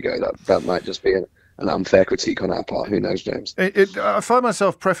there you go. That might just be an unfair critique on our part. Who knows, James? I find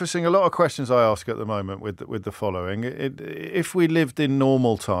myself prefacing a lot of questions I ask at the moment with the following. If we lived in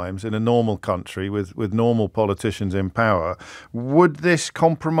normal times, in a normal country, with normal politicians in power, would this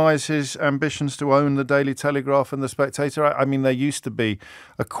compromise his ambitions to own the Daily Telegraph and the Spectator? I mean, there used to be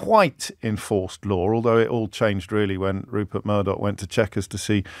a quite enforced law, although it all changed really when Rupert Murdoch went to Chequers to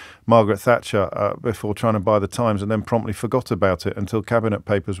see Margaret Thatcher before trying to buy the Times, and then promptly forgot about it until Cabinet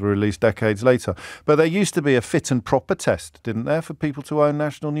Papers were released decades later. But there used to be a fit and proper test, didn't there, for people to own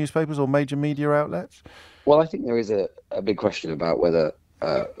national newspapers or major media outlets? Well, I think there is a big question about whether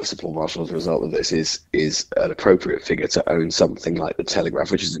Sir Paul Marshall, as a result of this, is an appropriate figure to own something like the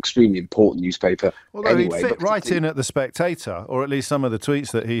Telegraph, which is an extremely important newspaper. Although he'd fit right in at the Spectator, or at least some of the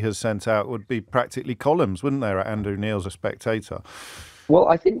tweets that he has sent out would be practically columns, wouldn't there, at Andrew Neil's A Spectator? Well,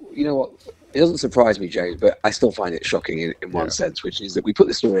 I think, you know what, it doesn't surprise me, James, but I still find it shocking in one sense, which is that we put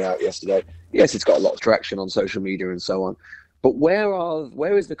the story out yesterday. Yes, it's got a lot of traction on social media and so on, but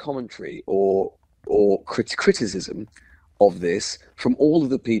where is the commentary or criticism of this from all of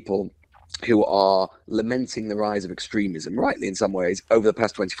the people who are lamenting the rise of extremism, rightly in some ways, over the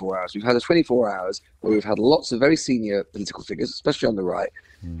past 24 hours? We've had a 24 hours where we've had lots of very senior political figures, especially on the right,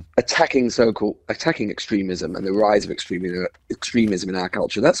 attacking extremism and the rise of extremism in our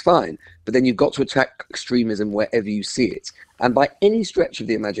culture. That's fine, but then you've got to attack extremism wherever you see it. And by any stretch of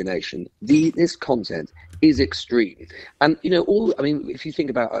the imagination, this content is extreme. And, you know, if you think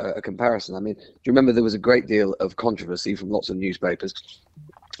about a comparison, I mean, do you remember there was a great deal of controversy from lots of newspapers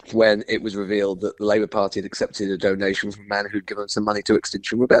when it was revealed that the Labour Party had accepted a donation from a man who'd given some money to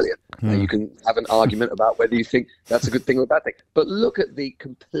Extinction Rebellion? Now, you can have an argument about whether you think that's a good thing or a bad thing, but look at the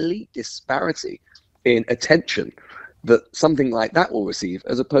complete disparity in attention that something like that will receive,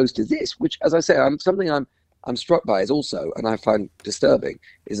 as opposed to this, which, as I say, I'm struck by is also, and I find disturbing,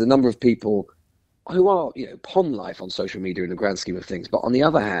 is the number of people who are, you know, pond life on social media in the grand scheme of things. But on the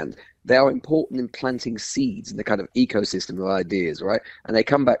other hand, they are important in planting seeds in the kind of ecosystem of ideas, right? And they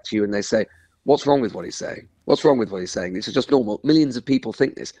come back to you and they say, what's wrong with what he's saying? What's wrong with what he's saying? This is just normal. Millions of people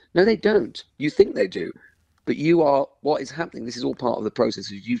think this. No, they don't. You think they do. But you are, what is happening, this is all part of the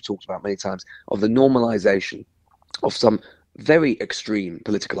process, as you've talked about many times, of the normalization of some very extreme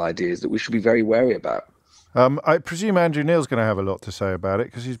political ideas that we should be very wary about. I presume Andrew Neil's going to have a lot to say about it,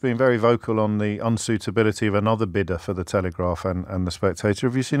 because he's been very vocal on the unsuitability of another bidder for the Telegraph and the Spectator.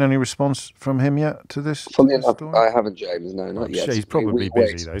 Have you seen any response from him yet to this? I haven't, James. No, not yet. He's probably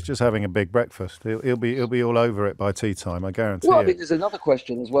busy though. He's just having a big breakfast. He'll be all over it by tea time, I guarantee. Well, I think there's another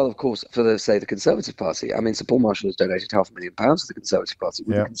question as well, of course, for the Conservative Party. I mean, Sir Paul Marshall has donated £500,000 to the Conservative Party.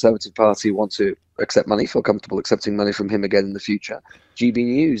 Would the Conservative Party want to accept money, feel comfortable accepting money from him again in the future? GB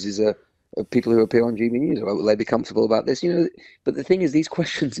News is of people who appear on GB News. Will they be comfortable about this? You know, but the thing is, these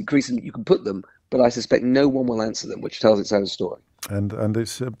questions increasingly, you can put them, but I suspect no one will answer them, which tells its own story. And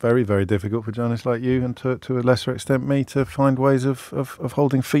it's very, very difficult for journalists like you, and to a lesser extent me, to find ways of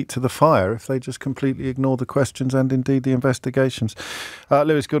holding feet to the fire if they just completely ignore the questions and indeed the investigations.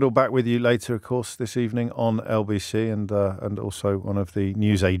 Lewis Goodall back with you later, of course, this evening on LBC, and also one of the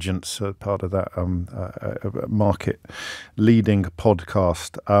news agents, part of that market-leading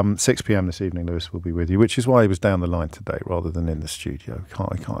podcast. 6 p.m. this evening, Lewis will be with you, which is why he was down the line today rather than in the studio.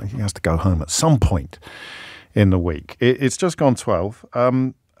 He has to go home at some point in the week. It's just gone 12.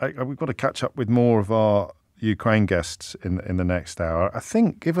 We've got to catch up with more of our Ukraine guests in the next hour. I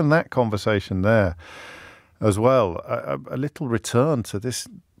think, given that conversation there as well, a little return to this,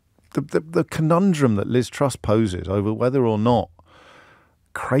 the conundrum that Liz Truss poses over whether or not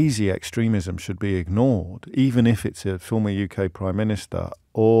crazy extremism should be ignored, even if it's a former UK Prime Minister,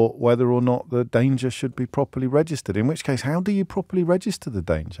 or whether or not the danger should be properly registered. In which case, how do you properly register the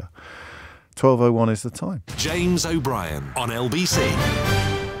danger? 12:01 is the time. James O'Brien on LBC.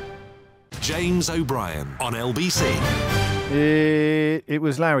 James O'Brien on LBC. It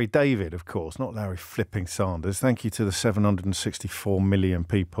was Larry David, of course, not Larry flipping Sanders. Thank you to the 764 million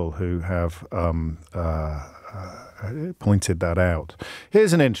people who have pointed that out.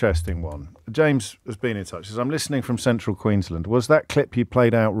 Here's an interesting one. James has been in touch. He says, I'm listening from central Queensland. Was that clip you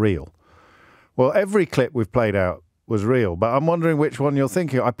played out real? Well, every clip we've played out was real, but I'm wondering which one you're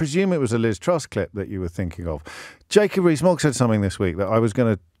thinking of. I presume it was a Liz Truss clip that you were thinking of. Jacob Rees-Mogg said something this week that I was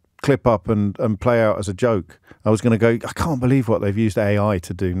going to clip up and play out as a joke. I was going to go, I can't believe what they've used AI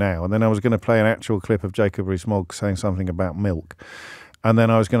to do now. And then I was going to play an actual clip of Jacob Rees-Mogg saying something about milk. And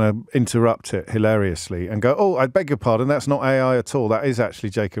then I was going to interrupt it hilariously and go, oh, I beg your pardon, that's not AI at all. That is actually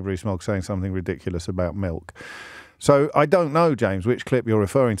Jacob Rees-Mogg saying something ridiculous about milk. So I don't know, James, which clip you're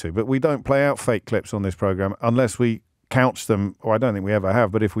referring to, but we don't play out fake clips on this programme unless we couch them, or I don't think we ever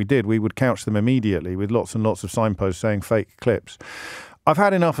have, but if we did, we would couch them immediately with lots and lots of signposts saying fake clips. I've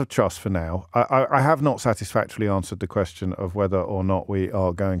had enough of Truss for now. I have not satisfactorily answered the question of whether or not we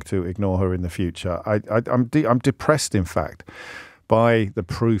are going to ignore her in the future. I'm depressed, in fact, by the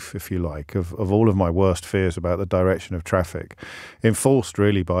proof, if you like, of all of my worst fears about the direction of traffic, enforced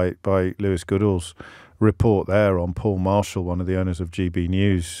really by Lewis Goodall's report there on Paul Marshall, one of the owners of GB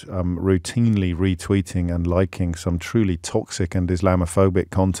News, routinely retweeting and liking some truly toxic and Islamophobic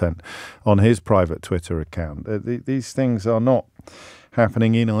content on his private Twitter account. These things are not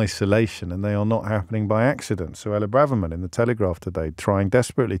happening in isolation, and they are not happening by accident. Suella Braverman in The Telegraph today trying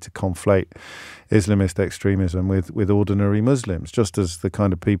desperately to conflate Islamist extremism with ordinary Muslims, just as the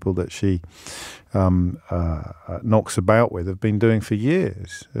kind of people that she knocks about with have been doing for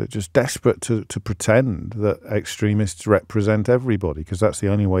years, just desperate to pretend that extremists represent everybody, because that's the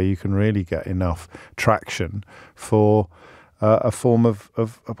only way you can really get enough traction for a form of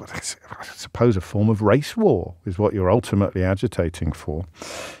I suppose a form of race war is what you're ultimately agitating for.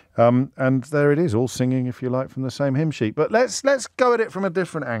 And there it is, all singing, if you like, from the same hymn sheet. But let's go at it from a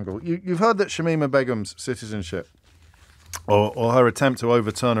different angle. You've heard that Shamima Begum's citizenship, or her attempt to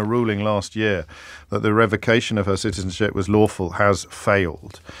overturn a ruling last year that the revocation of her citizenship was lawful, has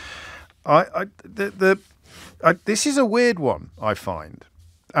failed. This is a weird one, I find.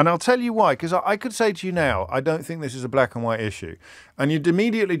 And I'll tell you why, because I could say to you now, I don't think this is a black and white issue. And you'd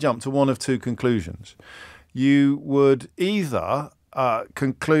immediately jump to one of two conclusions. You would either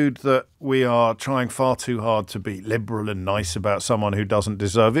conclude that we are trying far too hard to be liberal and nice about someone who doesn't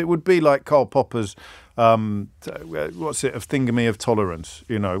deserve it. It would be like Karl Popper's, what's it, of thingamy of tolerance.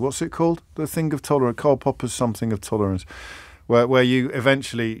 You know, what's it called? The thing of tolerance. Karl Popper's something of tolerance. Where you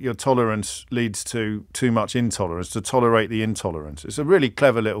eventually, your tolerance leads to too much intolerance, to tolerate the intolerance. It's a really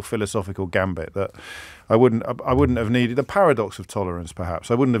clever little philosophical gambit that I wouldn't have needed. The paradox of tolerance,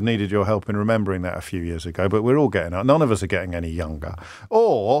 perhaps. I wouldn't have needed your help in remembering that a few years ago, but we're all getting out. None of us are getting any younger.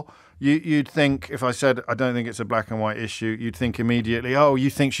 Or you'd think, if I said, I don't think it's a black and white issue, you'd think immediately, oh,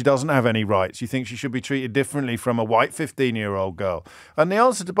 you think she doesn't have any rights. You think she should be treated differently from a white 15-year-old girl. And the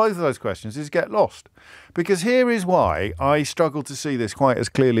answer to both of those questions is get lost. Because here is why I struggle to see this quite as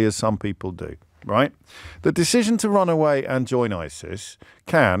clearly as some people do, right? The decision to run away and join ISIS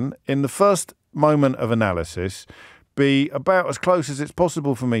can, in the first moment of analysis, be about as close as it's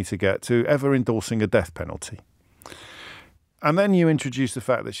possible for me to get to ever endorsing a death penalty. And then you introduce the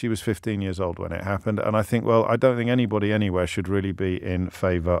fact that she was 15 years old when it happened, and I think, well, I don't think anybody anywhere should really be in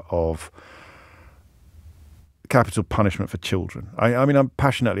favour of capital punishment for children. I mean, I'm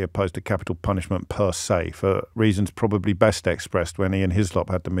passionately opposed to capital punishment per se, for reasons probably best expressed when Ian Hislop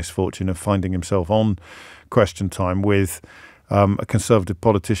had the misfortune of finding himself on Question Time with a Conservative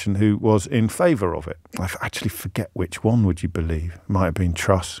politician who was in favour of it. I actually forget which one, would you believe? It might have been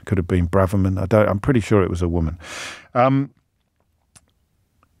Truss, could have been Braverman. I'm pretty sure it was a woman.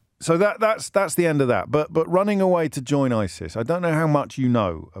 So that's the end of that. But running away to join ISIS, I don't know how much you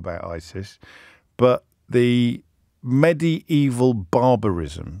know about ISIS, but the medieval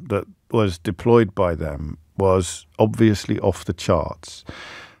barbarism that was deployed by them was obviously off the charts.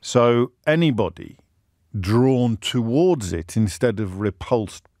 So anybody drawn towards it instead of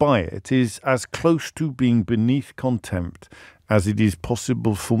repulsed by it is as close to being beneath contempt as it is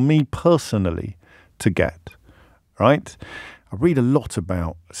possible for me personally to get, right? I read a lot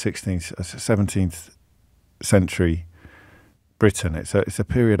about 16th, 17th century Britain. It's a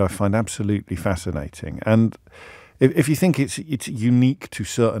period I find absolutely fascinating. And if you think it's unique to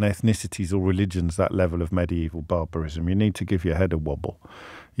certain ethnicities or religions, that level of medieval barbarism, you need to give your head a wobble.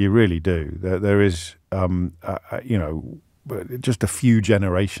 You really do. There is, just a few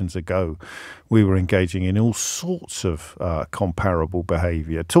generations ago, we were engaging in all sorts of comparable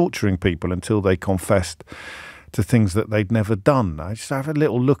behaviour, torturing people until they confessed to things that they'd never done. I just have a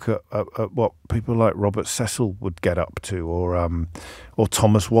little look at what people like Robert Cecil would get up to, or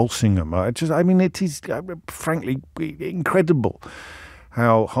Thomas Walsingham. It is frankly incredible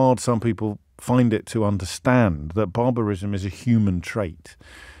how hard some people find it to understand that barbarism is a human trait.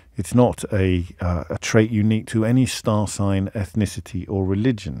 It's not a trait unique to any star sign, ethnicity or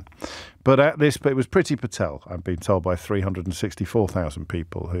religion. But it was Priti Patel, I've been told, by 364,000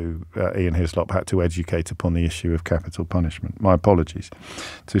 people who Ian Hislop had to educate upon the issue of capital punishment. My apologies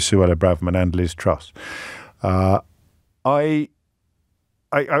to Suella Braverman and Liz Truss. I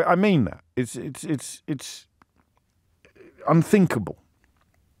mean that. It's unthinkable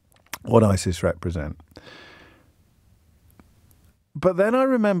what ISIS represent. But then I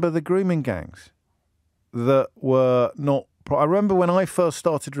remember the grooming gangs that were not... I remember when I first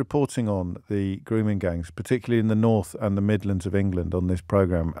started reporting on the grooming gangs, particularly in the north and the Midlands of England on this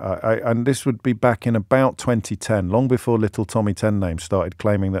programme, and this would be back in about 2010, long before little Tommy Ten Name started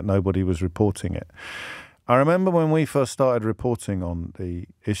claiming that nobody was reporting it. I remember when we first started reporting on the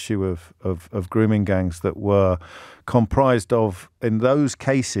issue of grooming gangs that were comprised of, in those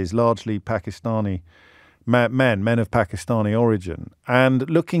cases, largely Pakistani men of Pakistani origin, and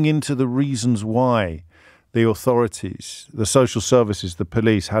looking into the reasons why the authorities, the social services, the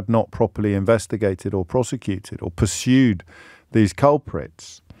police had not properly investigated or prosecuted or pursued these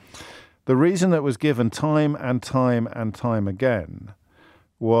culprits. The reason that was given time and time and time again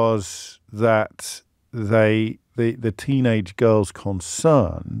was that the teenage girls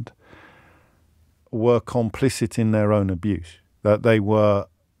concerned were complicit in their own abuse, that they were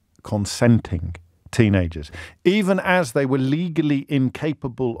consenting teenagers, even as they were legally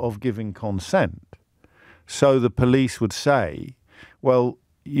incapable of giving consent. So the police would say, well,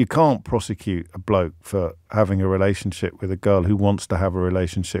 you can't prosecute a bloke for having a relationship with a girl who wants to have a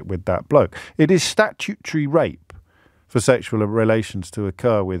relationship with that bloke. It is statutory rape for sexual relations to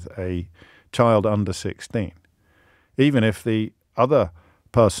occur with a child under 16, even if the other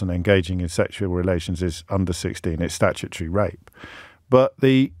person engaging in sexual relations is under 16. It's statutory rape. But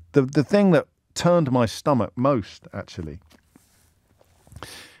the thing that turned my stomach most, actually,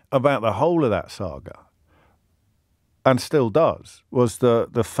 about the whole of that saga, and still does, was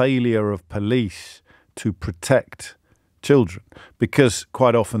the failure of police to protect children, because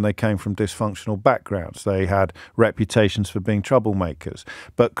quite often they came from dysfunctional backgrounds. They had reputations for being troublemakers.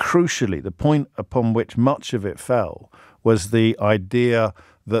 But crucially, the point upon which much of it fell was the idea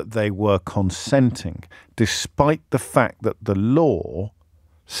that they were consenting, despite the fact that the law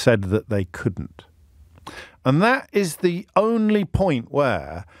said that they couldn't. And that is the only point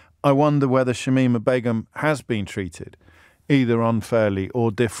where I wonder whether Shamima Begum has been treated either unfairly or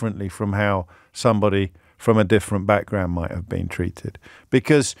differently from how somebody from a different background might have been treated.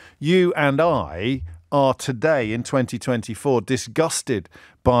 Because you and I are today in 2024 disgusted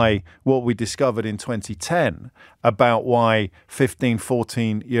by what we discovered in 2010 about why 15,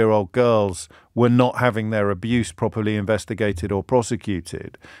 14-year-old girls were not having their abuse properly investigated or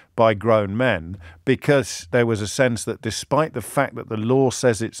prosecuted by grown men, because there was a sense that despite the fact that the law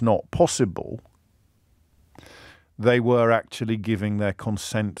says it's not possible, they were actually giving their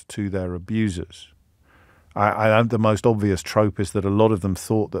consent to their abusers. I the most obvious trope is that a lot of them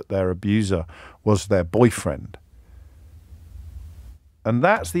thought that their abuser was their boyfriend. And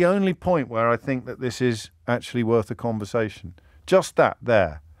that's the only point where I think that this is actually worth a conversation. Just that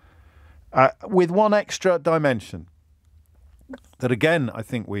there. With one extra dimension that, again, I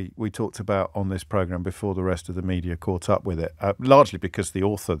think we talked about on this programme before the rest of the media caught up with it, largely because the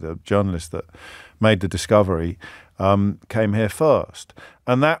author, the journalist that made the discovery, came here first.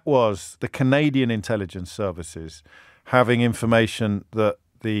 And that was the Canadian intelligence services having information that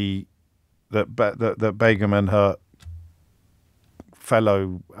that Begum and her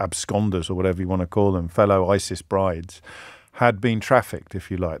fellow absconders, or whatever you want to call them, fellow ISIS brides, had been trafficked,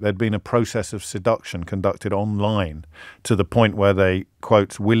 if you like. There'd been a process of seduction conducted online to the point where they,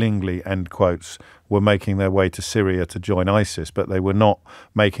 quotes, willingly, end quotes, were making their way to Syria to join ISIS, but they were not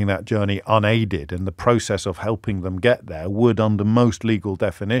making that journey unaided. And the process of helping them get there would, under most legal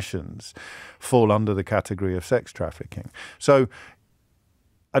definitions, fall under the category of sex trafficking. So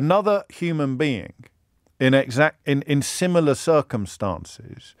another human being in similar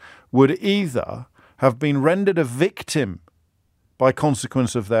circumstances would either have been rendered a victim by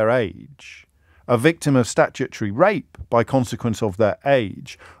consequence of their age, a victim of statutory rape by consequence of their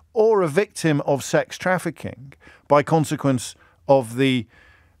age, or a victim of sex trafficking by consequence of the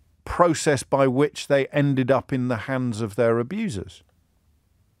process by which they ended up in the hands of their abusers.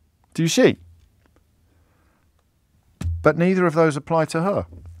 Do you see? But neither of those apply to her.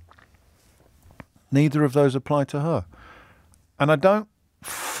 Neither of those apply to her. And I don't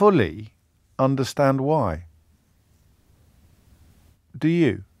fully understand why. Do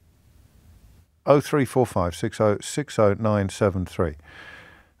you? 0345 60973. There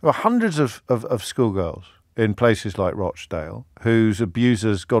were hundreds of schoolgirls in places like Rochdale whose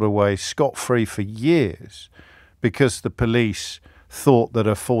abusers got away scot-free for years because the police thought that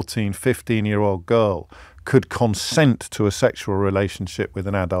a 14, 15-year-old girl could consent to a sexual relationship with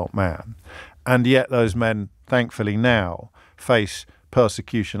an adult man. And yet those men, thankfully now, face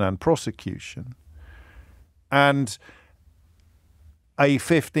persecution and prosecution. And a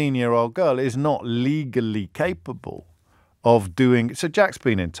 15-year-old girl is not legally capable of doing... So Jack's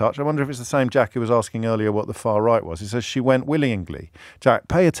been in touch. I wonder if it's the same Jack who was asking earlier what the far right was. He says she went willingly. Jack,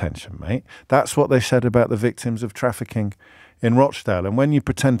 pay attention, mate. That's what they said about the victims of trafficking in Rochdale. And when you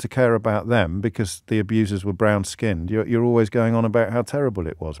pretend to care about them because the abusers were brown-skinned, you're always going on about how terrible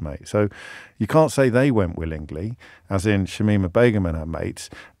it was, mate. So you can't say they went willingly, as in Shamima Begum and her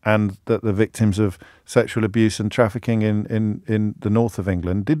mates, and that the victims of sexual abuse and trafficking in the north of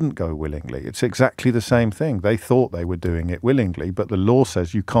England didn't go willingly. It's exactly the same thing. They thought they were doing it willingly, but the law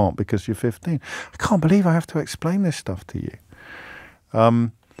says you can't because you're 15. I can't believe I have to explain this stuff to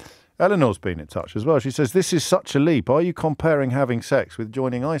you. Eleanor's been in touch as well. She says, this is such a leap. Are you comparing having sex with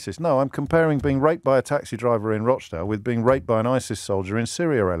joining ISIS? No, I'm comparing being raped by a taxi driver in Rochdale with being raped by an ISIS soldier in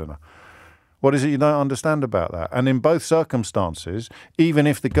Syria, Eleanor. What is it you don't understand about that? And in both circumstances, even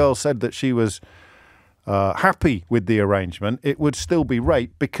if the girl said that she was happy with the arrangement, it would still be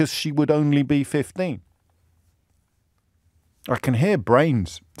rape because she would only be 15. I can hear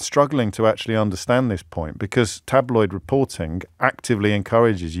brains struggling to actually understand this point because tabloid reporting actively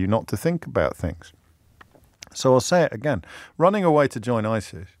encourages you not to think about things. So I'll say it again. Running away to join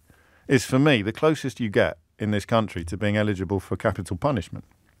ISIS is, for me, the closest you get in this country to being eligible for capital punishment.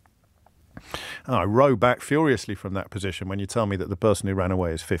 And I row back furiously from that position when you tell me that the person who ran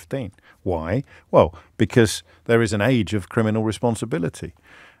away is 15. Why? Well, because there is an age of criminal responsibility.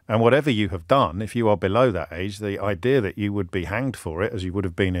 And whatever you have done, if you are below that age, the idea that you would be hanged for it, as you would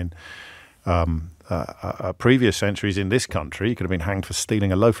have been in previous centuries in this country, you could have been hanged for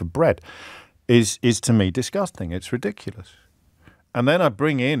stealing a loaf of bread, is to me disgusting. It's ridiculous. And then I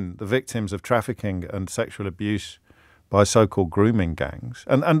bring in the victims of trafficking and sexual abuse by so-called grooming gangs.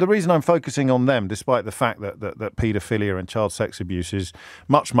 And the reason I'm focusing on them, despite the fact that paedophilia and child sex abuse is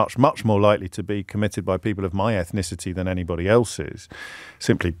much, much, much more likely to be committed by people of my ethnicity than anybody else's,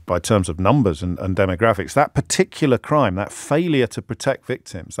 simply by terms of numbers and demographics, that particular crime, that failure to protect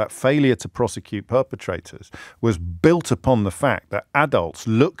victims, that failure to prosecute perpetrators, was built upon the fact that adults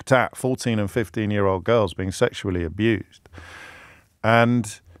looked at 14 and 15-year-old girls being sexually abused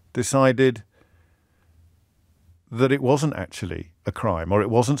and decided that it wasn't actually a crime or it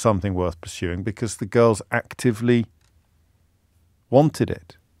wasn't something worth pursuing because the girls actively wanted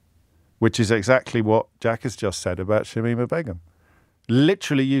it, which is exactly what Jack has just said about Shamima Begum.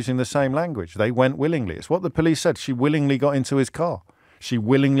 Literally using the same language. They went willingly. It's what the police said. She willingly got into his car. She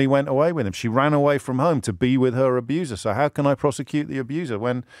willingly went away with him. She ran away from home to be with her abuser. So how can I prosecute the abuser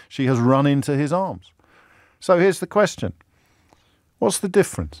when she has run into his arms? So here's the question. What's the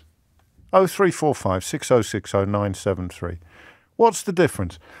difference? 0345 6060 973. What's the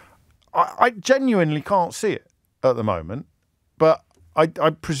difference? I genuinely can't see it at the moment, but I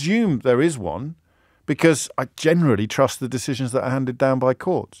presume there is one because I generally trust the decisions that are handed down by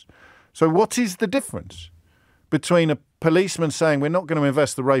courts. So what is the difference between a policeman saying we're not going to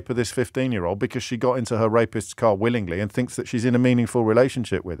invest the rape of this 15-year-old because she got into her rapist's car willingly and thinks that she's in a meaningful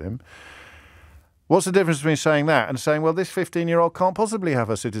relationship with him? What's the difference between saying that and saying, well, this 15-year-old can't possibly have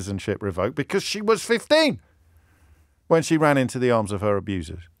her citizenship revoked because she was 15 when she ran into the arms of her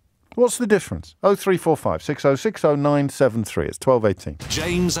abusers? What's the difference? 0345 6060 973. It's 12:18.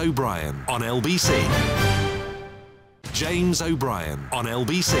 James O'Brien on LBC. James O'Brien on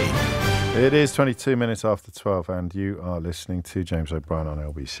LBC. It is 22 minutes after 12 and you are listening to James O'Brien on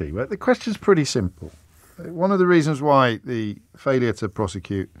LBC. Well, the question's pretty simple. One of the reasons why the failure to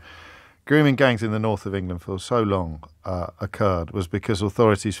prosecute grooming gangs in the north of England for so long occurred was because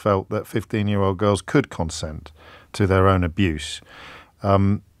authorities felt that 15-year-old girls could consent to their own abuse.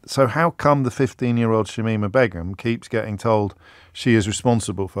 So how come the 15-year-old Shamima Begum keeps getting told she is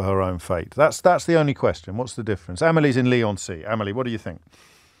responsible for her own fate? That's the only question. What's the difference? Amelie's in Leigh-on-Sea. Amelie, what do you think?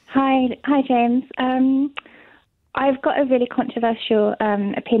 Hi, James. I've got a really controversial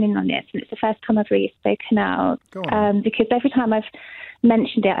opinion on this, and it's the first time I've really spoken out. Because every time I've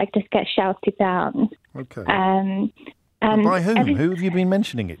mentioned it, I just get shouted down. Okay. And by whom? Who have you been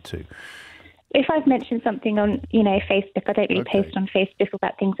mentioning it to? if I've mentioned something on, Facebook, I don't really post on Facebook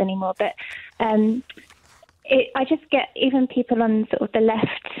about things anymore, but I just get even people on sort of the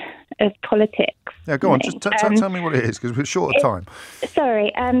left of politics. Yeah, go on, just tell me what it is, because we're short of time.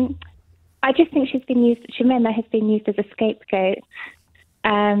 Sorry, I just think Shamima has been used as a scapegoat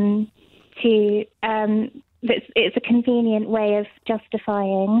it's a convenient way of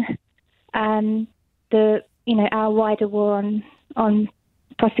justifying our wider war on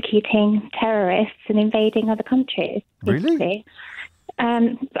prosecuting terrorists and invading other countries. Really?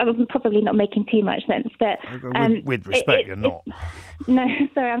 I'm probably not making too much sense, but with respect, you're not. No,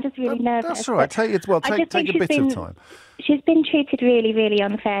 sorry, I'm just really nervous. That's all right. Take a bit of time. She's been treated really, really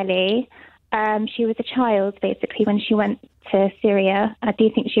unfairly. She was a child, basically, when she went to Syria. I do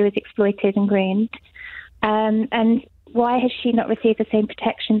think she was exploited and groomed. And why has she not received the same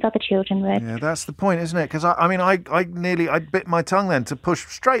protections other children would? Yeah, that's the point, isn't it? Because I bit my tongue then to push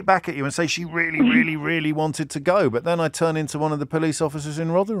straight back at you and say she really, really, really wanted to go. But then I turn into one of the police officers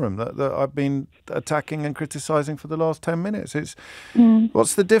in Rotherham that I've been attacking and criticising for the last 10 minutes.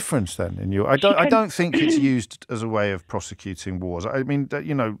 What's the difference then in you? I don't think it's used as a way of prosecuting wars. I mean,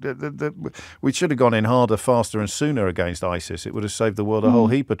 we should have gone in harder, faster and sooner against ISIS. It would have saved the world a whole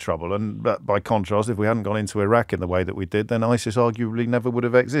heap of trouble. And by contrast, if we hadn't gone into Iraq in the way that we did, then ISIS arguably never would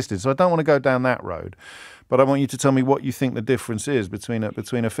have existed. So I don't want to go down that road, but I want you to tell me what you think the difference is between a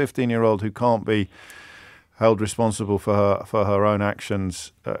 15-year-old who can't be held responsible for her own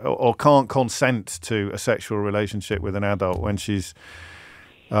actions or can't consent to a sexual relationship with an adult when she's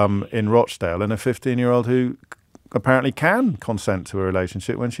in Rochdale, and a 15-year-old who apparently can consent to a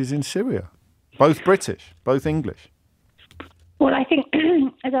relationship when she's in Syria. Both British, both English. Well, I think,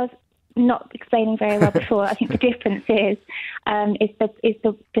 as I was not explaining very well before, I think the difference is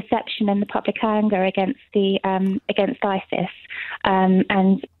the perception and the public anger against ISIS,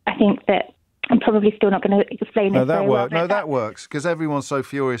 and I think that I'm probably still not going to explain this very well. No, that works, because everyone's so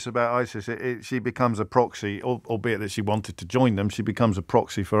furious about ISIS. She becomes a proxy, albeit that she wanted to join them. She becomes a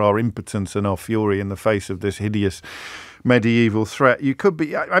proxy for our impotence and our fury in the face of this hideous medieval threat. You could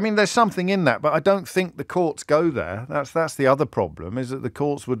be. I mean, there's something in that, but I don't think the courts go there. That's the other problem, is that the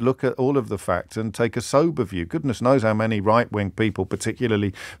courts would look at all of the facts and take a sober view. Goodness knows how many right-wing people,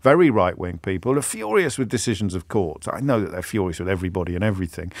 particularly very right-wing people, are furious with decisions of courts. I know that they're furious with everybody and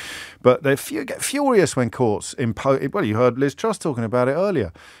everything, but they get furious when courts impose. Well, you heard Liz Truss talking about it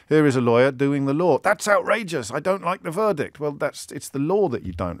earlier. Here is a lawyer doing the law. That's outrageous. I don't like the verdict. Well, it's the law that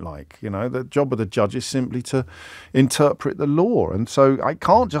you don't like. The job of the judge is simply to interpret the law, and so it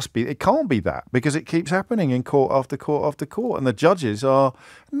can't be that, because it keeps happening in court after court after court, and the judges they're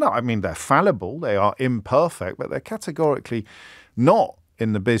fallible, they are imperfect, but they're categorically not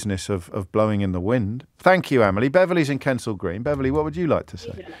in the business of blowing in the wind. Thank you, Emily. Beverly's in Kensal Green. Beverly, what would you like to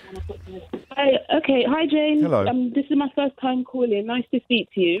say? Hi James. Hello. This is my first time calling. Nice to speak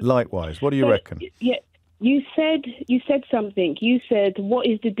to you. Likewise. What do you reckon? Yeah, you said something. You said, what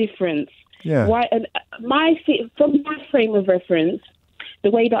is the difference? Yeah. Why? And from my frame of reference,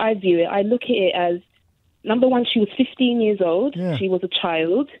 the way that I view it, I look at it as, number one, she was 15 years old. Yeah. She was a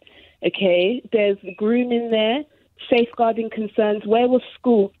child. Okay. There's grooming there, safeguarding concerns. Where was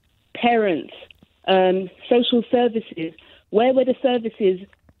school, parents, social services? Where were the services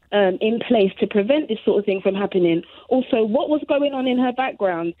in place to prevent this sort of thing from happening? Also, what was going on in her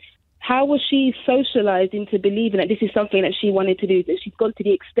background? How was she socialised into believing that this is something that she wanted to do, that she's gone to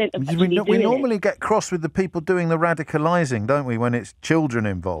the extent of actually doing it? We normally get cross with the people doing the radicalising, don't we, when it's children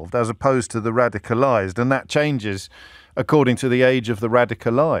involved, as opposed to the radicalised, and that changes according to the age of the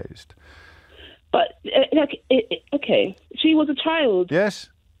radicalised. But, okay, she was a child. Yes.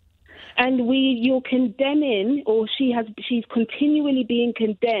 And you're condemning, or she's continually being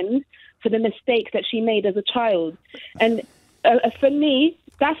condemned for the mistakes that she made as a child. And for me,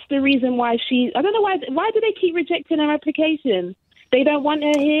 that's the reason why I don't know why do they keep rejecting her application? They don't want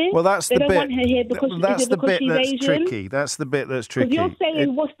her here. Well, that's the bit. They don't want her here because she's Asian. Tricky. That's the bit that's tricky. Because you're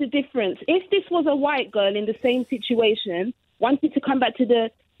saying, what's the difference? If this was a white girl in the same situation, wanted to come back to the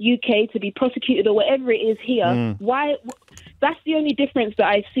UK to be prosecuted or whatever it is here, why? That's the only difference that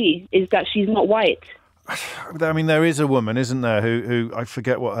I see, is that she's not white. I mean, there is a woman, isn't there, who I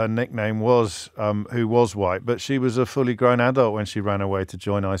forget what her nickname was, who was white, but she was a fully grown adult when she ran away to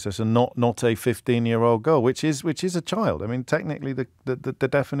join ISIS, and not a 15-year-old girl, which is a child. I mean, technically the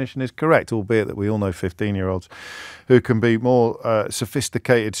definition is correct, albeit that we all know 15-year-olds who can be more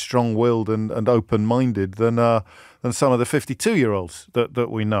sophisticated, strong-willed, and open-minded than some of the 52-year-olds that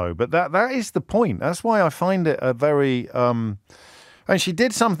we know. But that is the point. That's why I find it a very And she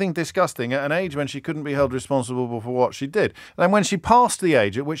did something disgusting at an age when she couldn't be held responsible for what she did. And when she passed the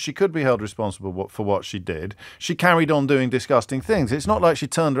age at which she could be held responsible for what she did, she carried on doing disgusting things. It's not like she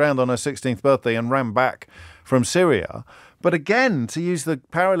turned around on her 16th birthday and ran back from Syria. But again, to use the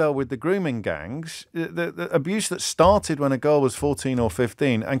parallel with the grooming gangs, the abuse that started when a girl was 14 or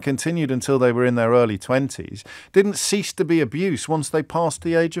 15 and continued until they were in their early 20s didn't cease to be abuse once they passed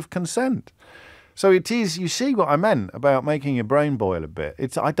the age of consent. So it is, you see what I meant about making your brain boil a bit.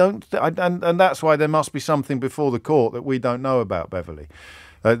 And that's why there must be something before the court that we don't know about, Beverly.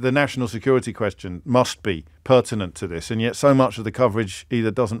 The national security question must be pertinent to this, and yet so much of the coverage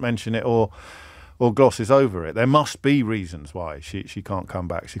either doesn't mention it or glosses over it. There must be reasons why she can't come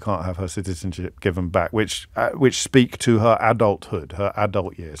back. She can't have her citizenship given back, which speak to her adulthood, her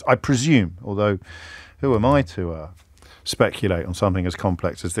adult years. I presume, although who am I to speculate on something as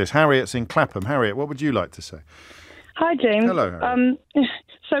complex as this? Harriet's in Clapham. Harriet, what would you like to say? Hi, James. Hello, Harriet.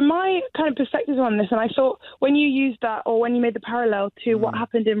 So my kind of perspective on this, and I thought when you used that, or when you made the parallel to what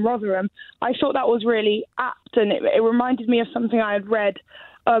happened in Rotherham, I thought that was really apt, and it reminded me of something I had read.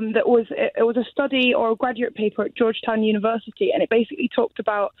 It was a study or a graduate paper at Georgetown University, and it basically talked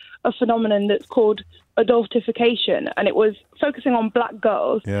about a phenomenon that's called adultification, and it was focusing on black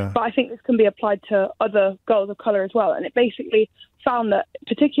girls, but I think this can be applied to other girls of colour as well. And it basically found that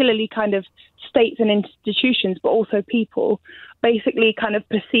particularly kind of states and institutions, but also people, basically kind of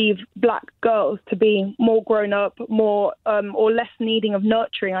perceive black girls to be more grown up, more or less needing of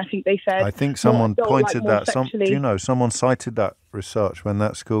nurturing, I think they said. I think someone pointed that. Someone cited that research when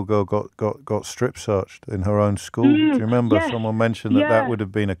that schoolgirl got strip searched in her own school. Do you remember? Someone mentioned that would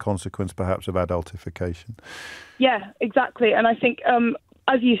have been a consequence perhaps of adultification. Yeah, exactly. And I think,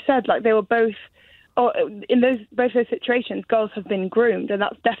 as you said, like they were both, in both those situations, girls have been groomed, and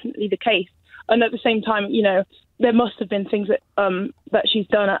that's definitely the case. And at the same time, you know, there must have been things that she's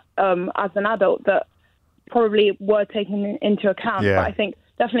done as an adult that probably were taken into account. Yeah. But I think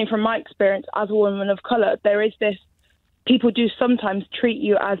definitely from my experience as a woman of colour, there is this, people do sometimes treat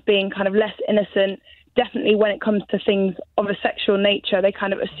you as being kind of less innocent. Definitely when it comes to things of a sexual nature, they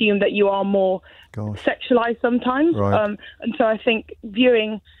kind of assume that you are more sexualised sometimes. Right. And so I think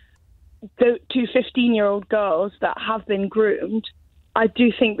viewing the two 15-year-old girls that have been groomed, I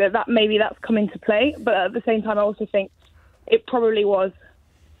do think that maybe that's come into play, but at the same time, I also think it probably was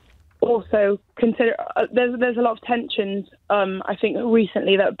also consider. There's a lot of tensions, I think,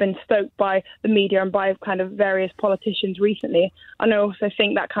 recently that have been stoked by the media and by kind of various politicians recently, and I also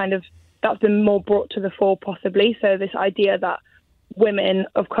think that's been more brought to the fore, possibly. So this idea that women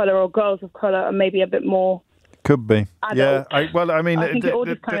of colour or girls of colour are maybe a bit more. Could be. Adult. Yeah.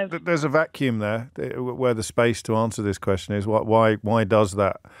 There's a vacuum there where the space to answer this question is why does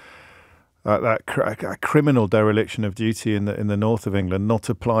that criminal dereliction of duty in the north of England not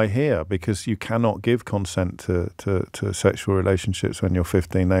apply here? Because you cannot give consent to sexual relationships when you're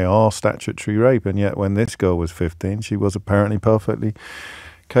 15. They are statutory rape, and yet when this girl was 15, she was apparently perfectly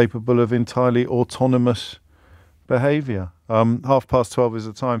capable of entirely autonomous behaviour. 12:30 is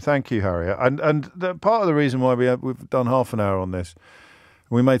the time. Thank you, Harriet. And part of the reason why we've done half an hour on this,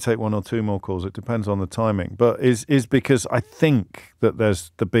 we may take one or two more calls, it depends on the timing, but is because I think that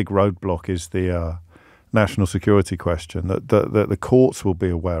there's the big roadblock is the national security question that the courts will be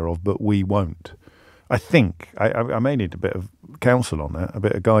aware of, but we won't. I think I may need a bit of counsel on that, a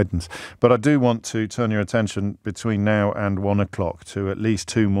bit of guidance. But I do want to turn your attention between now and 1 o'clock to at least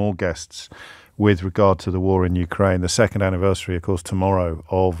two more guests with regard to the war in Ukraine. The second anniversary, of course, tomorrow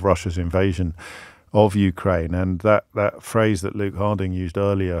of Russia's invasion of Ukraine. And that phrase that Luke Harding used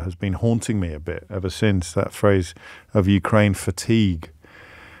earlier has been haunting me a bit ever since, that phrase of Ukraine fatigue.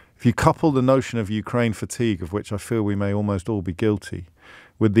 If you couple the notion of Ukraine fatigue, of which I feel we may almost all be guilty,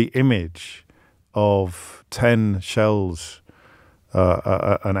 with the image of 10 shells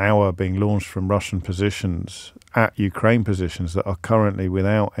an hour being launched from Russian positions at Ukraine positions that are currently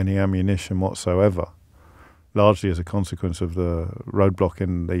without any ammunition whatsoever, largely as a consequence of the roadblock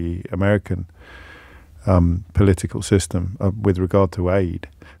in the American political system with regard to aid.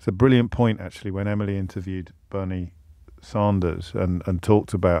 It's a brilliant point, actually, when Emily interviewed Bernie Sanders and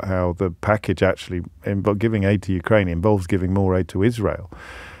talked about how the package actually, giving aid to Ukraine, involves giving more aid to Israel.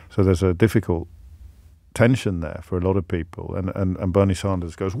 So there's a difficult tension there for a lot of people, and Bernie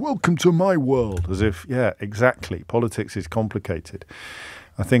Sanders goes, "Welcome to my world," as if, yeah, exactly, politics is complicated.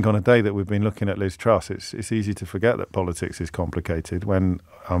 I think on a day that we've been looking at Liz Truss, it's easy to forget that politics is complicated when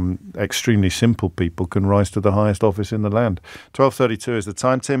extremely simple people can rise to the highest office in the land. 12:32 is the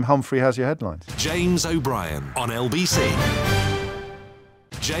time. Tim Humphrey has your headlines. James O'Brien on LBC.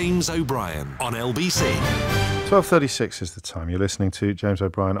 James O'Brien on LBC. 12:36 is the time. You're listening to James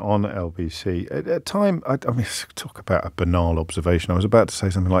O'Brien on LBC. At time, I mean, talk about a banal observation. I was about to say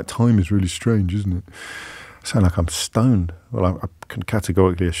something like, time is really strange, isn't it? I sound like I'm stoned. Well, I can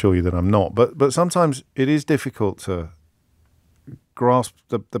categorically assure you that I'm not. But sometimes it is difficult to grasp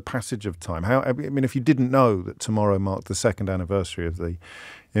the passage of time. I mean, if you didn't know that tomorrow marked the second anniversary of the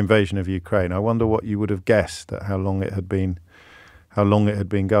invasion of Ukraine, I wonder what you would have guessed at how long it had been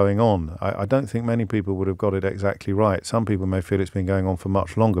going on. I don't think many people would have got it exactly right. Some people may feel it's been going on for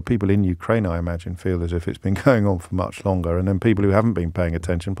much longer. People in Ukraine, I imagine, feel as if it's been going on for much longer. And then people who haven't been paying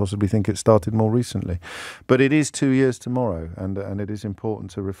attention possibly think it started more recently. But it is 2 years tomorrow, and it is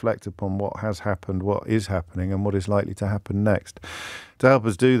important to reflect upon what has happened, what is happening, and what is likely to happen next. To help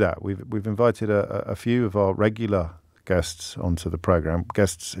us do that, we've invited a few of our regular guests onto the programme,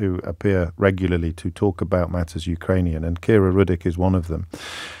 guests who appear regularly to talk about matters Ukrainian, and Kira Rudik is one of them,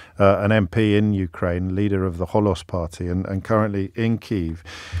 an MP in Ukraine, leader of the Holos Party, and currently in Kyiv.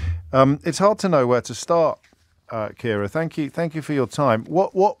 It's hard to know where to start, Kira. Thank you for your time.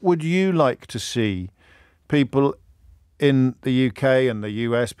 What would you like to see people in the UK and the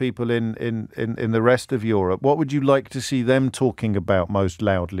US, people in the rest of Europe, what would you like to see them talking about most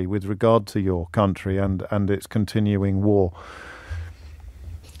loudly with regard to your country and its continuing war?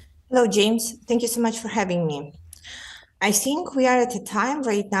 Hello, James. Thank you so much for having me. I think we are at a time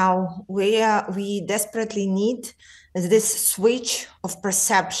right now where we desperately need this switch of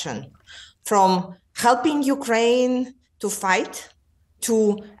perception from helping Ukraine to fight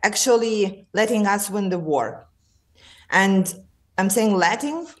to actually letting us win the war. And I'm saying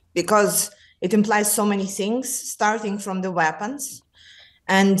letting because it implies so many things, starting from the weapons.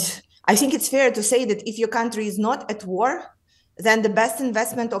 And I think it's fair to say that if your country is not at war, then the best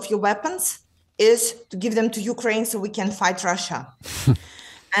investment of your weapons is to give them to Ukraine so we can fight Russia.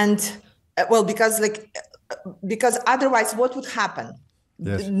 And well, because otherwise what would happen?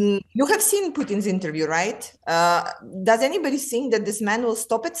 Yes. You have seen Putin's interview, right? Does anybody think that this man will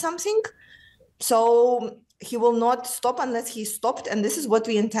stop at something? So he will not stop unless he's stopped. And this is what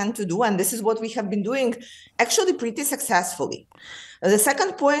we intend to do. And this is what we have been doing actually pretty successfully. The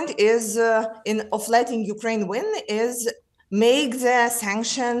second point is of letting Ukraine win is make the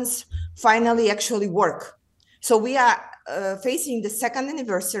sanctions finally actually work. So we are facing the second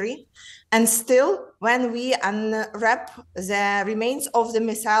anniversary. And still, when we unwrap the remains of the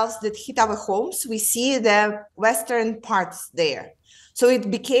missiles that hit our homes, we see the Western parts there. So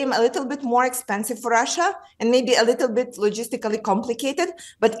it became a little bit more expensive for Russia and maybe a little bit logistically complicated,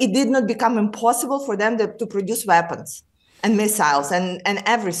 but it did not become impossible for them to produce weapons and missiles and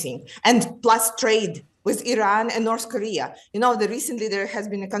everything. And plus trade with Iran and North Korea. You know, recently there has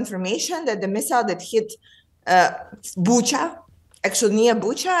been a confirmation that the missile that hit Bucha, actually near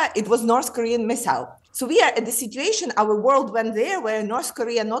Bucha, it was North Korean missile. So we are at the situation, our world went there where North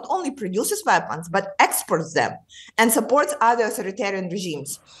Korea not only produces weapons, but exports them and supports other authoritarian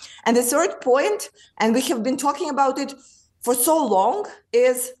regimes. And the third point, and we have been talking about it for so long,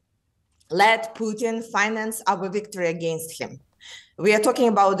 is let Putin finance our victory against him. We are talking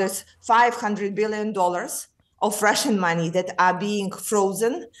about this $500 billion of Russian money that are being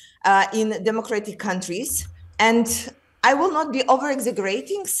frozen in democratic countries. And I will not be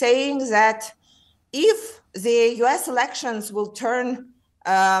over-exaggerating saying that if the US elections will turn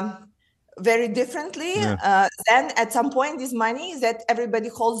very differently, then at some point this money that everybody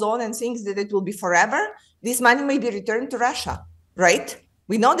holds on and thinks that it will be forever, this money may be returned to Russia, right?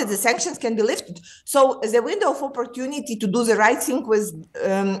 We know that the sanctions can be lifted. So the window of opportunity to do the right thing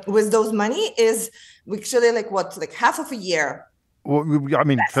with those money is actually like half of a year. Well, I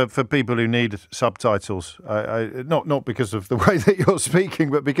mean, for people who need subtitles, not because of the way that you're speaking,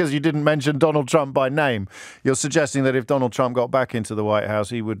 but because you didn't mention Donald Trump by name, you're suggesting that if Donald Trump got back into the White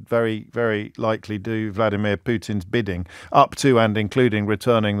House, he would very, very likely do Vladimir Putin's bidding, up to and including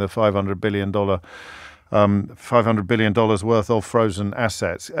returning the $500 billion worth of frozen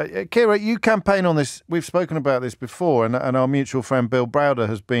assets. Kira, you campaign on this. We've spoken about this before, and our mutual friend Bill Browder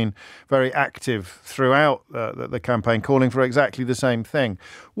has been very active throughout the campaign, calling for exactly the same thing.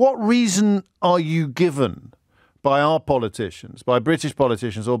 What reason are you given by our politicians, by British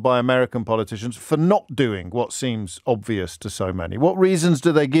politicians or by American politicians, for not doing what seems obvious to so many? What reasons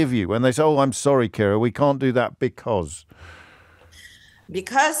do they give you when they say, oh, I'm sorry, Kira, we can't do that because?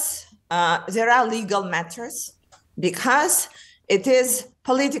 Because there are legal matters, because it is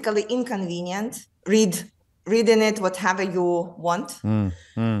politically inconvenient. Read in it whatever you want.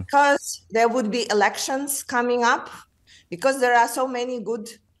 Because there would be elections coming up, because there are so many good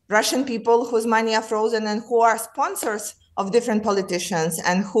Russian people whose money are frozen and who are sponsors of different politicians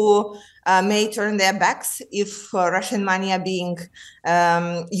and who may turn their backs if Russian money are being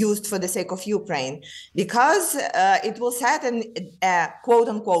used for the sake of Ukraine, because it will set an quote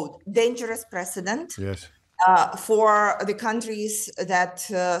unquote dangerous precedent. Yes. For the countries that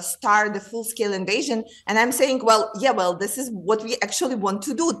start the full-scale invasion. And I'm saying, well, this is what we actually want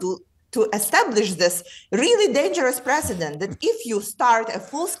to do, to establish this really dangerous precedent that if you start a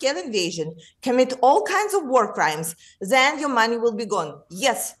full-scale invasion, commit all kinds of war crimes, then your money will be gone.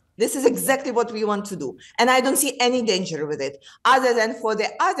 Yes, this is exactly what we want to do. And I don't see any danger with it, other than for the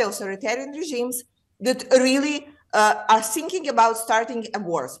other authoritarian regimes that really are thinking about starting a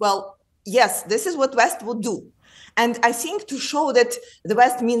wars. Well, yes, this is what West would do. And I think to show that the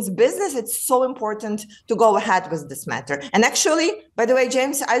West means business, it's so important to go ahead with this matter. And actually, by the way,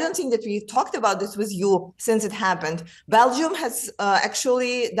 James, I don't think that we talked about this with you since it happened. Belgium has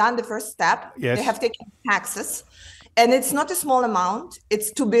actually done the first step. Yes. They have taken taxes. And it's not a small amount. It's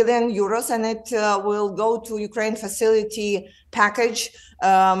 2 billion euros, and it will go to Ukraine facility package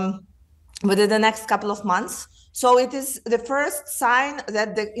within the next couple of months. So it is the first sign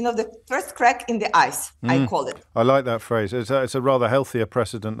that the first crack in the ice, I call it. I like that phrase. It's a rather healthier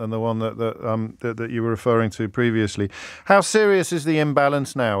precedent than the one that you were referring to previously. How serious is the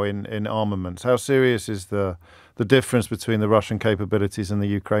imbalance now in armaments? How serious is the difference between the Russian capabilities and the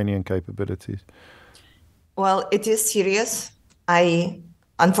Ukrainian capabilities? Well, it is serious. I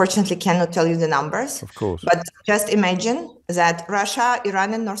unfortunately cannot tell you the numbers. Of course. But just imagine that Russia,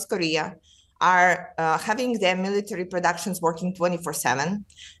 Iran, and North Korea are having their military productions working 24/7,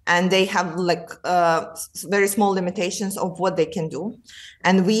 and they have very small limitations of what they can do.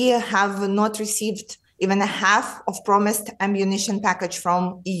 And we have not received even a half of promised ammunition package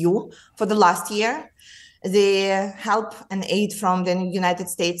from EU for the last year. The help and aid from the United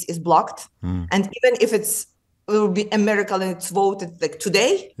States is blocked. And even if it will be a miracle and it's voted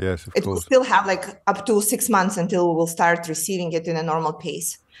today, yes, it will still have up to 6 months until we will start receiving it in a normal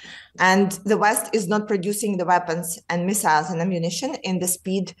pace. And the West is not producing the weapons and missiles and ammunition in the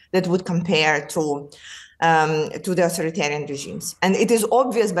speed that would compare to the authoritarian regimes. And it is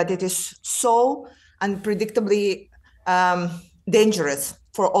obvious, but it is so unpredictably dangerous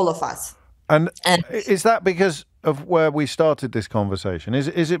for all of us. And is that because of where we started this conversation?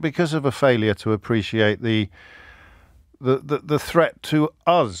 Is it because of a failure to appreciate the threat to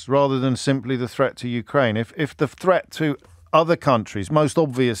us rather than simply the threat to Ukraine? If the threat to other countries, most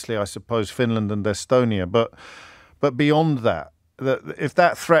obviously, I suppose, Finland and Estonia, but beyond that, if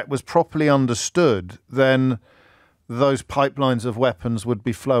that threat was properly understood, then those pipelines of weapons would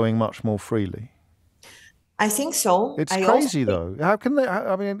be flowing much more freely. I think so. It's crazy, though. How can they?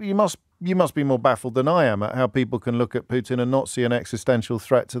 I mean, you must be more baffled than I am at how people can look at Putin and not see an existential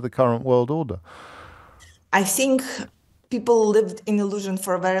threat to the current world order. I think people lived in illusion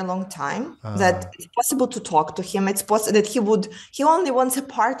for a very long time that it's possible to talk to him. It's possible that he only wants a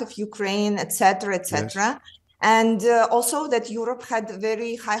part of Ukraine, etc., etc. Yes. And also that Europe had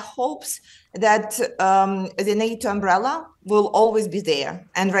very high hopes that the NATO umbrella will always be there.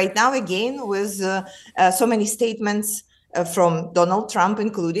 And right now, again, with so many statements from Donald Trump,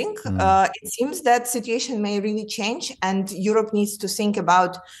 including, it seems that situation may really change, and Europe needs to think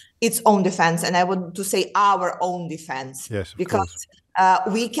about its own defense, and I want to say our own defense. Yes, because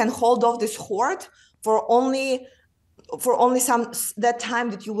we can hold off this horde for only that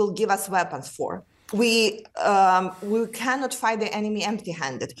time that you will give us weapons for. We cannot fight the enemy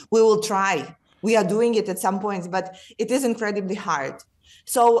empty-handed. We will try. We are doing it at some points, but it is incredibly hard.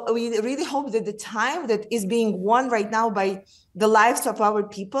 So we really hope that the time that is being won right now by the lives of our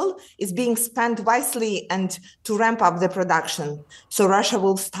people is being spent wisely and to ramp up the production, so Russia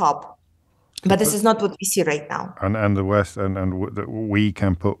will stop. But this is not what we see right now. And the West and we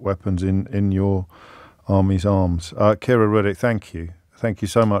can put weapons in your army's arms. Kira Rudik, thank you. Thank you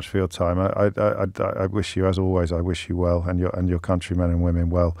so much for your time. I wish you, as always, I wish you well, and your countrymen and women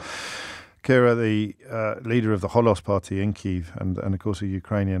well. Kira, the leader of the Holos Party in Kyiv and of course a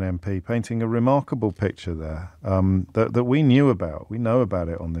Ukrainian MP, painting a remarkable picture there that we knew about. We know about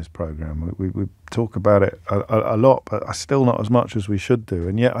it on this programme. We talk about it a lot, but still not as much as we should do.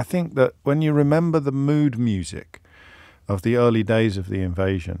 And yet I think that when you remember the mood music of the early days of the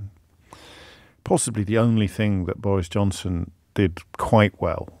invasion, possibly the only thing that Boris Johnson did quite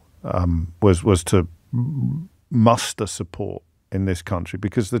well was to muster support in this country,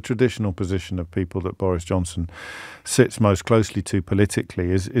 because the traditional position of people that Boris Johnson sits most closely to politically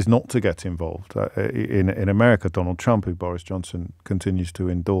is not to get involved. In America, Donald Trump, who Boris Johnson continues to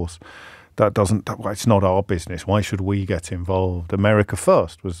endorse, it's not our business. Why should we get involved? America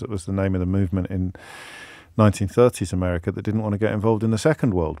First was the name of the movement 1930s America that didn't want to get involved in the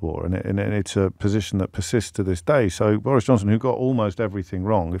Second World War, and it's a position that persists to this day. So Boris Johnson, who got almost everything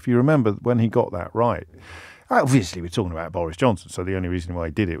wrong, if you remember when he got that right, obviously we're talking about Boris Johnson, so the only reason why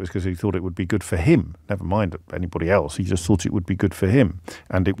he did it was because he thought it would be good for him, never mind anybody else. He just thought it would be good for him,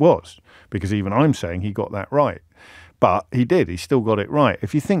 and it was, because even I'm saying he got that right. But he did, he still got it right.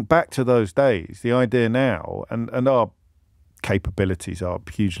 If you think back to those days, the idea now, and our capabilities are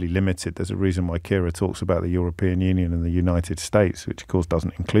hugely limited. There's a reason why Kira talks about the European Union and the United States, which of course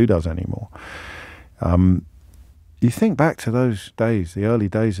doesn't include us anymore. You think back to those days, the early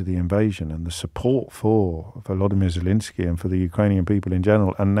days of the invasion, and the support for Volodymyr Zelensky and for the Ukrainian people in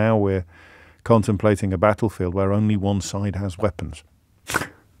general, and now we're contemplating a battlefield where only one side has weapons.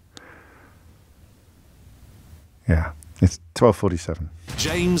 Yeah, it's 12:47.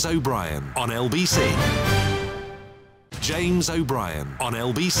 James O'Brien on LBC. James O'Brien on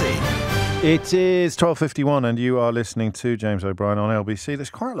LBC. It is 12:51 and you are listening to James O'Brien on LBC. There's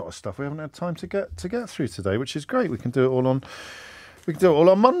quite a lot of stuff we haven't had time to get through today, which is great. We can do it all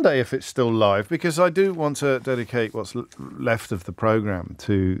on Monday if it's still live, because I do want to dedicate what's left of the programme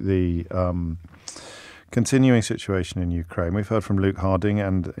to the continuing situation in Ukraine. We've heard from Luke Harding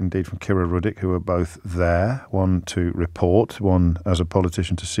and indeed from Kira Rudik, who are both there, one to report, one as a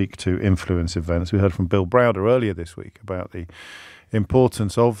politician to seek to influence events. We heard from Bill Browder earlier this week about the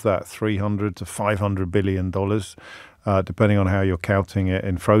importance of that $300 to $500 billion, depending on how you're counting it,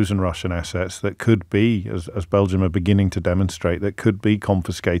 in frozen Russian assets that could be, as Belgium are beginning to demonstrate, that could be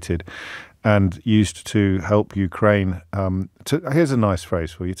confiscated and used to help Ukraine. Here's a nice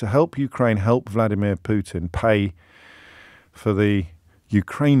phrase for you: to help Ukraine help Vladimir Putin pay for the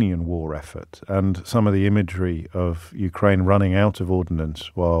Ukrainian war effort. And some of the imagery of Ukraine running out of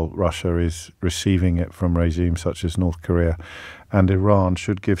ordnance while Russia is receiving it from regimes such as North Korea and Iran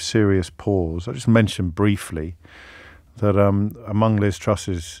should give serious pause. I just mentioned briefly that among Liz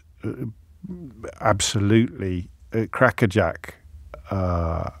Truss's absolutely crackerjack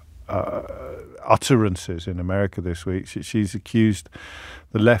utterances in America this week, she's accused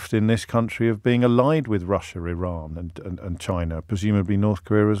the left in this country of being allied with Russia, Iran and China, presumably North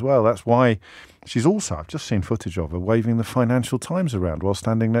Korea as well. That's why she's also, I've just seen footage of her waving the Financial Times around while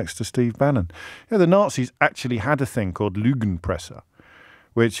standing next to Steve Bannon. Yeah, the Nazis actually had a thing called Lügenpresse,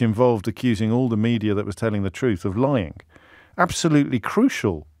 which involved accusing all the media that was telling the truth of lying. Absolutely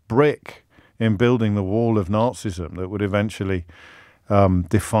crucial brick in building the wall of Nazism that would eventually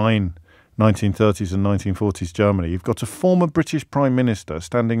define 1930s and 1940s Germany. You've got a former British Prime Minister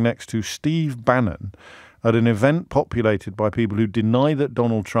standing next to Steve Bannon at an event populated by people who deny that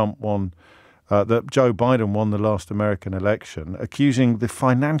Donald Trump won, that Joe Biden won the last American election, accusing the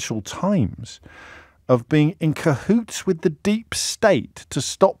Financial Times of being in cahoots with the deep state to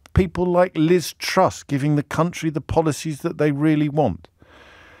stop people like Liz Truss giving the country the policies that they really want.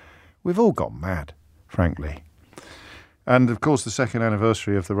 We've all gone mad, frankly. And, of course, the second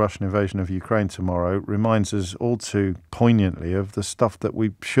anniversary of the Russian invasion of Ukraine tomorrow reminds us all too poignantly of the stuff that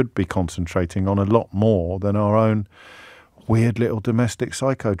we should be concentrating on a lot more than our own weird little domestic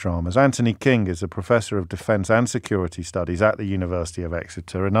psychodramas. Anthony King is a professor of defence and security studies at the University of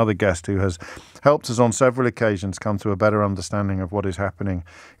Exeter, another guest who has helped us on several occasions come to a better understanding of what is happening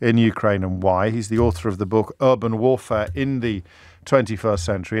in Ukraine and why. He's the author of the book Urban Warfare in the 21st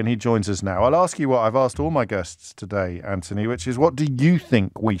Century, and he joins us now. I'll ask you what I've asked all my guests today, Anthony, which is, what do you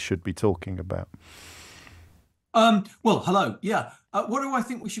think we should be talking about? Well, hello. Yeah. What do I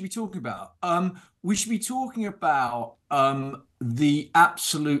think we should be talking about? We should be talking about the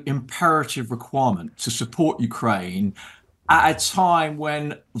absolute imperative requirement to support Ukraine at a time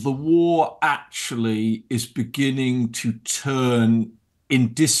when the war actually is beginning to turn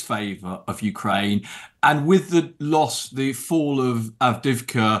in disfavor of Ukraine. And with the fall of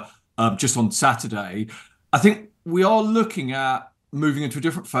Avdiivka just on Saturday, I think we are looking at moving into a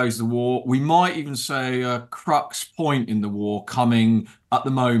different phase of the war. We might even say a crux point in the war coming at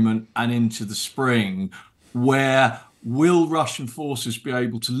the moment and into the spring, where will Russian forces be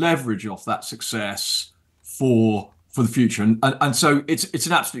able to leverage off that success for the future? And so it's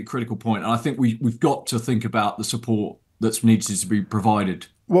an absolutely critical point. And I think we've got to think about the support that's needed to be provided.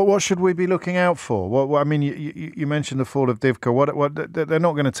 What should we be looking out for? What I mean, you mentioned the fall of Avdiivka. What they're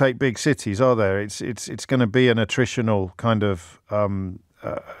not going to take big cities, are there? It's going to be an attritional kind of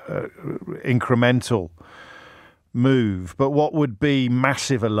incremental move. But what would be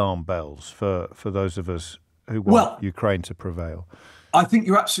massive alarm bells for those of us who want Ukraine to prevail? I think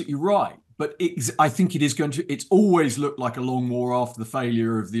you're absolutely right. But I think it is going to. It's always looked like a long war after the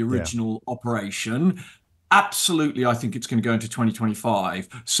failure of the original operation. absolutely, I think it's going to go into 2025.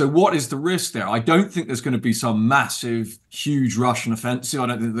 So what is the risk there? I don't think there's going to be some massive, huge Russian offensive. I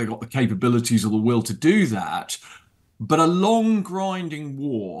don't think they've got the capabilities or the will to do that. But a long, grinding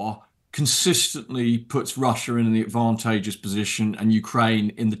war consistently puts Russia in the advantageous position and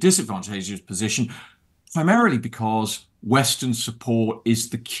Ukraine in the disadvantageous position, primarily because Western support is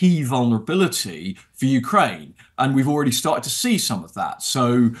the key vulnerability for Ukraine. And we've already started to see some of that.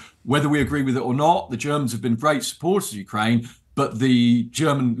 So whether we agree with it or not, the Germans have been great supporters of Ukraine, but the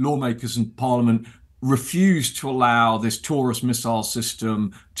German lawmakers and parliament refused to allow this Taurus missile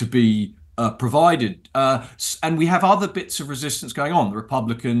system to be provided. And we have other bits of resistance going on, the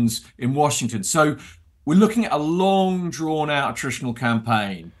Republicans in Washington. So we're looking at a long, drawn-out attritional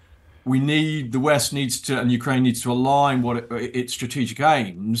campaign. The West needs to, and Ukraine needs to align its strategic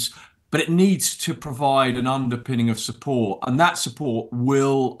aims, but it needs to provide an underpinning of support. And that support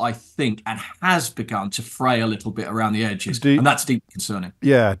will, I think, and has begun to fray a little bit around the edges. And that's deeply concerning.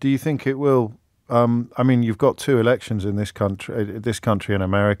 Yeah. Do you think it will? I mean, you've got 2 elections in this country in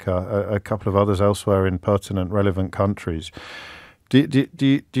America, a couple of others elsewhere in pertinent, relevant countries. Do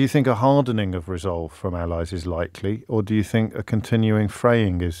you think a hardening of resolve from allies is likely, or do you think a continuing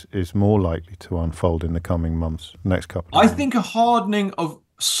fraying is more likely to unfold in the coming months, next couple of months? I think a hardening of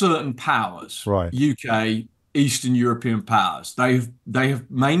certain powers, right? UK, Eastern European powers, they have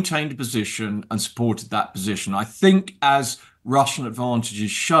maintained a position and supported that position. I think as Russian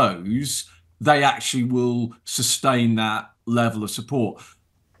advantages shows, they actually will sustain that level of support.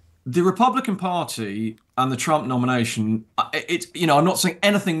 The Republican Party and the Trump nomination, I'm not saying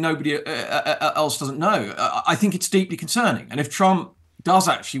anything nobody else doesn't know. I think it's deeply concerning. And if Trump does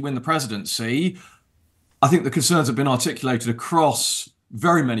actually win the presidency, I think the concerns have been articulated across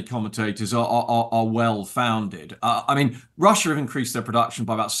very many commentators are well-founded. I mean, Russia have increased their production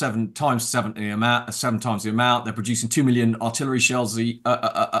by about 7 times the amount. They're producing 2 million artillery shells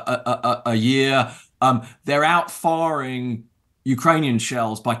a year. They're outfiring Ukrainian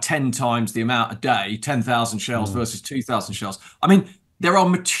shells by 10 times the amount a day, 10,000 shells versus 2,000 shells. I mean, there are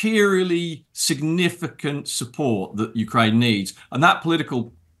materially significant support that Ukraine needs. And that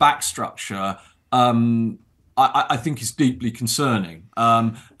political backstructure, I think, is deeply concerning.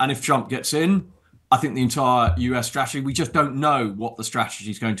 And if Trump gets in, I think the entire US strategy, we just don't know what the strategy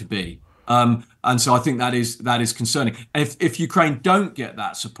is going to be. And so I think that is concerning. And if Ukraine don't get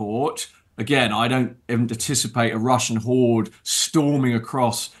that support, again, I don't anticipate a Russian horde storming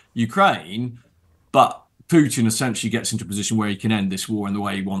across Ukraine, but Putin essentially gets into a position where he can end this war in the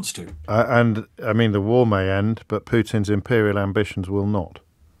way he wants to. And, I mean, the war may end, but Putin's imperial ambitions will not.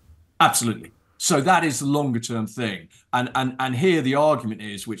 Absolutely. So that is the longer-term thing. And here the argument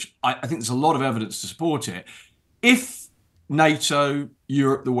is, which I think there's a lot of evidence to support it, if NATO,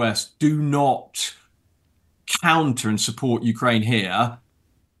 Europe, the West do not counter and support Ukraine here,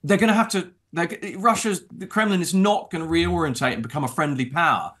 they're going to have to. The Kremlin is not going to reorientate and become a friendly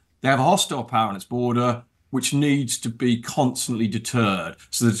power. They have a hostile power on its border, which needs to be constantly deterred.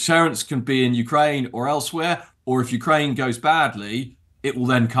 So the deterrence can be in Ukraine or elsewhere, or if Ukraine goes badly, it will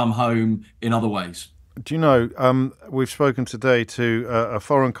then come home in other ways. Do you know, we've spoken today to a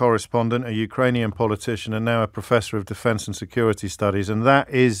foreign correspondent, a Ukrainian politician, and now a professor of defence and security studies, and that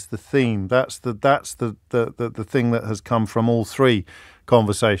is the theme. That's the thing that has come from all 3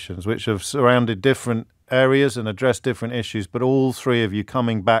 conversations, which have surrounded different areas and addressed different issues, but all 3 of you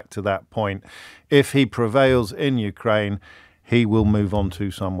coming back to that point. If he prevails in Ukraine, he will move on to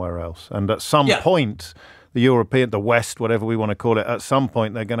somewhere else. And at some point, the West, whatever we want to call it, at some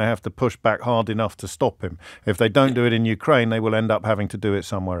point they're going to have to push back hard enough to stop him. If they don't do it in Ukraine, they will end up having to do it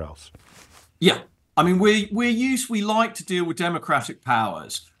somewhere else. Yeah. I mean, we like to deal with democratic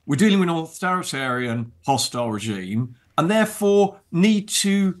powers. We're dealing with an authoritarian, hostile regime, and therefore need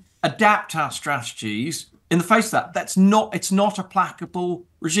to adapt our strategies in the face of that. It's not a placable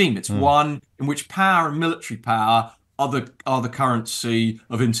regime. It's one in which power and military power are the currency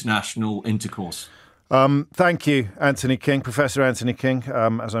of international intercourse. Thank you, Anthony King, Professor Anthony King,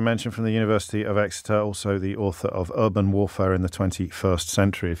 as I mentioned, from the University of Exeter, also the author of Urban Warfare in the 21st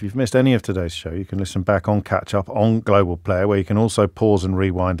Century. If you've missed any of today's show, you can listen back on Catch Up on Global Player, where you can also pause and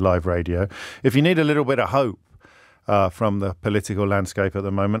rewind live radio. If you need a little bit of hope from the political landscape at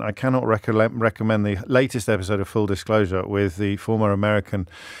the moment, I cannot recommend the latest episode of Full Disclosure with the former American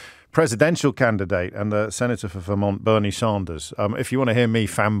presidential candidate and the Senator for Vermont, Bernie Sanders. If you want to hear me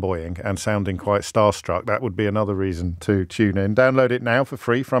fanboying and sounding quite starstruck, that would be another reason to tune in. Download it now for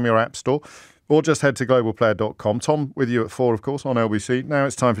free from your app store, or just head to globalplayer.com. Tom with you at 4, of course, on LBC. Now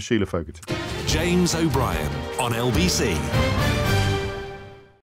it's time for Sheila Fogarty. James O'Brien on LBC.